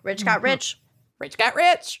that one. Rich got rich. Rich got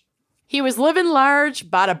rich. He was living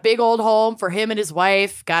large, bought a big old home for him and his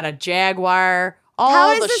wife, got a Jaguar, all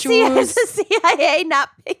How the is shoes. the CIA not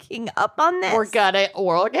picking up on this? We'll get to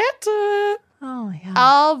it. Oh my God.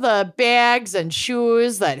 All the bags and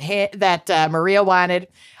shoes that Maria wanted,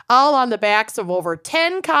 all on the backs of over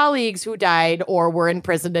 10 colleagues who died or were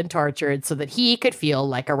imprisoned and tortured so that he could feel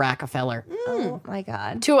like a Rockefeller. Oh my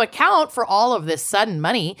God. To account for all of this sudden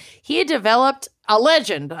money, he had developed a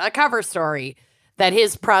legend, a cover story, that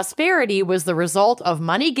his prosperity was the result of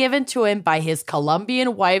money given to him by his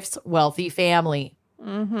Colombian wife's wealthy family.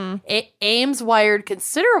 Ames wired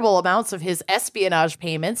considerable amounts of his espionage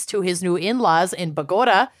payments to his new in-laws in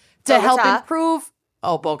Bogota to help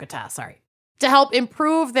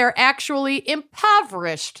improve their actually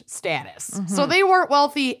impoverished status. So they weren't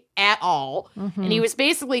wealthy at all. And he was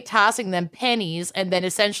basically tossing them pennies and then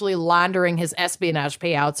essentially laundering his espionage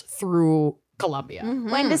payouts through Colombia.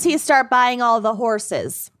 When does he start buying all the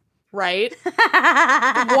horses? Right?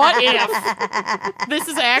 What if this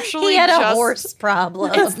is actually He had just a horse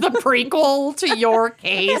problem. it's the prequel to your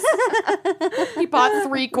case? He bought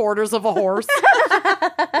 3/4 of a horse.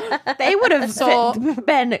 They would have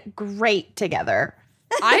been great together.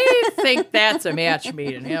 I think that's a match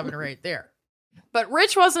made in heaven right there. But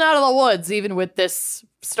Rich wasn't out of the woods even with this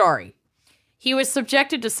story. He was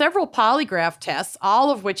subjected to several polygraph tests,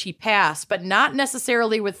 all of which he passed, but not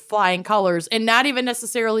necessarily with flying colors, and not even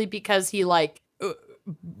necessarily because he Was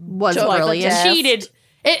brilliant. cheated.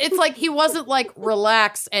 It's like he wasn't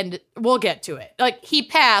relaxed, and we'll get to it. Like he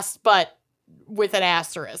passed, but with an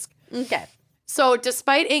asterisk. Okay. So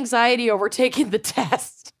despite anxiety over taking the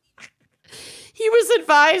test, he was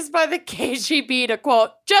advised by the KGB to,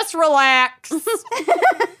 quote, just relax.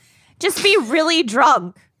 Just be really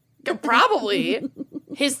drunk. Probably.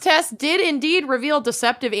 His test did indeed reveal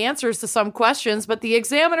deceptive answers to some questions, but the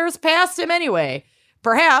examiners passed him anyway.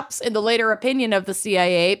 Perhaps, in the later opinion of the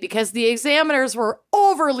CIA, because the examiners were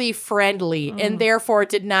overly friendly and therefore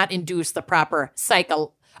did not induce the proper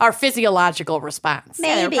physiological response.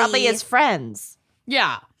 Yeah, they're probably his friends.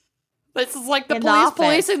 Yeah. This is like the In the police office.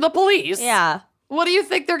 policing the police. Yeah. What do you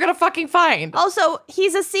think they're going to fucking find? Also,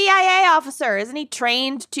 he's a CIA officer. Isn't he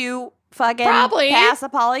trained to fucking Probably. pass a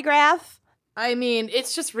polygraph? I mean,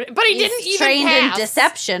 it's just... But he didn't He's even trained pass. in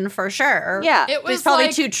deception for sure. Yeah. It was He's probably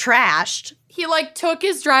like, too trashed. he took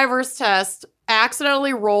his driver's test,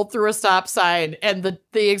 accidentally rolled through a stop sign, and the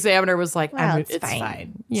examiner was like, Well, it's it's fine.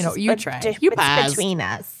 fine. You know, you try. You It's pass. between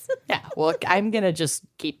us. Yeah, well, I'm going to just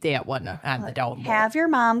keep that one on the down low. Have your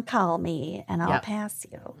mom call me and I'll Yep. pass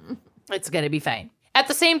you. It's going to be fine. At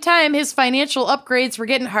the same time, his financial upgrades were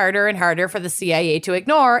getting harder and harder for the CIA to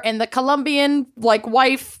ignore, and the Colombian,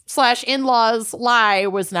 wife/in-laws lie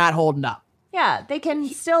was not holding up. Yeah, they can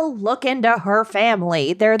still look into her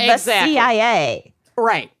family. They're the Exactly. CIA.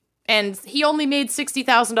 Right. And he only made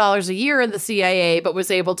 $60,000 a year in the CIA, but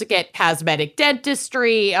was able to get cosmetic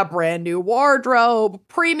dentistry, a brand new wardrobe,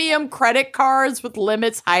 premium credit cards with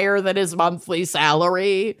limits higher than his monthly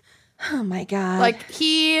salary. Oh my God.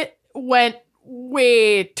 He went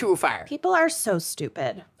way too far. People are so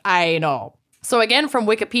stupid. I know. So again, from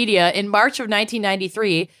Wikipedia, in March of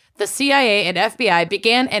 1993, the CIA and FBI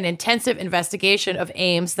began an intensive investigation of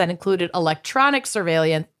Ames that included electronic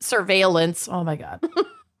surveillance. Oh my God.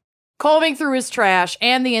 Combing through his trash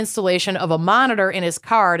and the installation of a monitor in his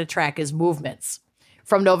car to track his movements.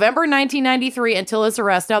 From November 1993 until his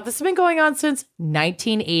arrest. Now, this has been going on since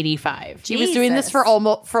 1985. He was doing this for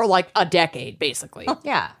a decade, basically.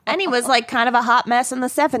 Yeah. And he was kind of a hot mess in the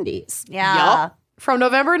 70s. Yeah. Yup. From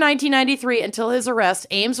November 1993 until his arrest,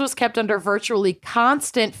 Ames was kept under virtually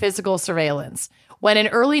constant physical surveillance. When in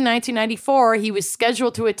early 1994, he was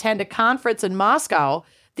scheduled to attend a conference in Moscow,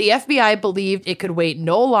 the FBI believed it could wait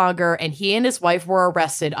no longer, and he and his wife were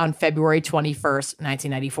arrested on February 21st,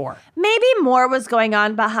 1994. Maybe more was going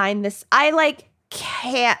on behind this. I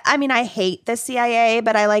can't. I mean, I hate the CIA,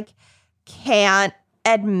 but I can't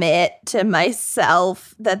admit to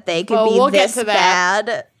myself that they could be we'll get this to that.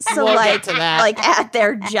 bad. So We'll get to that. at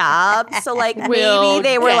their job. So We'll maybe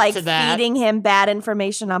they were get to that. feeding him bad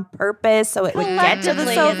information on purpose so it would get to the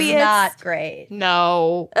Collectively is Soviets. not great.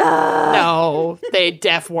 No. No, they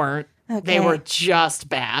weren't. They Okay. were just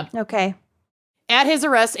bad. Okay. At his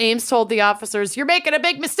arrest, Ames told the officers, "You're making a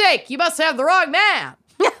big mistake. You must have the wrong man."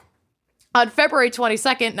 On February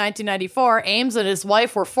 22nd, 1994, Ames and his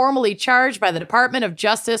wife were formally charged by the Department of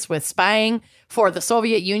Justice with spying for the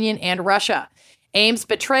Soviet Union and Russia. Ames'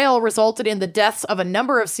 betrayal resulted in the deaths of a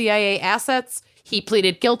number of CIA assets. He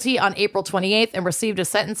pleaded guilty on April 28th and received a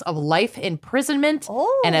sentence of life imprisonment.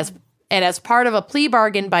 And And as part of a plea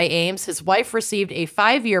bargain by Ames, his wife received a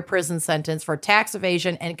 5-year prison sentence for tax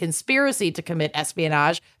evasion and conspiracy to commit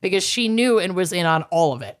espionage because she knew and was in on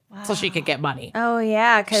all of it. Wow. So she could get money. Oh,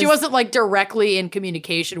 yeah. She wasn't like directly in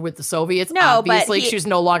communication with the Soviets. No, obviously, but she was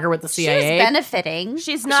no longer with the CIA. She was benefiting.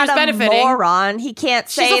 She's not a moron. He can't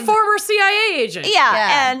say... She's a former CIA agent.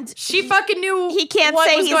 Yeah. And she fucking knew he can't what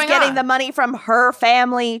say was he's going getting on. the money from her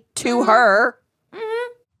family to her.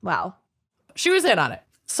 Mm-hmm. Wow. She was in on it.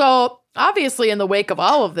 So obviously, in the wake of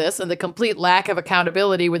all of this and the complete lack of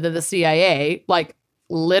accountability within the CIA, like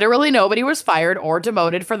literally nobody was fired or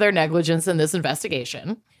demoted for their negligence in this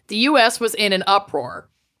investigation. The U.S. was in an uproar.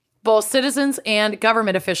 Both citizens and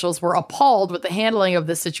government officials were appalled with the handling of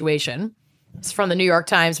this situation. It's from the New York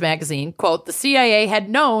Times magazine. Quote, the CIA had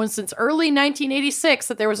known since early 1986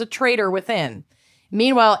 that there was a traitor within.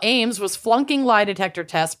 Meanwhile, Ames was flunking lie detector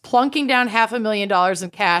tests, plunking down $500,000 in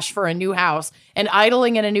cash for a new house, and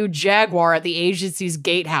idling in a new Jaguar at the agency's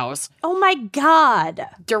gatehouse. Oh my God.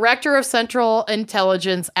 Director of Central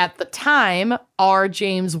Intelligence at the time, R.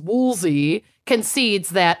 James Woolsey,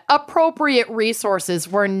 concedes that appropriate resources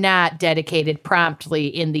were not dedicated promptly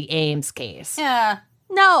in the Ames case. Yeah.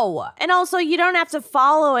 No. And also, you don't have to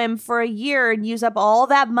follow him for a year and use up all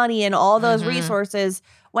that money and all those resources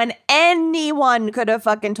when anyone could have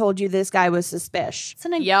fucking told you this guy was suspicious. It's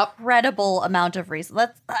an incredible amount of reason.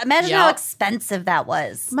 Imagine how expensive that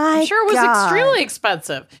was. I'm sure it was extremely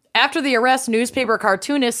expensive. After the arrest, newspaper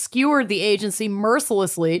cartoonists skewered the agency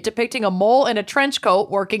mercilessly, depicting a mole in a trench coat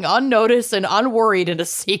working unnoticed and unworried in a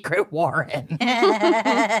secret warren.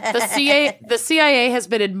 The CIA has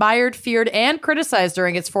been admired, feared, and criticized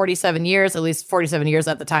during its 47 years, at least 47 years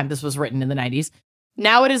at the time this was written in the 90s.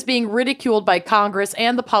 Now it is being ridiculed by Congress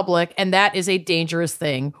and the public, and that is a dangerous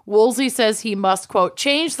thing. Woolsey says he must, quote,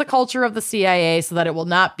 change the culture of the CIA so that it will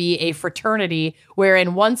not be a fraternity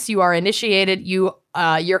wherein once you are initiated,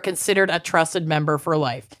 you're considered a trusted member for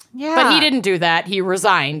life. Yeah. But he didn't do that. He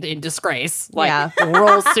resigned in disgrace,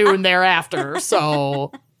 real soon thereafter.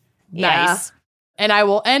 So nice. And I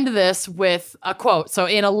will end this with a quote. So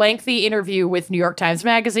in a lengthy interview with New York Times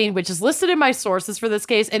Magazine, which is listed in my sources for this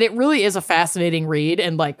case, and it really is a fascinating read,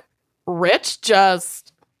 and like Rich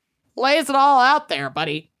just lays it all out there,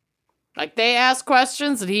 buddy. Like they ask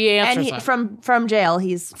questions and he answers them. From jail,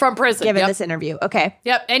 he's from prison given this interview. Okay.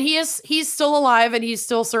 Yep. And he's still alive and he's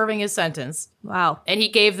still serving his sentence. Wow. And he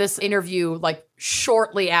gave this interview like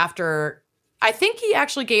shortly after. I think he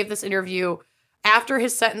actually gave this interview after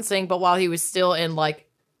his sentencing, but while he was still in like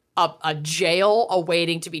a jail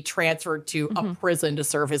awaiting to be transferred to a prison to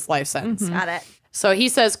serve his life sentence. Got it. So he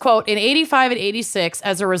says, quote, in 85 and 86,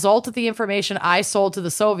 as a result of the information I sold to the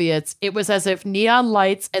Soviets, it was as if neon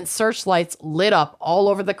lights and searchlights lit up all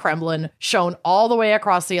over the Kremlin, shone all the way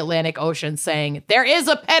across the Atlantic Ocean, saying, there is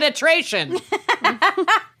a penetration.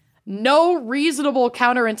 No reasonable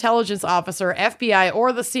counterintelligence officer, FBI,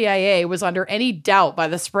 or the CIA was under any doubt by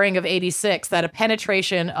the spring of 86 that a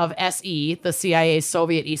penetration of SE, the CIA's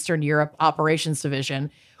Soviet Eastern Europe Operations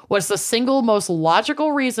Division, was the single most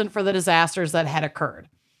logical reason for the disasters that had occurred.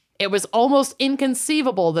 It was almost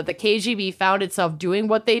inconceivable that the KGB found itself doing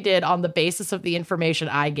what they did on the basis of the information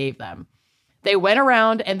I gave them. They went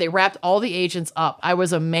around and they wrapped all the agents up. I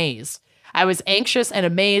was amazed. I was anxious and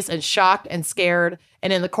amazed and shocked and scared.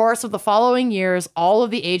 And in the course of the following years, all of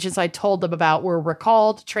the agents I told them about were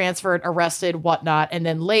recalled, transferred, arrested, whatnot. And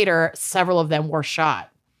then later, several of them were shot.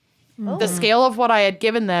 The scale of what I had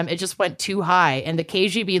given them, it just went too high. And the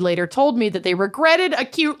KGB later told me that they regretted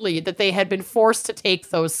acutely that they had been forced to take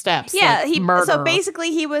those steps. Yeah, like murder. So basically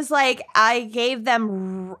he was like, I gave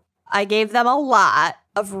them a lot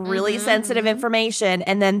of really sensitive information,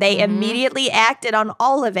 and then they immediately acted on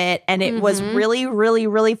all of it, and it was really, really,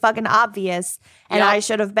 really fucking obvious, and I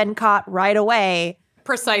should have been caught right away.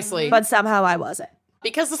 Precisely. But somehow I wasn't.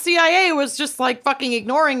 Because the CIA was just like fucking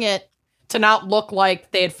ignoring it to not look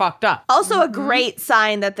like they had fucked up. Also a great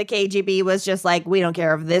sign that the KGB was just like, we don't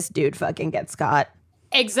care if this dude fucking gets caught.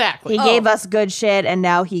 Exactly. He gave us good shit, and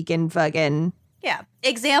now he can fucking... Yeah.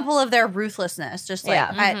 Example of their ruthlessness. Just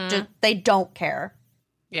like, they don't care.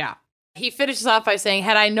 Yeah. He finishes off by saying,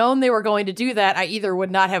 had I known they were going to do that, I either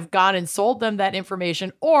would not have gone and sold them that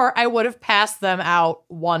information, or I would have passed them out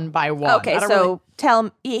one by one. Okay, so tell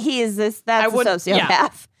him that's a sociopath. Yeah.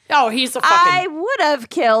 Oh, he's a fucking... I would have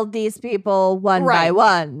killed these people one by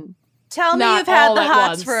one. Tell me Not you've had all the at hots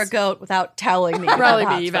once. for a goat without telling me you've Probably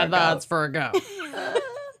had the me, you've hots had the odds for a go.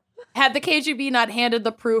 Had the KGB not handed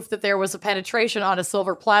the proof that there was a penetration on a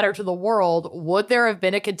silver platter to the world, would there have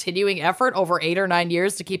been a continuing effort over 8 or 9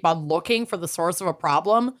 years to keep on looking for the source of a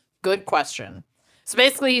problem? Good question. So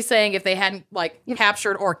basically, he's saying if they hadn't like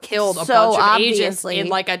captured or killed a So bunch of agents obviously. in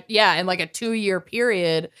like a 2-year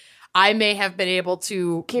period, I may have been able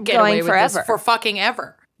to Keep get going away with forever. this for fucking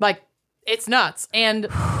ever. Like, it's nuts. And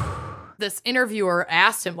this interviewer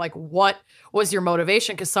asked him, like, what was your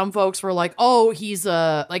motivation? Because some folks were like, oh, he's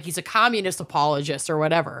a communist apologist or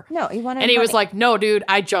whatever. No, he wanted And he was money. like, no, dude,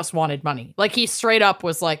 I just wanted money. Like, he straight up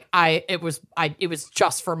was like, it was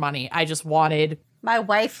just for money. I just wanted. My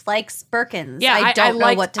wife likes Birkins. Yeah, I don't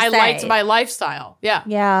know what to say. I liked my lifestyle. Yeah.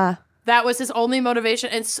 Yeah. That was his only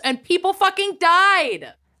motivation. And people fucking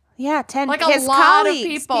died. Yeah, Like a his lot of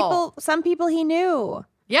colleagues, people. some people he knew.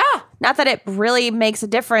 Yeah. Not that it really makes a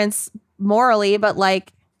difference morally, but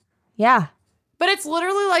like, yeah. But it's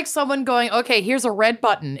literally like someone going, okay, here's a red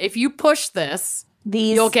button. If you push this,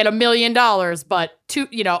 These you'll get $1 million, but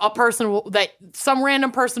some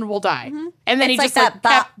random person will die. And then It's he like just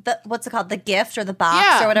that what's it called? The gift or the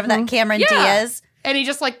box or whatever that Cameron Diaz. And he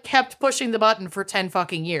just like kept pushing the button for 10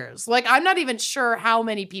 fucking years. Like, I'm not even sure how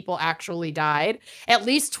many people actually died. At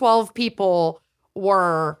least 12 people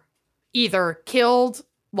were either killed,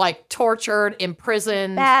 like tortured,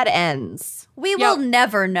 imprisoned. bad ends. We will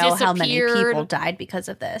never know how many disappeared. people died because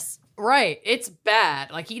of this. Right. It's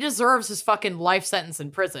bad. Like, he deserves his fucking life sentence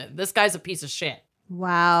in prison. This guy's a piece of shit.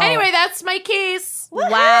 Wow. Anyway, that's my case.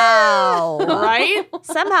 Wow. Right?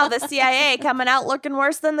 Somehow the CIA coming out looking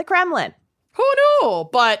worse than the Kremlin. Who knew?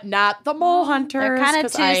 But not the mole hunters. They're kind of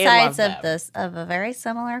 'cause two I sides love of them. of a very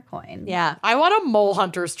similar coin. Yeah. I want a mole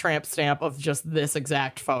hunter's tramp stamp of just this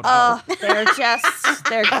exact photo. Oh, they're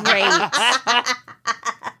great.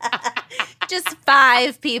 Just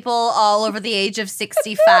 5 people all over the age of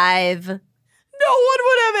 65. No one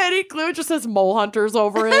would have any clue. It just says mole hunters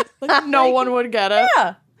over it. Like, no one would get it.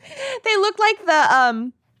 Yeah. They look like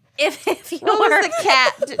the If you what were was the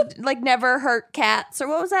cat like never hurt cats or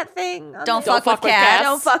what was that thing? don't fuck with cats.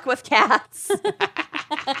 Don't fuck with cats.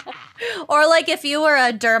 Or like if you were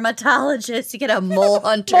a dermatologist, you get a mole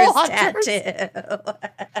hunter's tattoo.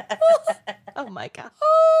 Oh my god.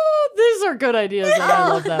 Oh, these are good ideas and I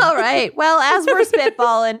love them. All right. Well, as we're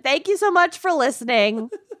spitballing, thank you so much for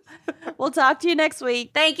listening. We'll talk to you next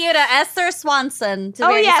week. Thank you to Esther Swanson. To Oh,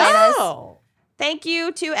 be yes. honest. Oh. Thank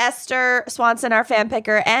you to Esther Swanson, our fan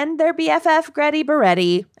picker, and their BFF, Gretty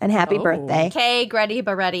Beretti. And happy birthday. Okay, Gretty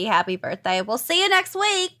Baretti, happy birthday. We'll see you next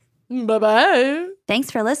week. Bye-bye. Thanks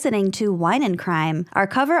for listening to Wine and Crime. Our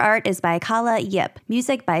cover art is by Kala Yip.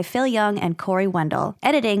 Music by Phil Young and Corey Wendell.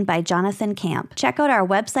 Editing by Jonathan Camp. Check out our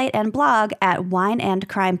website and blog at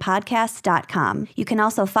wineandcrimepodcast.com. You can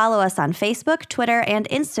also follow us on Facebook, Twitter, and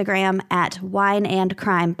Instagram at Wine and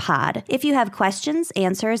Crime Pod. If you have questions,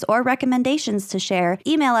 answers, or recommendations to share,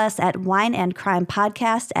 email us at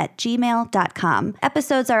wineandcrimepodcast@gmail.com.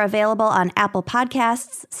 Episodes are available on Apple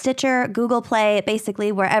Podcasts, Stitcher, Google Play,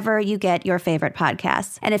 basically wherever you get your favorite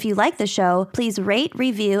podcasts. And if you like the show, please rate,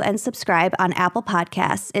 review, and subscribe on Apple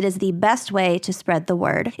Podcasts. It is the best way to spread the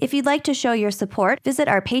word. If you'd like to show your support, visit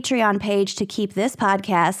our Patreon page to keep this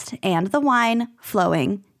podcast and the wine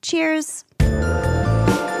flowing. Cheers.